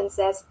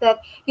instances that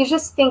you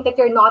just think that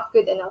you're not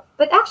good enough,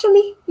 but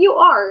actually you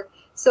are.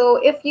 So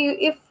if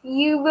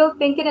you will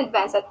think in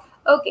advance that,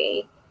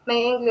 okay, my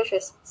English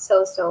is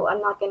so,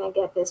 I'm not gonna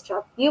get this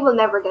job, you will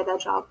never get a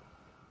job.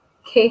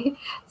 Okay,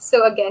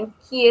 so again,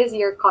 key is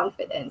your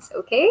confidence.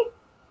 Okay,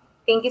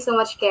 thank you so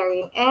much,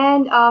 Karen.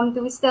 And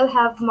do we still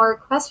have more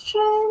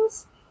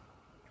questions?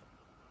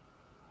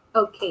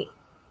 Okay.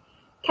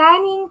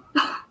 Canning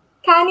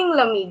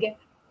Lamig.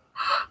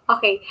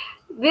 Okay,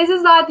 this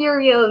is not your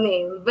real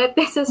name, but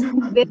this is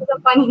a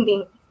funny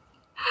name.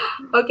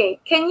 Okay,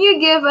 can you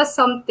give us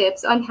some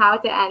tips on how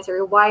to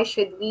answer why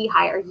should we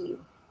hire you?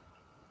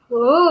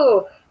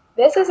 Oh,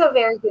 this is a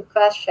very good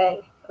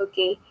question.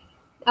 Okay,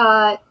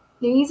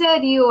 Nerissa,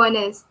 do you want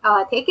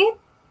to take it?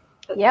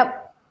 Okay.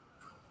 Yep.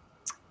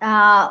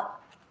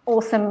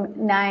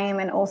 Awesome name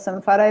and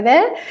awesome photo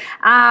there.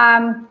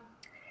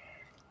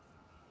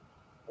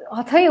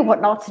 I'll tell you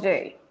what not to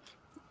do.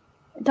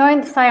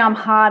 Don't say I'm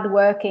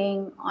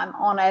hardworking, I'm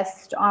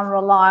honest, I'm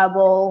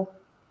reliable,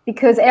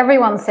 because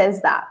everyone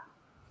says that.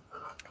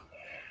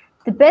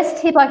 The best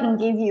tip I can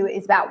give you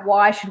is about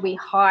why should we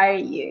hire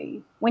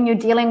you when you're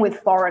dealing with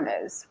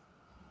foreigners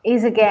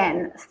is,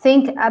 again,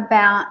 think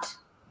about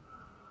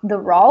the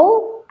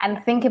role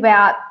and think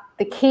about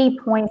the key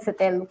points that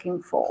they're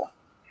looking for.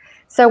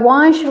 So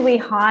why should we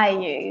hire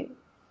you?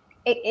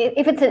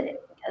 If it's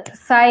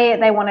say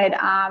they wanted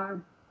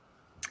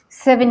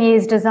 7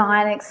 years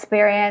design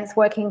experience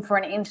working for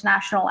an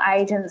international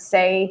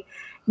agency,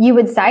 you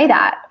would say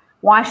that.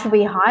 Why should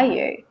we hire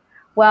you?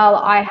 Well,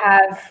 I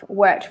have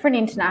worked for an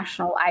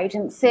international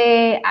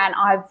agency and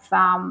I've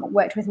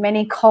worked with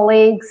many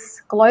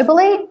colleagues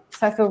globally,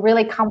 so I feel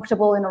really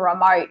comfortable in a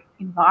remote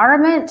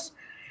environment,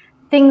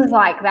 things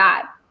like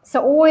that.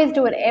 So always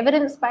do it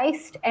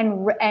evidence-based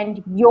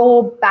and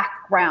your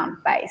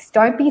background-based.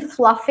 Don't be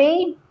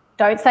fluffy.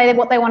 Don't say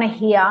what they want to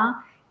hear.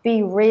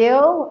 Be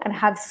real and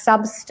have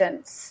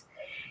substance.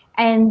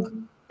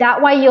 And that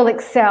way you'll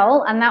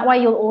excel, and that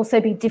way you'll also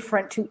be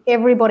different to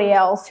everybody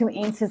else who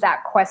answers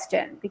that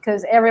question,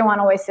 because everyone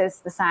always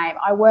says the same.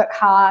 I work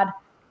hard,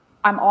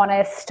 I'm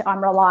honest,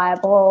 I'm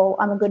reliable,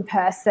 I'm a good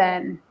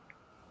person,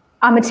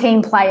 I'm a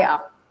team player.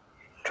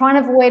 Try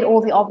and avoid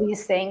all the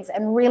obvious things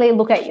and really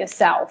look at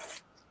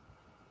yourself.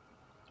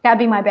 That'd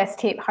be my best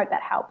tip. Hope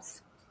that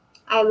helps.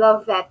 I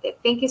love that tip.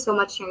 Thank you so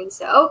much,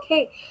 Nerissa.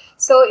 Okay,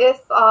 so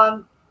if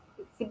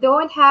you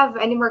don't have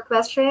any more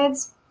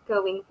questions,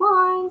 going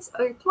once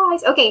or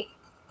twice. Okay,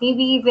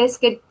 maybe this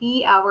could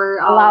be our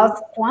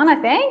last one, I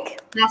think.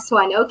 Last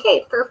one.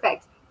 Okay,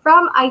 perfect.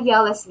 From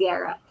Ayala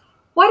Sierra.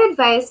 What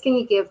advice can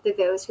you give to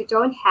those who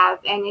don't have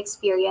any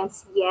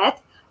experience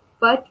yet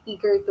but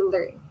eager to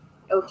learn?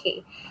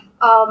 Okay.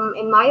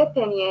 In my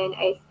opinion,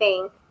 I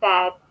think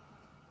that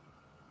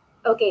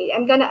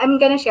I'm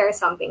gonna share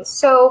something.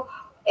 So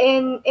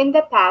in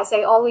the past,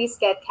 I always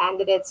get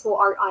candidates who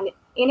are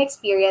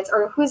inexperienced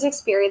or whose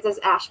experience is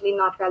actually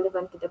not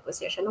relevant to the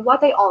position.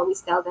 What I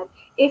always tell them,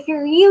 if you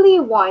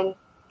really want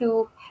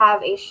to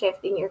have a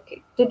shift in your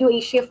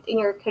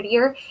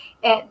career,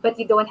 but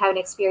you don't have an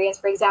experience,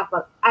 for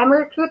example, I'm a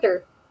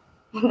recruiter,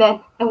 and then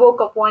I woke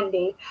up one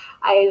day,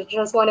 I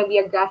just want to be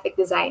a graphic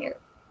designer.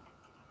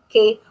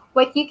 Okay,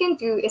 what you can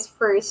do is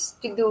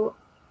first to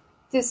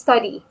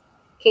study.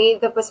 Okay,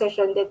 the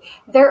position. That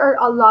there are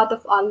a lot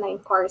of online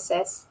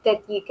courses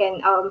that you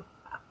can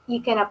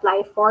you can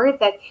apply for,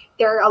 that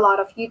there are a lot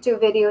of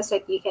YouTube videos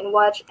that you can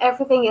watch.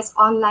 Everything is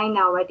online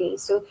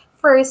nowadays. So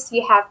first,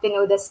 you have to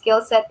know the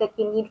skill set that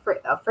you need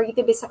for you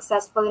to be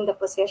successful in the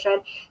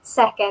position.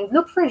 Second,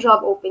 look for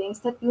job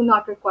openings that do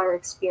not require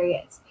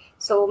experience.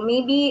 So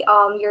maybe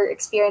you're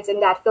experienced in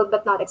that field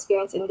but not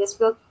experienced in this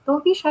field.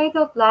 Don't be shy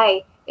to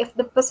apply. If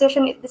the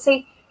position,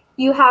 say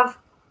you have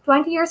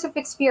 20 years of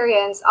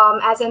experience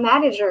as a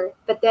manager,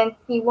 but then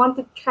you want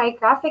to try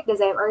graphic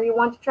design or you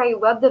want to try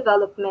web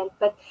development,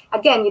 but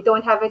again, you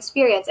don't have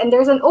experience, and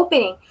there's an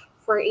opening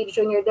for a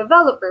junior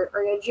developer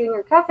or a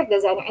junior graphic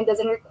designer and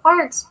doesn't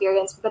require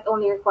experience but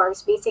only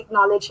requires basic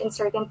knowledge in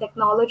certain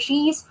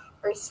technologies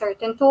or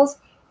certain tools,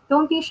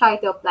 don't be shy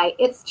to apply.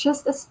 It's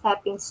just a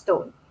stepping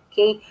stone.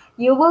 Okay,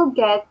 you will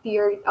get to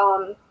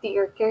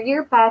your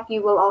career path.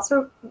 You will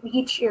also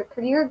reach your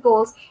career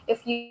goals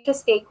if you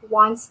just take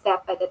one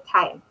step at a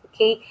time.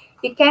 Okay,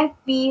 you can't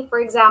be, for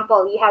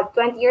example, you have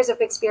 20 years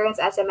of experience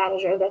as a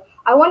manager. That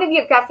I want to be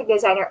a graphic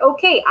designer.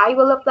 Okay, I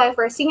will apply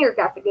for a senior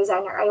graphic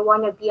designer. I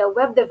want to be a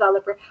web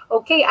developer.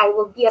 Okay, I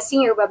will be a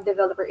senior web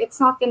developer. It's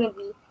not going to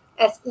be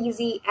as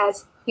easy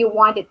as you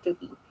want it to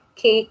be.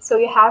 Okay, so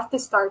you have to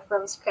start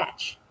from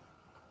scratch.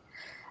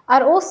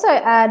 I'd also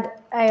add,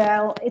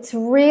 AL, it's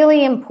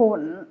really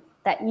important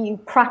that you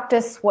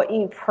practice what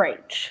you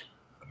preach.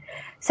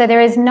 So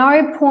there is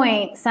no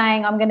point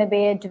saying I'm going to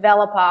be a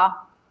developer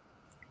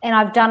and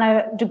I've done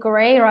a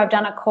degree or I've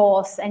done a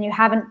course and you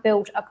haven't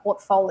built a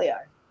portfolio.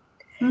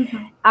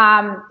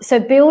 So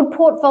build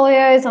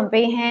portfolios on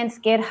Behance,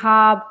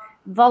 GitHub,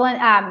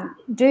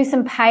 do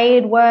some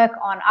paid work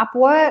on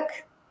Upwork,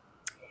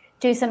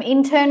 do some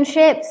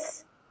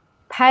internships,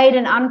 paid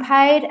and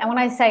unpaid. And when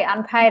I say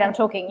unpaid, I'm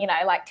talking,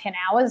 like 10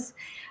 hours.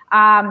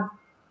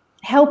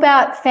 Help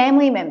out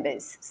family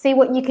members. See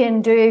what you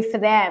can do for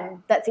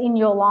them that's in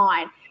your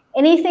line.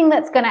 Anything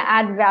that's going to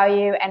add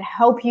value and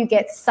help you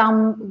get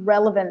some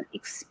relevant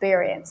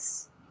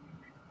experience,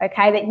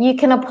 okay, that you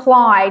can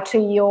apply to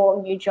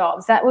your new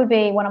jobs. That would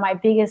be one of my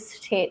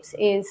biggest tips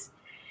is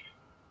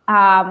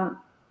foreigners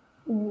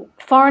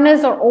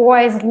are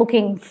always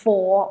looking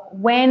for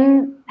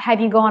when have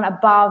you gone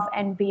above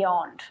and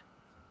beyond.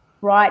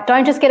 Right?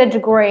 Don't just get a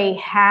degree.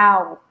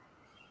 How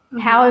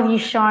have you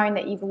shown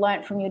that you've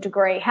learned from your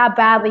degree? How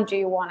badly do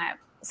you want it?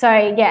 So,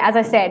 yeah, as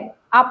I said,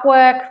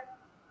 Upwork,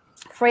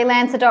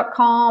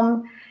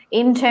 freelancer.com,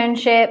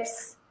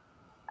 internships,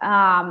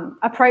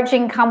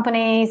 approaching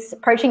companies,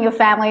 approaching your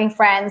family and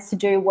friends to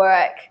do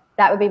work.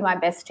 That would be my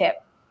best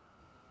tip.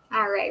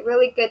 All right.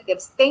 Really good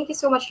tips. Thank you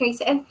so much,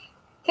 Nerissa. And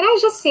can I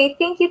just say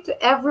thank you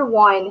to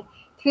everyone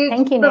who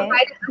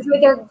provided us with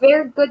their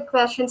very good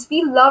questions.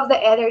 We love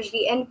the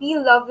energy and we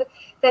love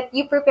that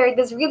you prepared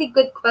these really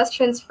good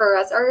questions for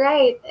us. All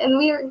right. And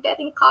we are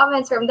getting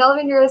comments from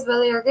Delvin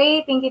Roseville.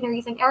 Great. Thank you,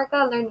 Nerissa and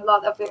Erika. Learned a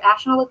lot of your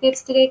actionable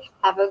tips today.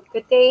 Have a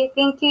good day.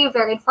 Thank you.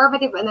 Very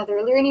informative.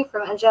 Another learning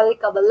from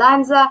Angelica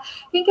Balanza.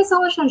 Thank you so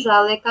much,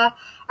 Angelica.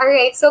 All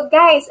right. So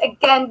guys,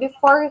 again,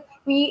 before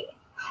we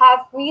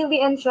have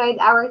really enjoyed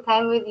our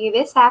time with you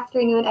this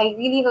afternoon. I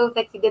really hope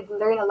that you did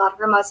learn a lot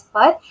from us.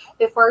 But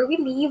before we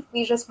leave,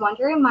 we just want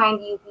to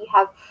remind you we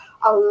have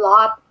a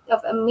lot of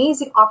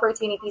amazing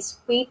opportunities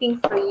waiting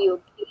for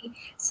you. Okay?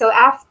 So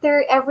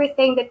after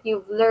everything that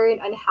you've learned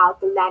on how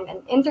to land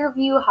an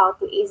interview, how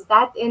to ace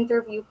that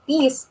interview,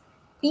 please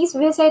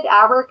visit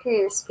our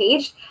careers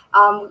page.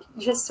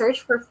 Just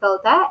search for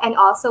Filta, and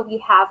also we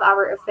have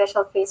our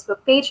official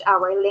Facebook page,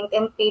 our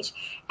LinkedIn page,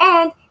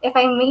 and if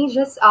I may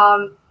just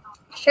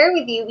share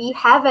with you, we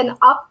have an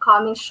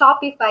upcoming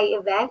Shopify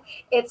event.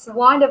 It's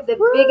one of the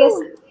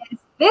biggest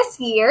events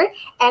this year,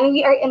 and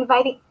we are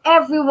inviting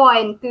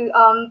everyone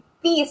to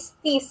please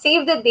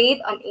save the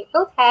date on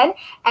April 10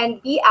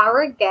 and be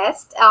our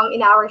guest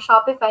in our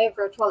Shopify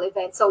virtual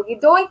event. So you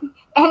don't,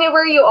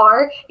 anywhere you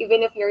are,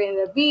 even if you're in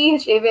the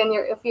beach, even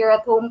if you're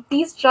at home,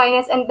 please join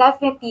us. And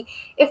definitely,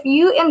 if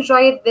you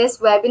enjoyed this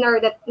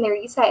webinar that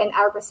Nerissa and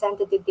I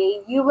presented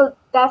today, you will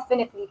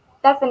definitely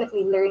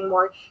learn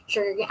more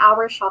during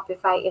our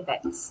Shopify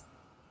events.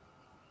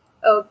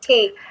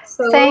 Okay.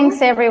 So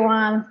thanks,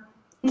 everyone.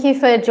 Thank you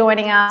for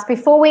joining us.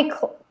 Before we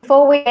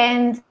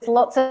end,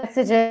 lots of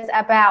messages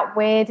about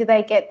where do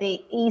they get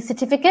the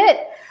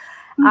e-certificate.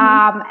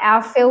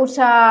 Our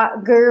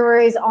Filta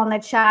gurus on the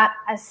chat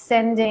are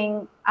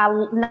sending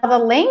another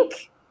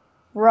link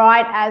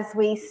right as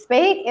we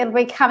speak. It'll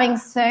be coming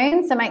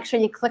soon, so make sure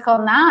you click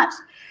on that.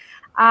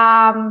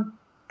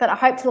 But I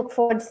hope to look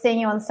forward to seeing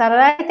you on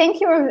Saturday.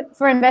 Thank you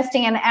for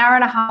investing an hour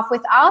and a half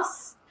with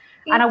us.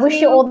 And I wish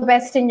you all the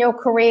best in your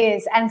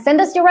careers. And send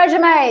us your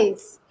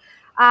resumes.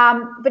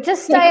 But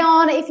just stay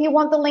on if you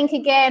want the link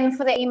again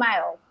for the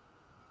email.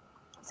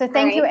 So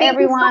thank you,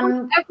 everyone. You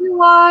so much, everyone.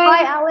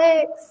 Bye,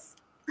 Alex.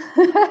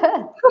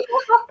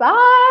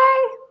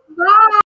 Bye. Bye.